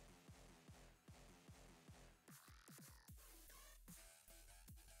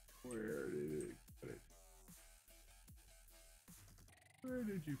 Where did it put it? Where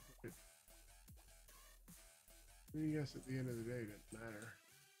did you put it? I guess at the end of the day, it doesn't matter.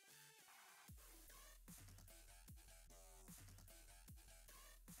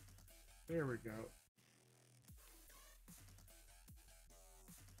 There we go.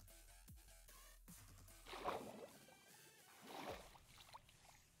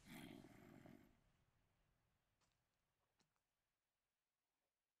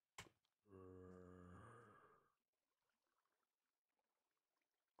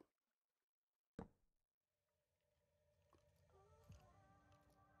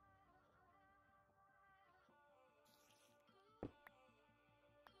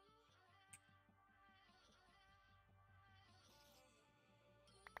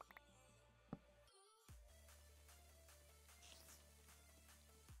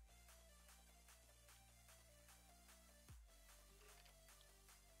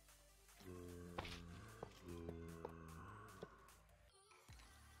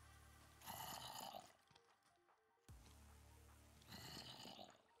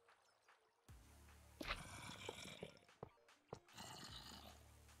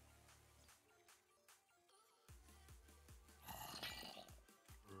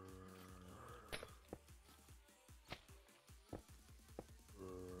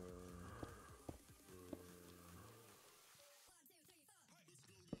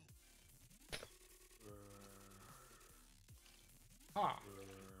 Ah.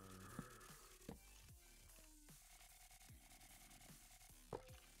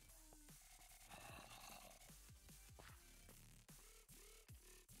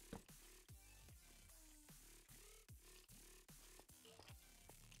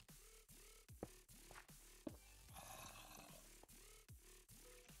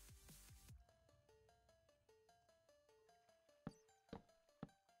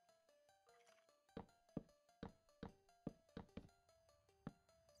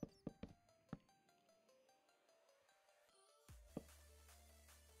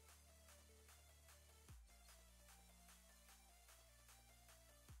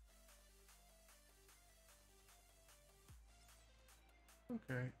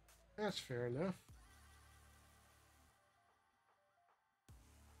 Okay, that's fair enough.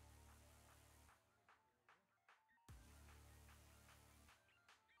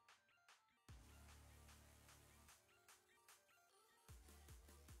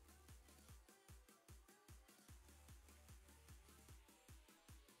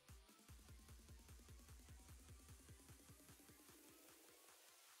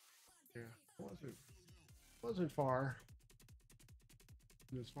 Wasn't far.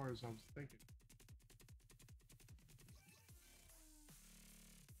 As far as I was thinking.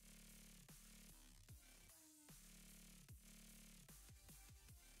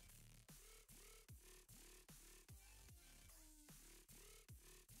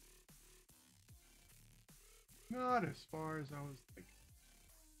 Not as far as I was thinking.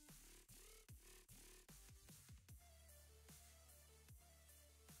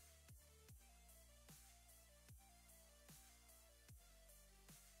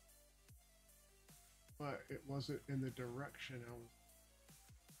 But it wasn't in the direction I was.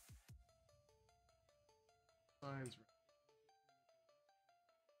 Signs.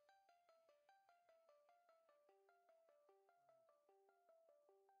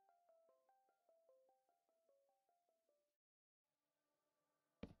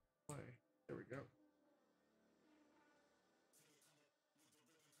 Play. There we go.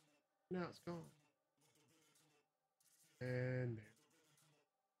 Now it's gone. And there.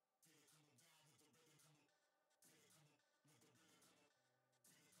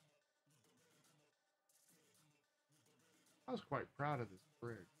 I was quite proud of this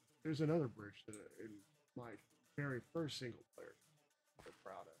bridge. There's another bridge that in my very first single player I'm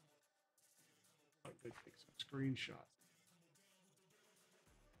proud of. I could take some screenshots.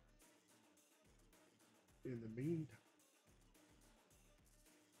 In the meantime,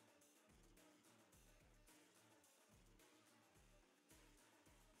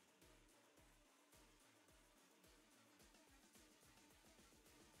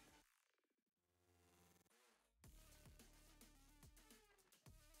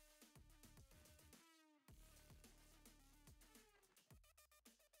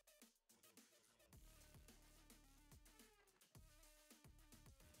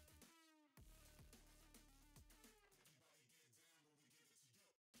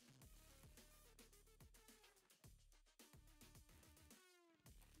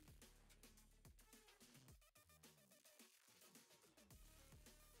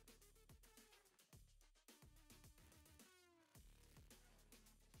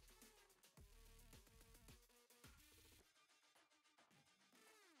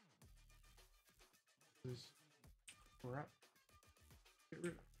 this crap. Get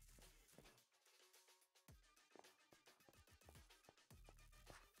rid of it.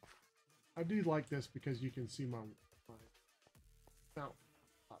 I do like this because you can see my mount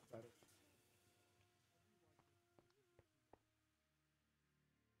a lot better.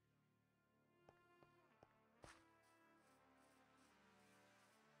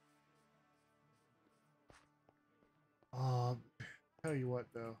 Tell you what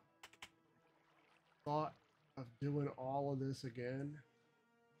though, thought of doing all of this again.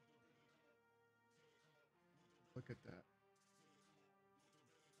 Look at that.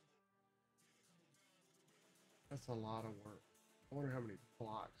 That's a lot of work. I wonder how many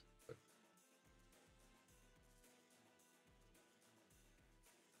blocks. But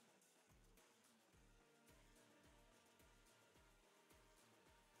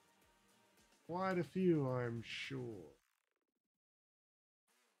quite a few, I'm sure.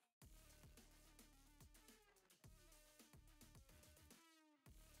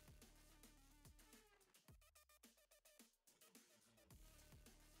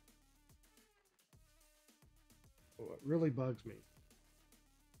 What really bugs me.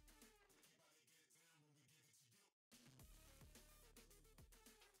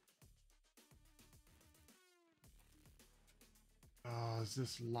 Oh, is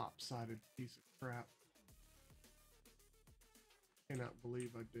this lopsided piece of crap? Cannot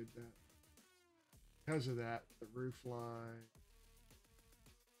believe I did that. Because of that, the roof line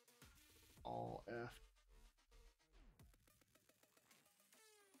all F.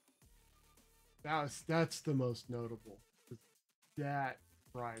 That's the most notable. That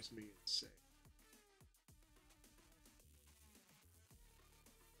drives me insane.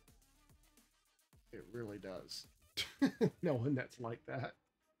 It really does. No one that's like that.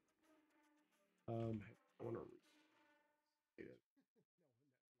 I want to read it.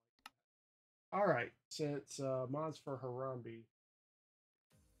 All right, since mods for Harambe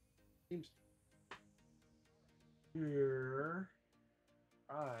seems here,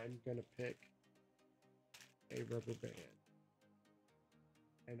 I'm gonna pick a rubber band,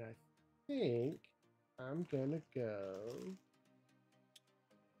 and I think I'm gonna go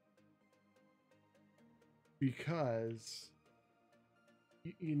because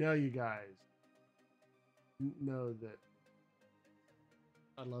you know, you guys know that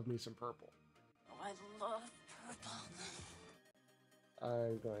I love me some purple. Oh, I love purple.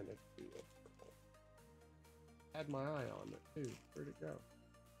 I'm going to do it purple. Had my eye on it too. Where'd it go?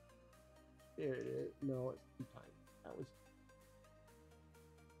 Here it is. No, it's too tiny.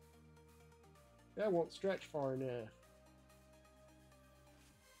 That won't stretch far enough.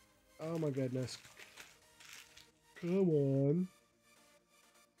 Oh my goodness. Come on.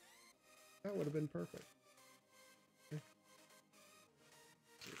 That would have been perfect. Okay.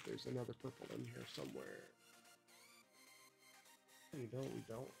 See if there's another purple in here somewhere. We don't.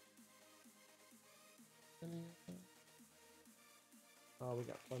 Oh, we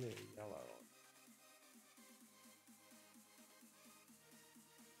got plenty of yellow.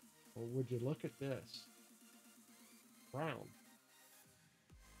 Well, would you look at this? Brown.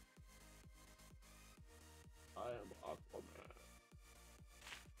 I am Aquaman.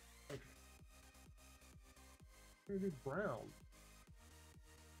 Okay. Very good brown.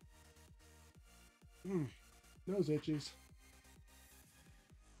 Nose itches.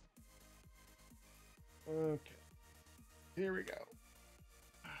 Okay. Here we go.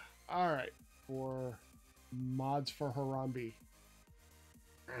 All right. For mods for Harambe.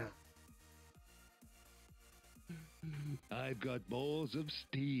 I've got balls of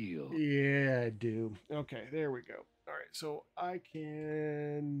steel. Yeah, I do. Okay, there we go. All right, so I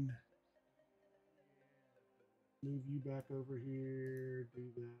can move you back over here,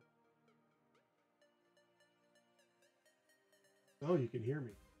 do that. Oh, you can hear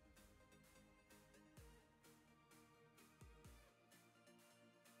me.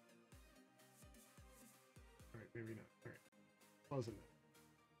 All right, maybe not. All right, closing that.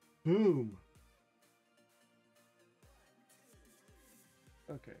 Boom.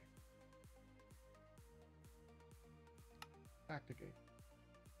 Okay. Back to game.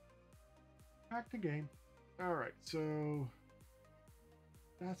 Back to game. All right, so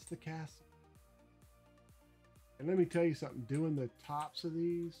that's the castle. And let me tell you something, doing the tops of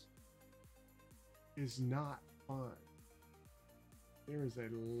these is not fun. There is a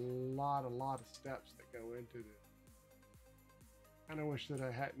lot of steps that go into this. I kind of wish that I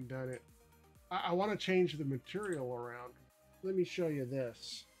hadn't done it. I want to change the material around. Let me show you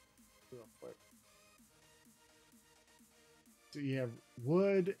this real quick. So you have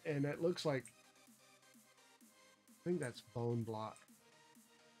wood, and it looks like, I think that's bone block.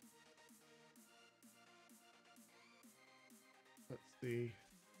 Let's see.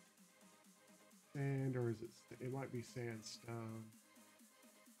 Sand, or is it? It might be sandstone.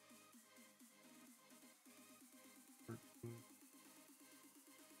 I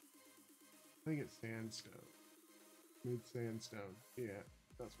think it's sandstone. Smooth sandstone. Yeah,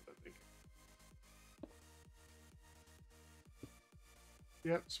 that's what I think.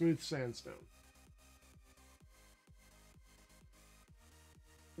 Yep, smooth sandstone.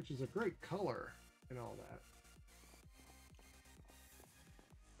 Which is a great color and all that.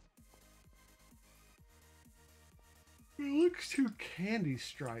 It looks too candy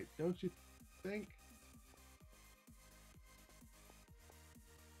striped, don't you think?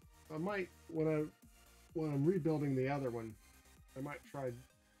 I might, when I'm rebuilding the other one, I might try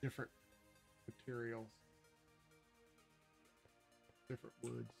different materials, different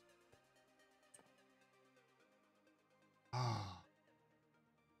woods. Ah,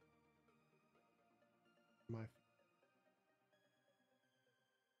 my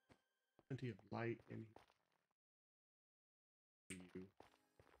plenty of light in you.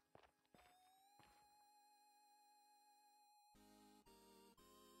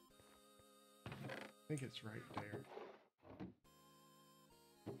 I think it's right there.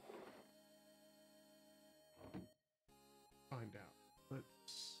 Find out.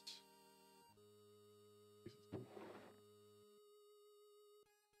 Let's.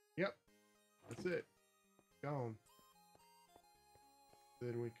 Yep, that's it. Gone.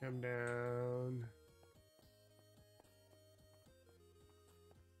 Then we come down.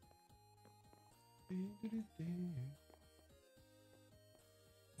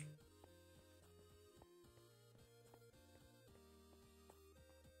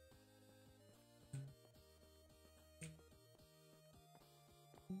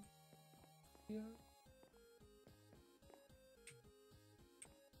 Yeah.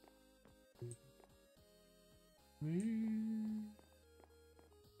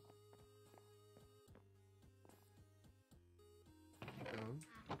 Down.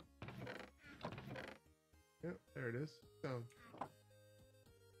 Yep, there it is. Down.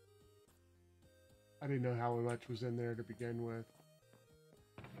 I didn't know how much was in there to begin with.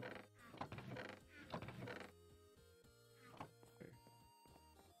 Okay.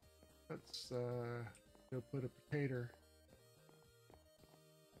 Let's go put a potato.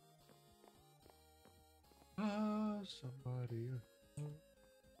 Ah, somebody.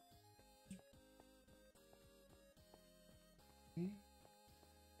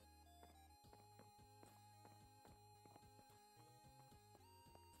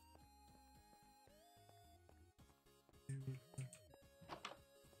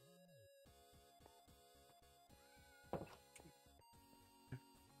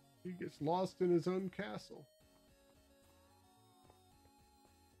 He gets lost in his own castle.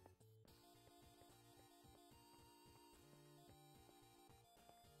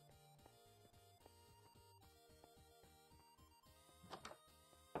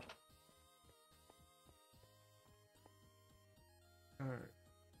 All right.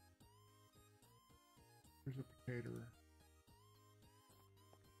 Here's a potato.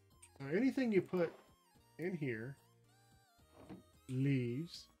 So anything you put in here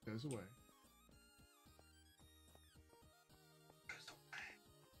leaves, goes away.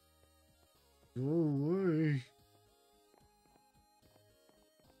 Go away.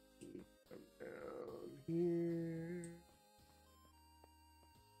 Come down here.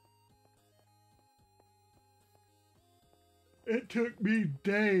 It took me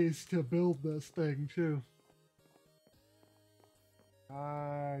days to build this thing too.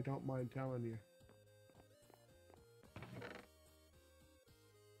 I don't mind telling you.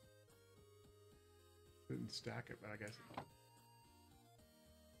 Didn't stack it, but I guess it.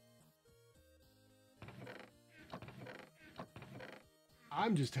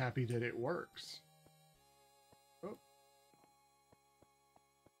 I'm just happy that it works. Oh.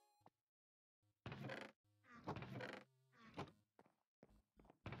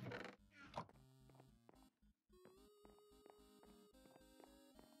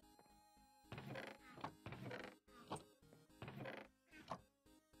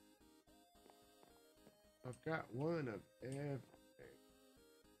 I've got one of everything.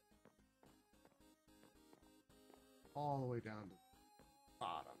 All the way down to the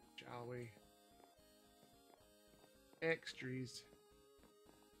bottom, shall we? Extras.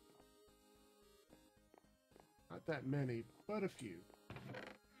 Not that many, but a few.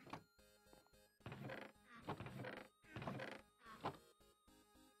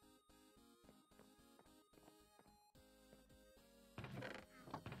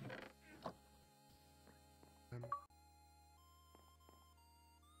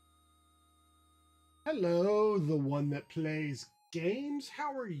 Hello, the one that plays games.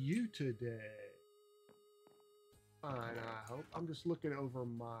 How are you today? Fine, I hope. I'm just looking over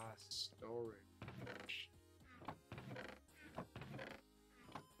my storage.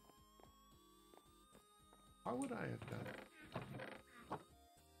 How would I have done it?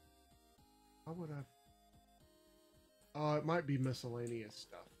 How would I? Oh, it might be miscellaneous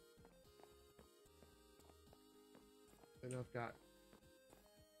stuff. Then I've got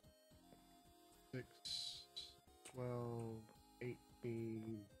 6, 12,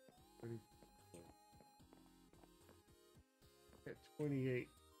 18, 24. At 28.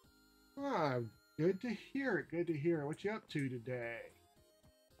 Ah, good to hear it. Good to hear it. What you up to today?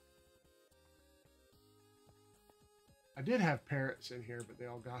 I did have parrots in here, but they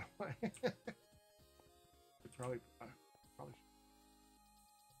all got away. probably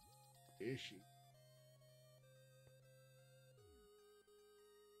issue.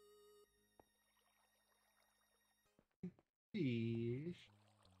 Fish.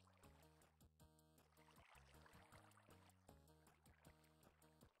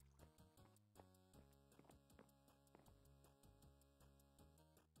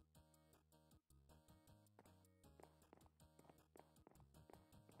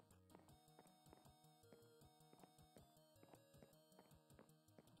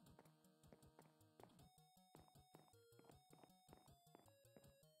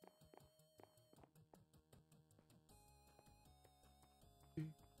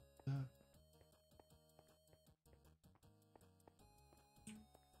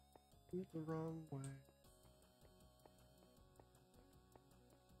 Went the wrong way.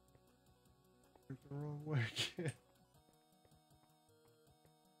 Went the wrong way again.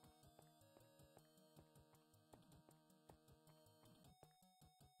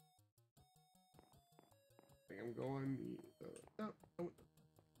 I think I'm going. No.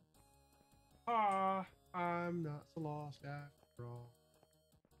 I'm not so lost after all.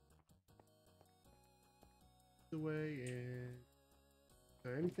 The way in. So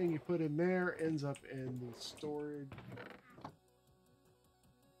anything you put in there ends up in the storage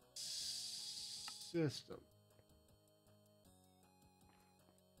system.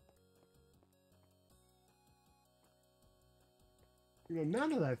 You know, now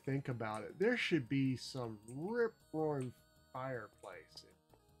that I think about it, there should be some rip-roaring fireplace in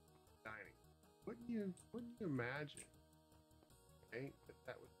dining. Wouldn't you imagine? Think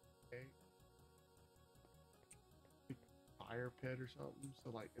that would be okay? Fire pit or something. So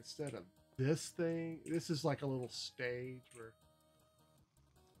like instead of this thing, this is like a little stage where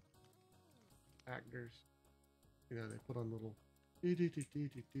actors, you know, they put on little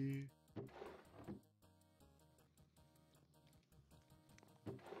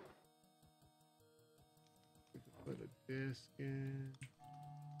Biscuit.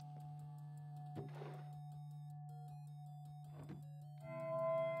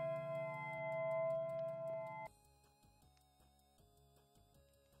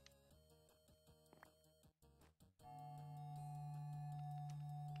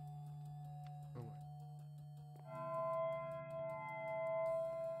 Oh, wait.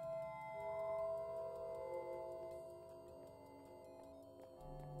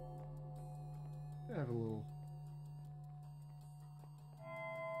 I have a little.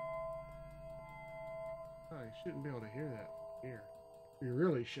 Oh, you shouldn't be able to hear that from here. You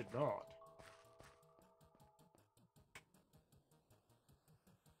really should not.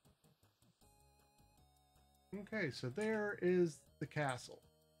 Okay, so there is the castle.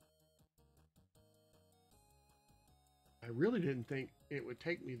 I really didn't think it would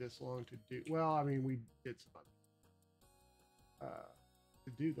take me this long to do. Well, I mean, we did some to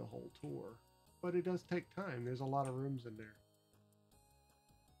do the whole tour, but it does take time. There's a lot of rooms in there.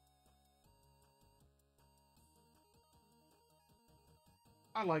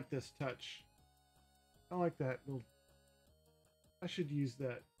 I like this touch. I like that little. I should use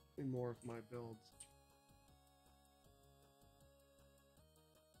that in more of my builds.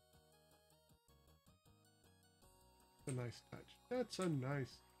 A nice touch. That's a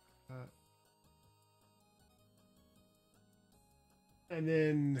nice and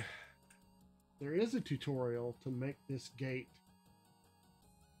then there is a tutorial to make this gate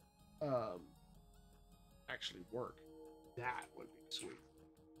actually work. That would be sweet,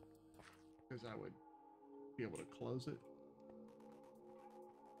 because I would be able to close it.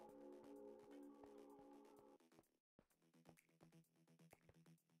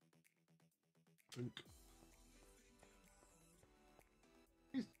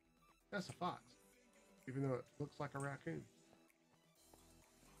 That's a fox, even though it looks like a raccoon.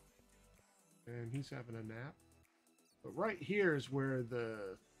 And he's having a nap. But right here is where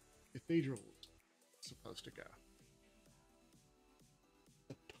the cathedral is supposed to go.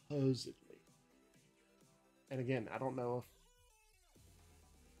 Supposedly. And again, I don't know if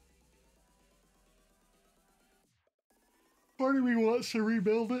part of me wants to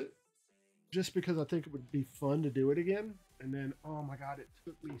rebuild it just because I think it would be fun to do it again. And then, oh my God, it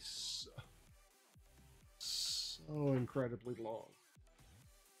took me so incredibly long.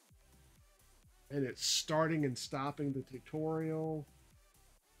 And it's starting and stopping the tutorial.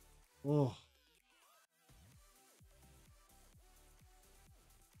 Oh.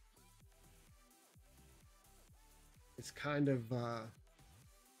 It's kind of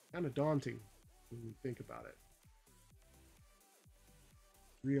daunting when you think about it.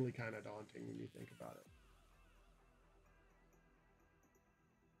 Really kind of daunting when you think about it.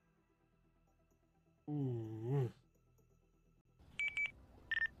 Mm-hmm.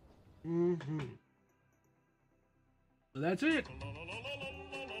 Mm-hmm. So that's it.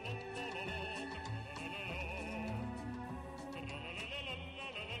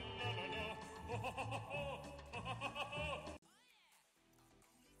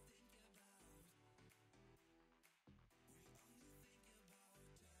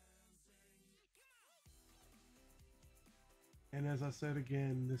 And as I said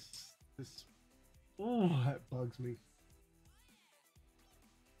again, this oh, that bugs me.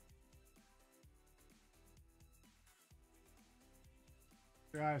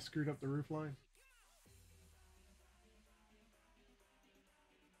 I screwed up the roof line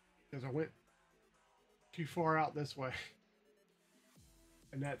because I went too far out this way,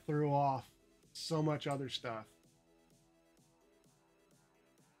 and that threw off so much other stuff.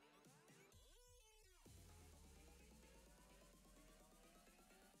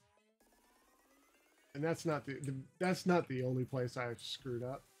 And that's not the only place I've screwed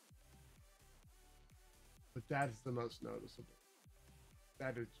up, but that is the most noticeable.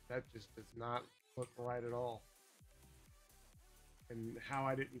 That just does not look right at all. And how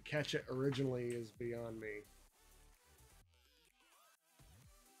I didn't catch it originally is beyond me.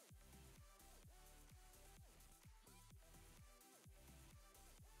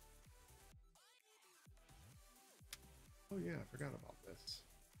 Oh yeah, I forgot about this.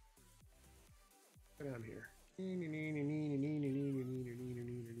 Get down here. There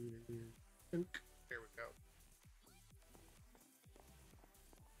we go.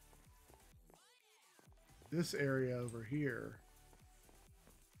 This area over here,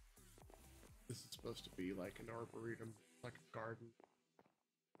 this is supposed to be like an arboretum, like a garden.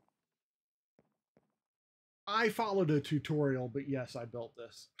 I followed a tutorial, but yes, I built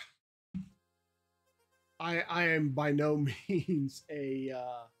this. I am by no means a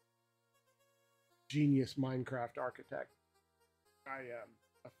genius Minecraft architect. I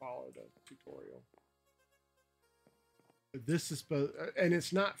followed a tutorial. This is supposed, and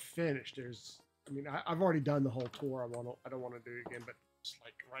it's not finished. There's, I mean, I've already done the whole tour. I don't want to do it again, but just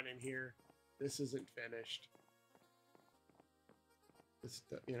like right in here, this isn't finished. This,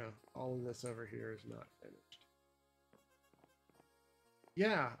 you know, all of this over here is not finished.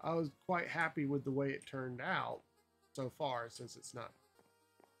 Yeah, I was quite happy with the way it turned out so far, since it's not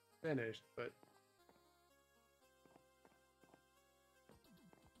finished, but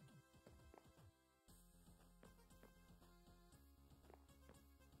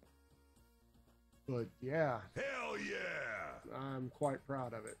yeah. Hell yeah! I'm quite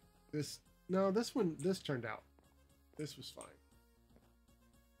proud of it. This turned out. This was fine.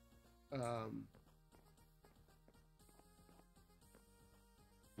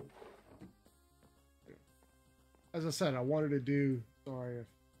 As I said, I wanted to do, sorry if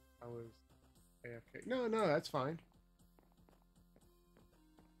I was AFK. No, that's fine.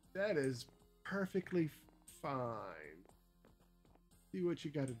 That is perfectly fine. See what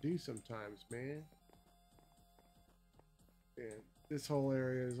you got to do sometimes, man. Yeah, this whole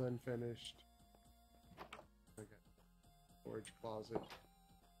area is unfinished. Okay. Storage closet.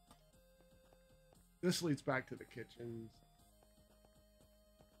 This leads back to the kitchens.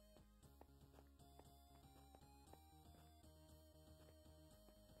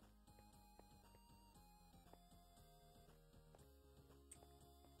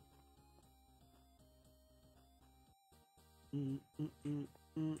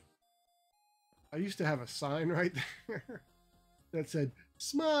 I used to have a sign right there that said,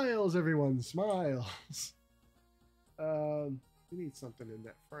 "Smiles, everyone, smiles." We need something in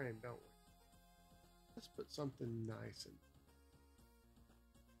that frame, don't we? Let's put something nice in.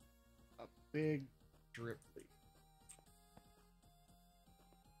 A big drip leaf.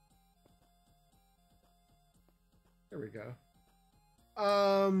 There we go.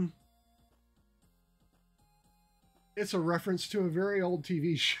 It's a reference to a very old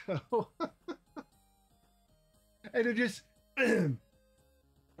TV show. And it just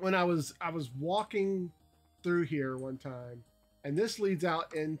when I was walking through here one time, and this leads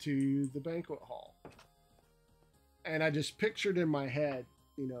out into the banquet hall. And I just pictured in my head,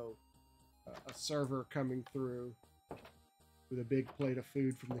 you know, a server coming through with a big plate of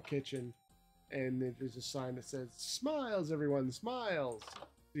food from the kitchen, and there's a sign that says, "Smiles, everyone, smiles." So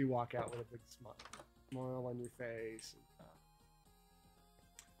you walk out with a big smile on your face.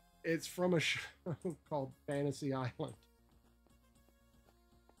 It's from a show called Fantasy Island.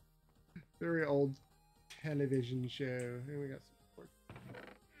 Very old television show. Here we got some storage.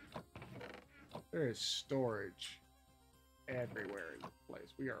 There is storage everywhere in this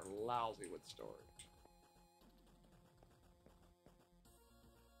place. We are lousy with storage.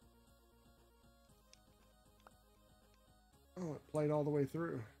 Oh, it played all the way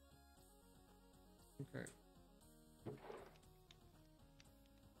through. Okay.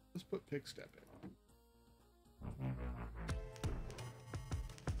 Let's put pig step in.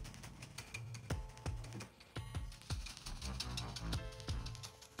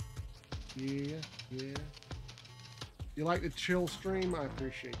 Yeah. You like the chill stream? I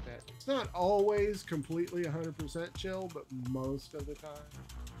appreciate that. It's not always completely 100% chill, but most of the time.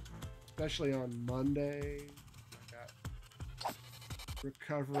 Especially on Monday. I got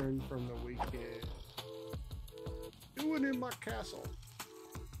recovering from the weekend. Doing in my castle.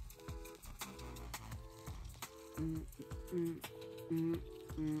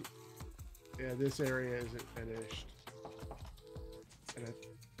 Yeah, this area isn't finished. And I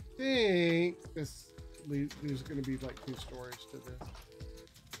think there's going to be like 2 stories to this.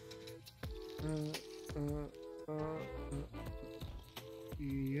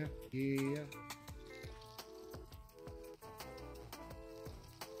 Yeah.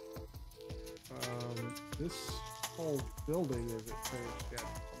 This whole building isn't finished yet,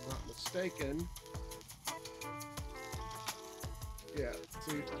 if I'm not mistaken. Yeah,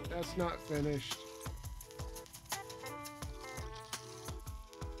 see, that's not finished.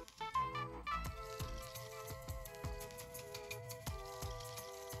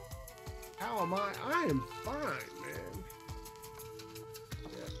 How am I? I am fine, man.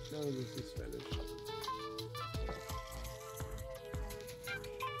 Yeah, none of this is finished.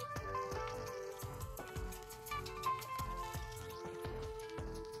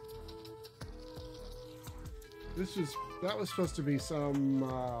 That was supposed to be some,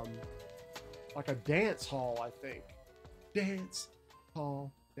 like a dance hall, I think. Dance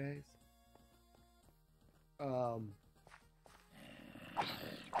hall days.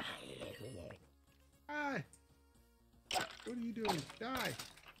 Hi! What are you doing? Die!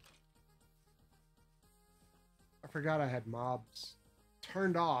 I forgot I had mobs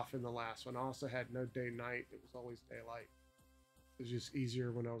turned off in the last one. I also had no day-night. It was always daylight. It's just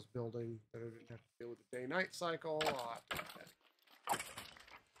easier when I was building that I didn't have to deal with the day-night cycle. Oh, I have to let that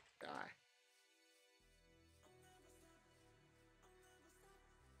die.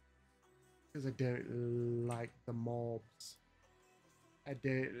 Because I don't like the mobs. I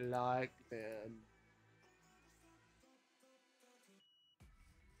don't like them.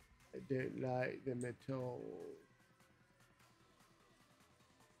 I don't like them at all.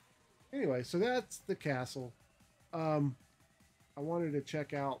 Anyway, so that's the castle. I wanted to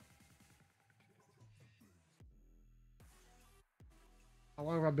check out how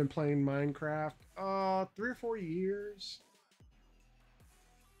long have I been playing Minecraft? 3 or 4 years.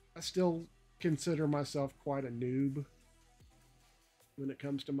 I still consider myself quite a noob when it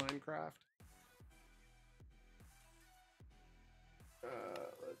comes to Minecraft.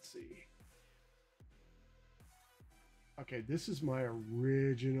 Let's see. Okay, this is my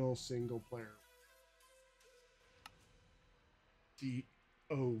original single player. The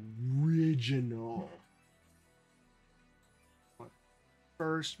original. My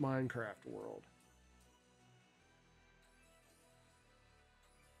first Minecraft world.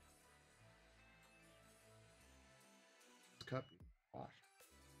 Cup, gosh.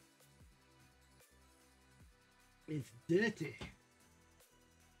 It's dirty.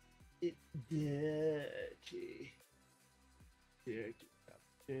 It's dirty. Dirty.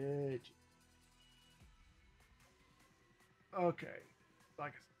 Dirty. Okay.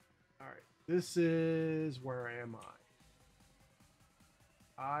 Like I said. Alright. This is where am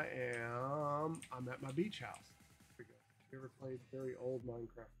I? I'm at my beach house. Here we go. You ever played very old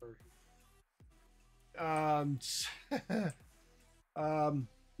Minecraft version?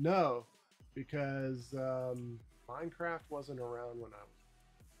 No, because Minecraft wasn't around when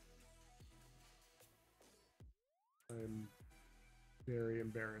I'm very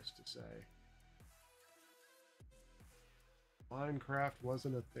embarrassed to say. Minecraft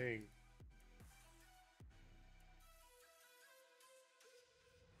wasn't a thing.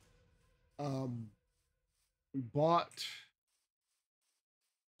 We bought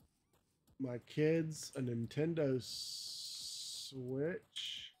my kids a Nintendo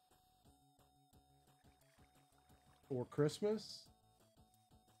Switch for Christmas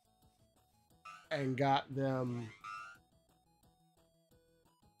and got them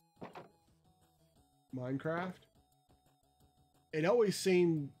Minecraft. It always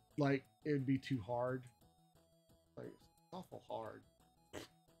seemed like it would be too hard. Like, it's awful hard.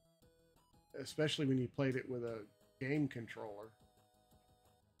 Especially when you played it with a game controller.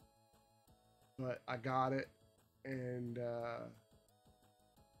 But I got it, and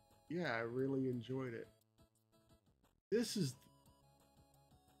yeah, I really enjoyed it. That's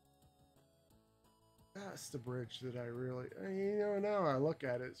the bridge that I really, now I look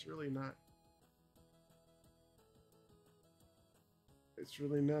at it, it's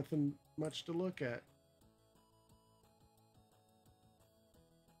really nothing much to look at.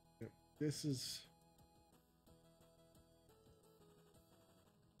 This is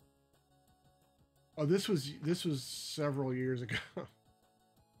this was several years ago.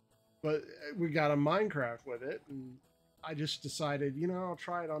 But we got a Minecraft with it, and I just decided, I'll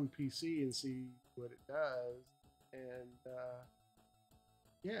try it on PC and see what it does. And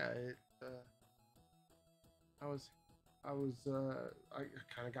yeah, I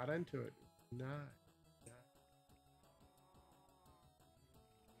kind of got into it.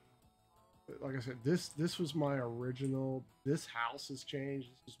 But like I said, this was my original. This house has changed.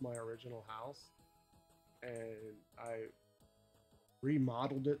 This was my original house, and I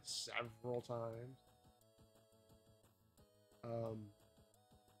remodeled it several times.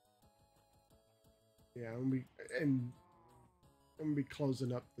 Yeah, I'm gonna be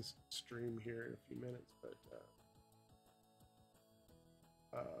closing up this stream here in a few minutes, but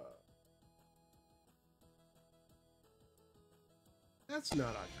that's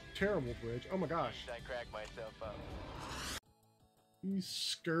not a terrible bridge. Oh my gosh! I cracked myself up. You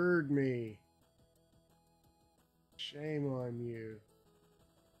scared me. Shame on you.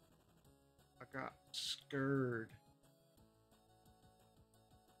 I got scared.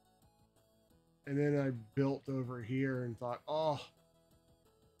 And then I built over here and thought, oh,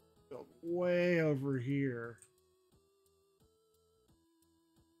 built way over here.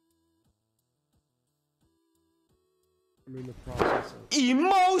 I'm in the process of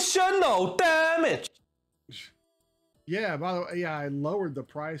emotional damage. Yeah, by the way, yeah, I lowered the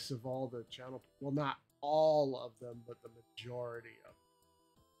price of all the channel. Well, not all of them, but the majority of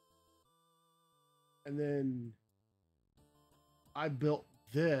them. And then I built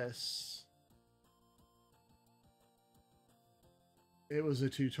this. It was a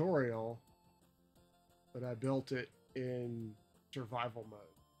tutorial, but I built it in survival mode.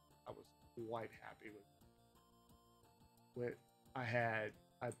 I was quite happy with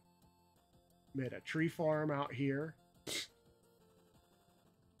I made a tree farm out here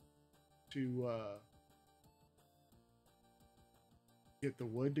to get the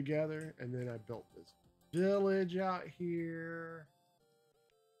wood together, and then I built this village out here.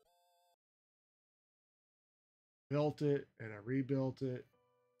 Built it, and I rebuilt it,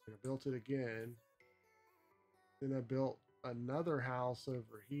 and I built it again. Then I built another house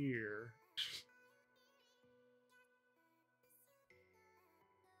over here.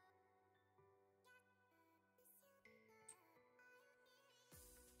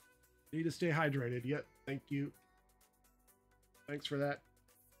 Need to stay hydrated. Yep, thank you. Thanks for that.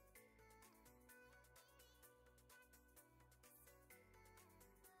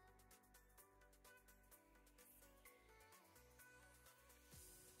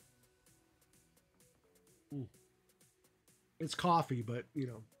 It's coffee, but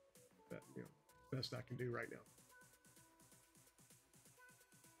best I can do right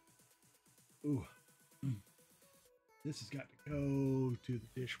now. Ooh. This has got to go to the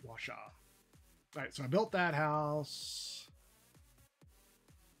dishwasher. All right, so I built that house.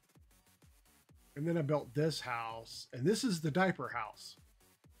 And then I built this house, and this is the diaper house.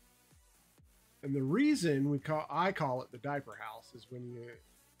 And the reason I call it the diaper house is when it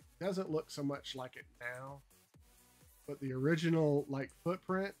doesn't look so much like it now, but the original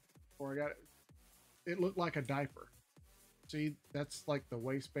footprint, or it looked like a diaper. See, that's like the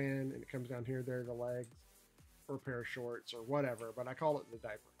waistband, and it comes down here, there are the legs, or a pair of shorts, or whatever. But I call it the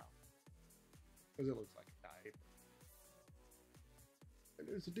diaper house because it looks like a diaper. And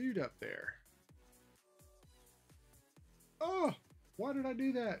there's a dude up there. Oh, why did I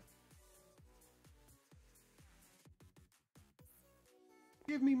do that?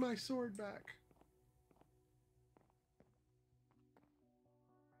 Give me my sword back.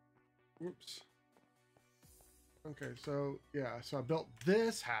 Whoops. Okay, so yeah, so I built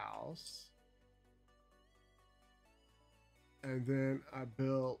this house. And then I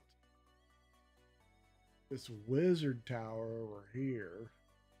built this wizard tower over here.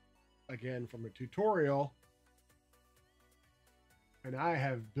 Again, from a tutorial. And I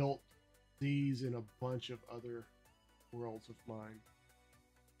have built these in a bunch of other worlds of mine.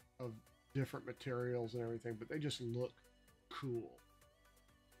 Of different materials and everything, but they just look cool.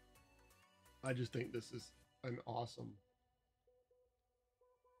 I just think this is an awesome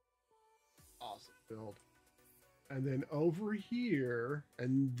build. And then over here,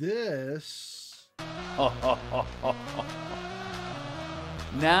 and this.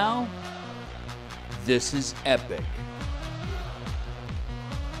 Now, this is epic.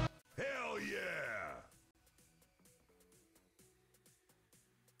 Hell yeah!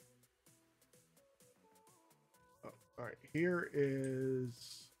 Oh, all right, here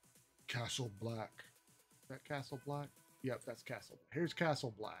is Castle Black. Is that Castle Black? Yep, that's Castle. Here's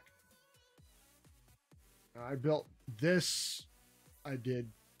Castle Black. I built this. I did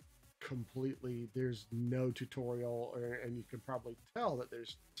completely. There's no tutorial, and you can probably tell that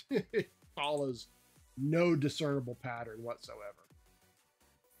it follows no discernible pattern whatsoever.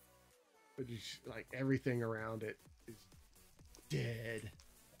 But just, like, everything around it is dead.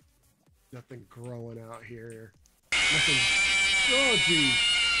 Nothing growing out here. Nothing. Oh, geez.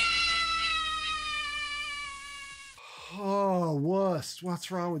 Oh, wuss.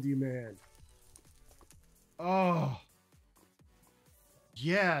 What's wrong with you, man? Oh.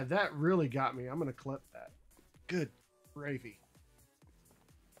 Yeah, that really got me. I'm going to clip that. Good gravy.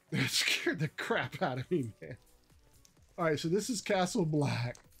 That scared the crap out of me, man. All right, so this is Castle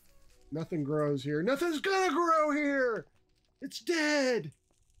Black. Nothing grows here. Nothing's going to grow here. It's dead.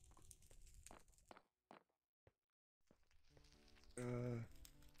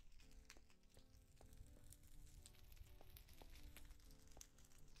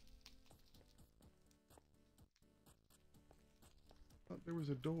 Thought there was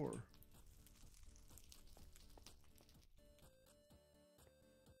a door.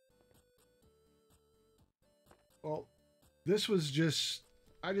 Well, this was just,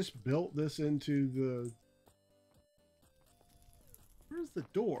 I just built this into the, where's the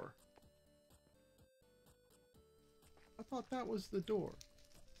door? I thought that was the door.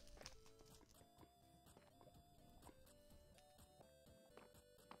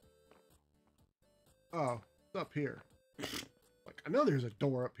 Oh, it's up here. Like, I know there's a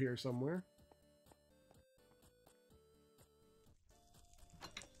door up here somewhere.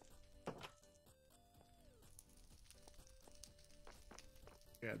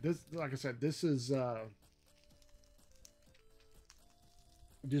 Yeah, this, like I said, this is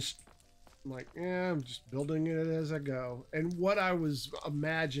just I'm like, yeah, I'm just building it as I go. And what I was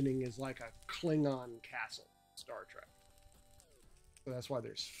imagining is like a Klingon castle in Star Trek. So that's why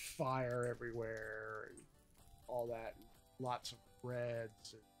there's fire everywhere and all that. And lots of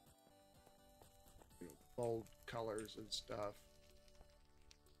reds and bold colors and stuff.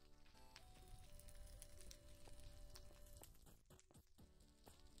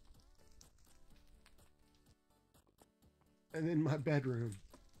 And then my bedroom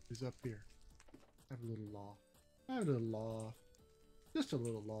is up here. I have a little loft. I have a little loft. Just a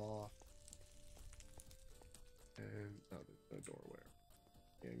little loft. And oh, there's no doorway.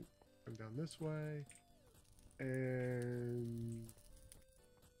 And come down this way. And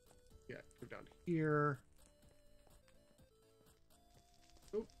yeah, go down here.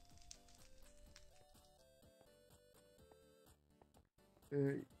 Oh.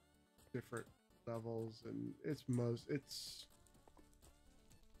 And different levels, and it's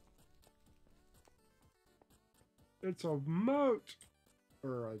a moat,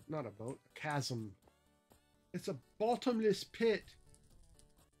 or not a moat, a chasm. It's a bottomless pit.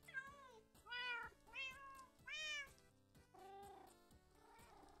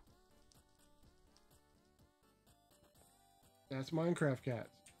 That's Minecraft cats.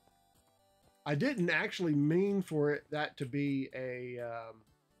 I didn't actually mean for that to be a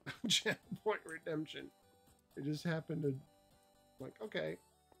channel point redemption. It just happened to, like, okay,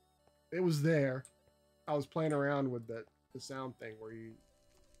 it was there. I was playing around with the sound thing where you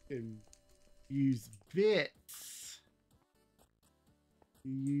can use bits.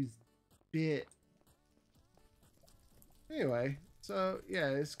 You use bit. Anyway, so yeah,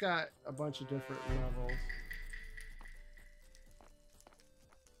 it's got a bunch of different levels.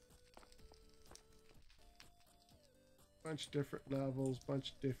 Bunch of different levels,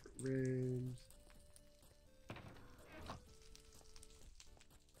 bunch of different rooms.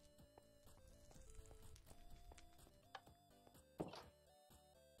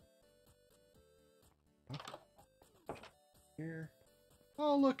 Here.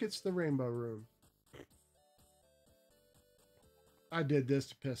 Oh, look, it's the rainbow room. I did this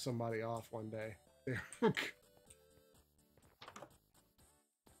to piss somebody off one day.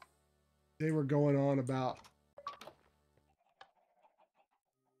 They were going on about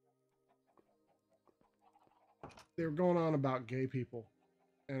gay people.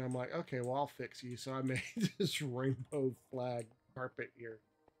 And I'm like, okay, well, I'll fix you. So I made this rainbow flag carpet here.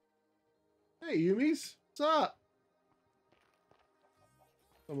 Hey, Yumis, what's up?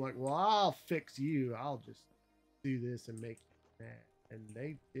 I'm like, well, I'll fix you. I'll just do this and make you mad. And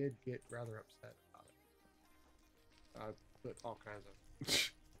they did get rather upset about it. I put all kinds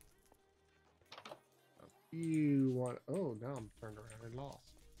of... You want... Oh, now I'm turned around and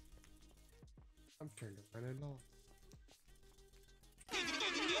lost. I'm turned around and lost.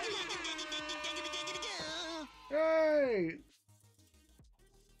 Hey!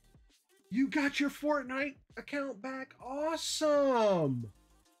 You got your Fortnite account back? Awesome!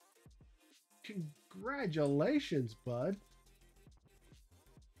 Congratulations, bud.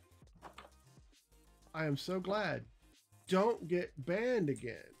 I am so glad. Don't get banned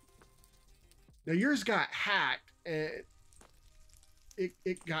again. Now yours got hacked, and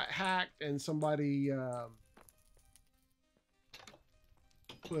it got hacked, and somebody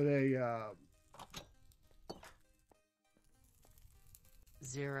put a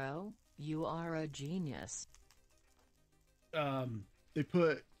Zero, you are a genius. They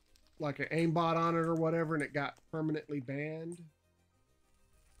put like an aimbot on it or whatever, and it got permanently banned.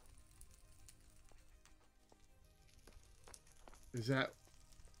 Is that,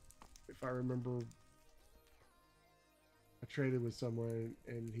 if I remember, I traded with someone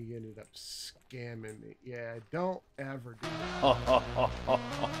and he ended up scamming me. Yeah, don't ever do that.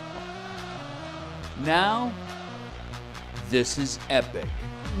 Now, this is epic.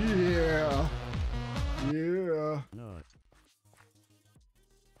 Yeah. Yeah. No.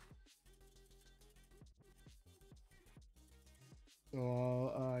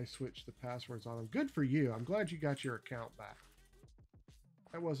 Oh, I switched the passwords on them. Good for you. I'm glad you got your account back.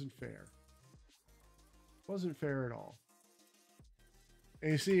 That wasn't fair. Wasn't fair at all.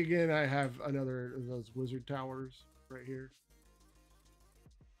 And you see again, I have another of those wizard towers right here.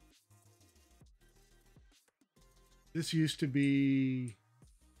 This used to be...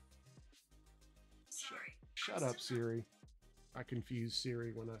 Sorry. Shut up, Siri. I confused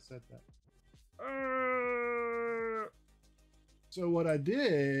Siri when I said that. So what I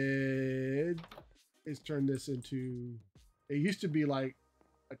did is turn this into... It used to be like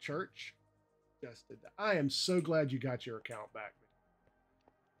a church. Just did that. I am so glad you got your account back.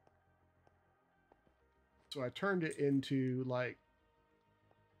 So I turned it into like,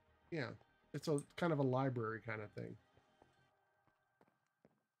 yeah, it's a kind of a library kind of thing.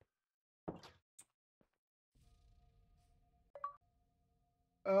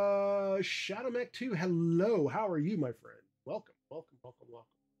 Shadowmech 2, hello. How are you, my friend? Welcome, welcome, welcome, welcome.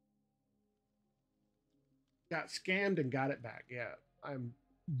 Got scammed and got it back. Yeah, I'm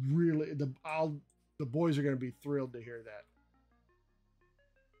really the boys are going to be thrilled to hear that.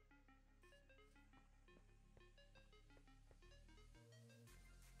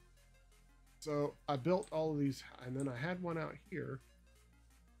 So I built all of these, and then I had one out here.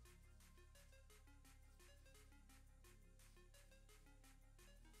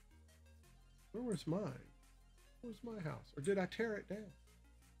 Where was mine? Where was my house? Or did I tear it down?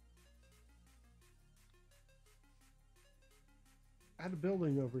 I had a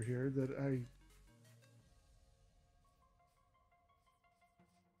building over here that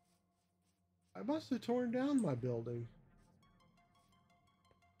I must have torn down my building.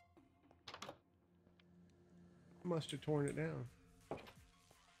 I must have torn it down. I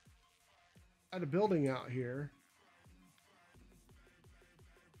had a building out here.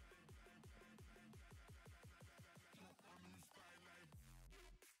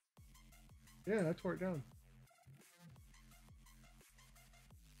 Yeah, I tore it down.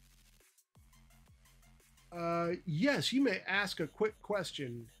 Yes, you may ask a quick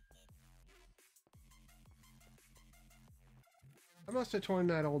question. I must have torn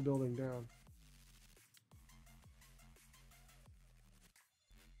that old building down.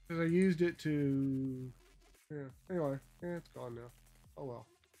 Because I used it to... Yeah, anyway. Yeah, it's gone now. Oh well.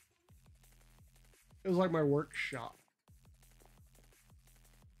 It was like my workshop.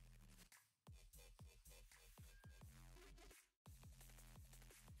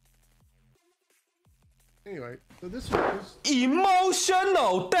 Anyway, so this is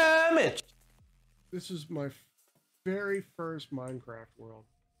emotional damage. This is my very first Minecraft world.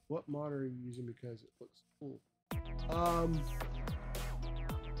 What mod are you using because it looks cool?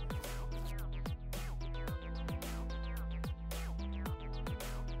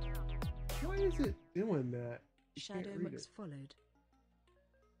 Why is it doing that? Shadowmech followed.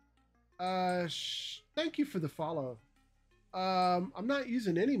 Thank you for the follow. I'm not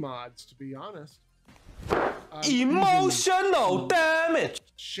using any mods, to be honest. Emotional damage.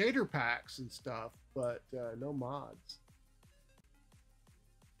 Shader packs and stuff, but no mods.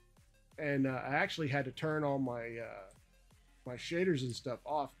 And I actually had to turn all my my shaders and stuff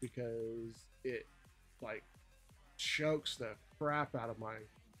off because it like chokes the crap out of my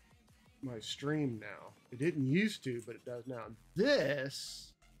stream now. It didn't used to, but it does now.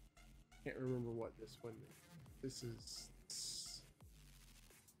 This, can't remember what this one is. This is.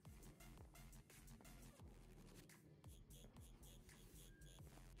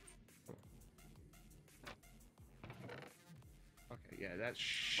 Okay, yeah, that's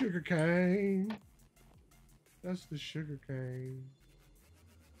sugarcane. That's the sugarcane.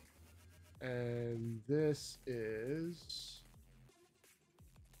 And this is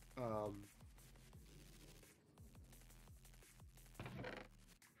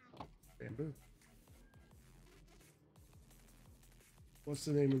bamboo. What's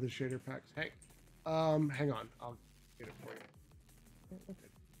the name of the shader packs? Hey, hang on, I'll get it for you. Okay,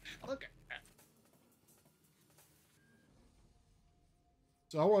 okay.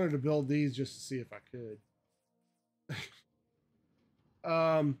 So I wanted to build these just to see if I could.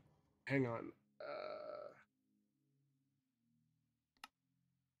 Hang on.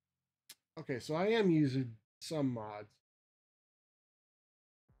 Okay, so I am using some mods.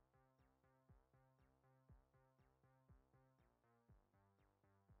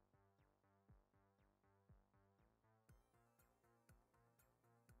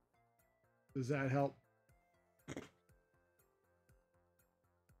 Does that help?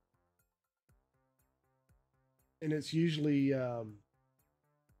 And it's usually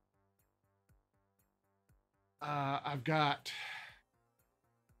I've got,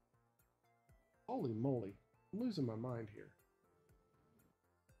 holy moly, I'm losing my mind here.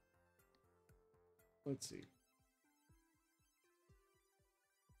 Let's see.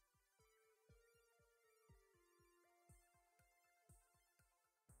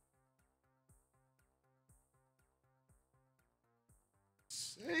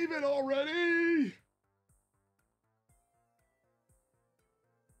 Save it already.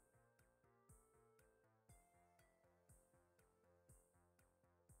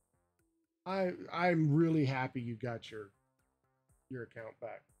 I'm really happy you got your account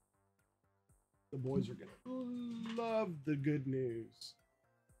back. The boys are gonna love the good news.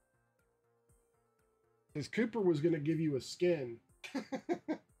 Because Cooper was gonna give you a skin.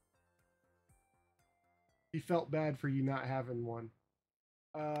 He felt bad for you not having one.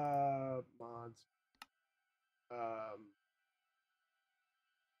 Minecraft.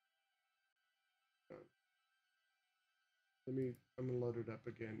 I'm gonna load it up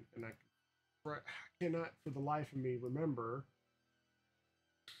again, and I cannot for the life of me remember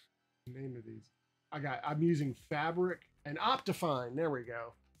the name of these. I'm using Fabric and Optifine. There we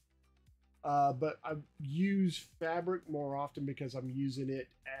go. But I use Fabric more often because I'm using it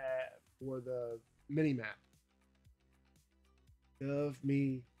for the mini map. Give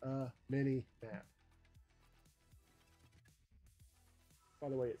me a mini map. By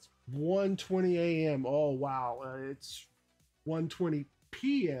the way, it's 1:20 a.m. Oh wow, it's 1:20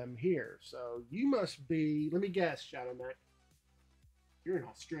 p.m. here. So you must be. Let me guess, Shadow Mac. You're in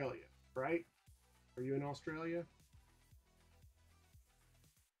Australia, right? Are you in Australia?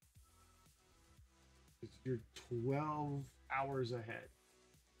 You're 12 hours ahead.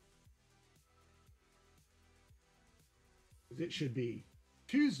 It should be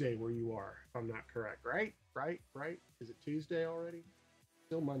Tuesday where you are, if I'm not correct, right? Right? Is it Tuesday already?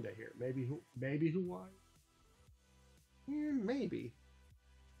 Still Monday here. Maybe Hawaii? Yeah, maybe.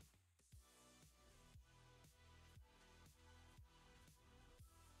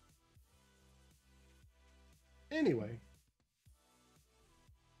 Anyway.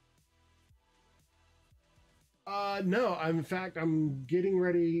 No, in fact, I'm getting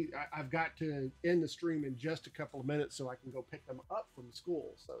ready. I've got to end the stream in just a couple of minutes so I can go pick them up from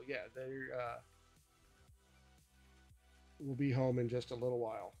school. So yeah, we'll be home in just a little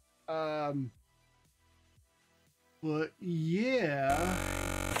while. But yeah,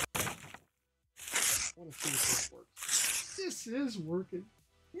 I want to see if this works. This is working.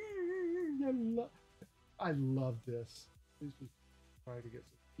 I love this. Please just try to get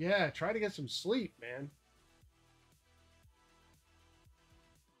some. Yeah, try to get some sleep, man.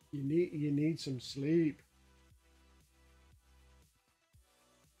 You need some sleep.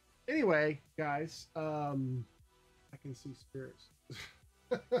 Anyway, guys, I can see spirits.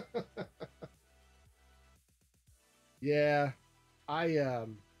 Yeah, I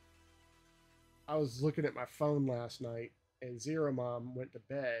was looking at my phone last night, and Zero Mom went to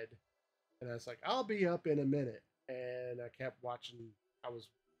bed, and I was like, I'll be up in a minute, and I kept watching. I was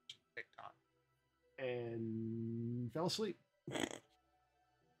watching TikTok and fell asleep.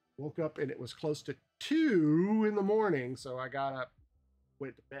 Woke up and it was close to 2 in the morning, so I got up,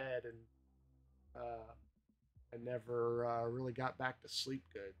 went to bed, and I never really got back to sleep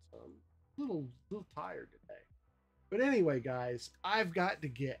good. So I'm a little tired today. But anyway, guys, I've got to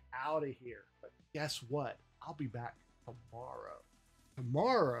get out of here. But guess what? I'll be back tomorrow.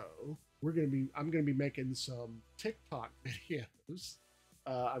 Tomorrow, I'm gonna be making some TikTok videos.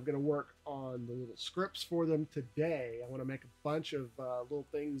 I'm going to work on the little scripts for them today. I want to make a bunch of little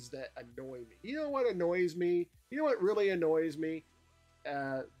things that annoy me. You know what annoys me? You know what really annoys me?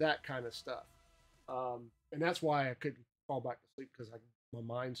 That kind of stuff. And that's why I couldn't fall back to sleep, because my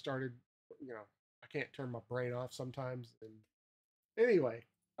mind started, I can't turn my brain off sometimes. And anyway,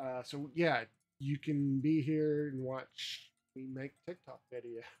 so yeah, you can be here and watch me make TikTok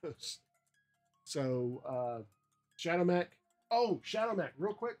videos. So, Shadow Mac. Oh, Shadow Mac,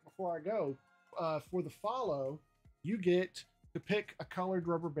 real quick before I go, for the follow, you get to pick a colored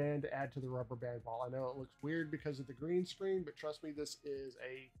rubber band to add to the rubber band ball. I know it looks weird because of the green screen, but trust me, this is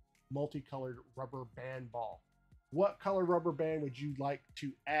a multicolored rubber band ball. What color rubber band would you like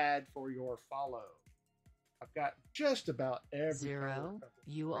to add for your follow? I've got just about every Zero,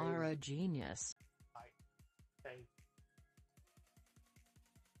 you are a genius. Thank you.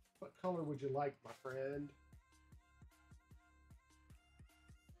 What color would you like, my friend?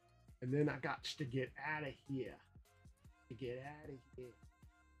 And then I got to get out of here.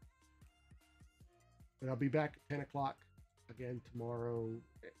 But I'll be back at 10 o'clock again tomorrow,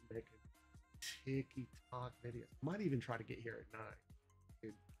 making TikTok videos. I might even try to get here at 9.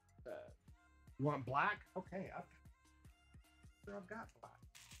 Dude, you want black? Okay, I've got black.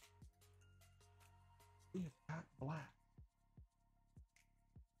 We've got black.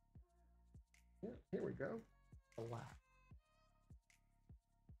 Here we go. Black.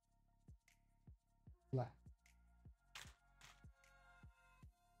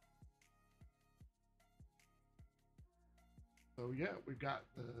 So yeah, we've got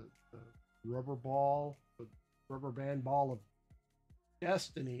the rubber ball, the rubber band ball of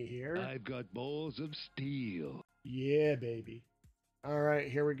destiny here. I've got balls of steel. Yeah, baby. All right,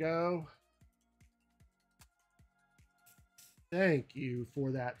 here we go. Thank you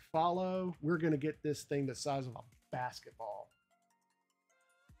for that follow. We're going to get this thing the size of a basketball.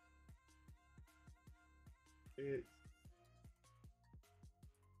 It's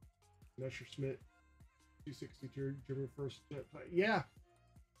Messerschmitt 262 German first jet plane. Yeah.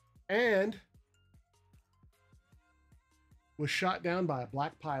 And was shot down by a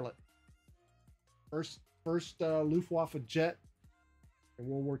black pilot. first Luftwaffe jet in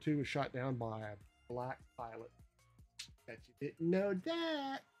World War II was shot down by a black pilot. Bet you didn't know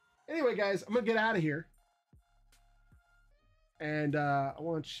that. Anyway, guys, I'm going to get out of here. And I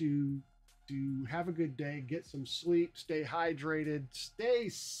want you to have a good day, get some sleep, stay hydrated, stay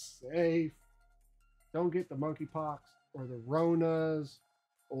safe. Don't get the monkeypox or the Ronas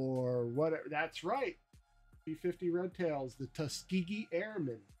or whatever. That's right. P-50 Red Tails, the Tuskegee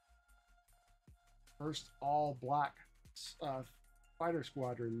Airmen. First all-black fighter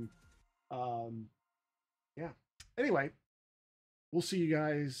squadron. Yeah. Anyway, we'll see you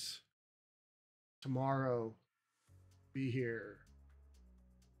guys tomorrow. Be here.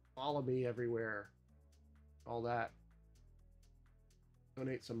 Follow me everywhere. All that.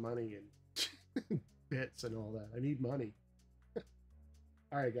 Donate some money and bits and all that. I need money.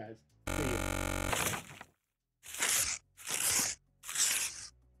 All right, guys. See you.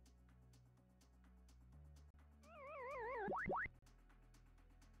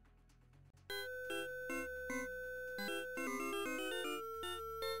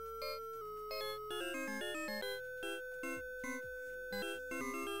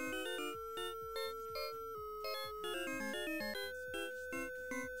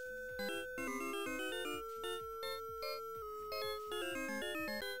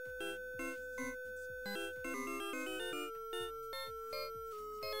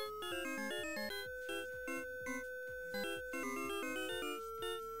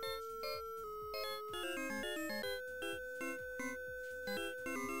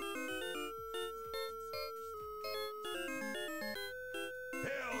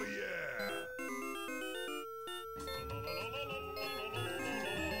 Hell yeah!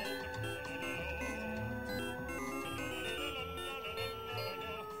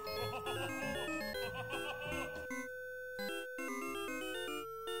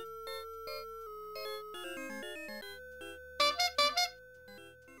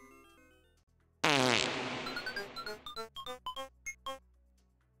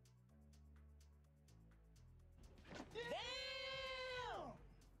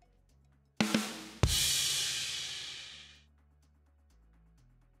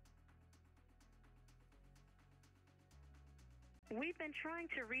 We've been trying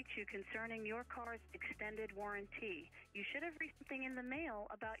to reach you concerning your car's extended warranty. You should have received something in the mail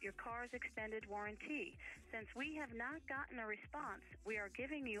about your car's extended warranty. Since we have not gotten a response, we are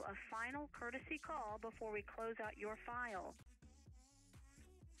giving you a final courtesy call before we close out your file.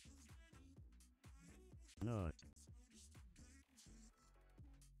 No.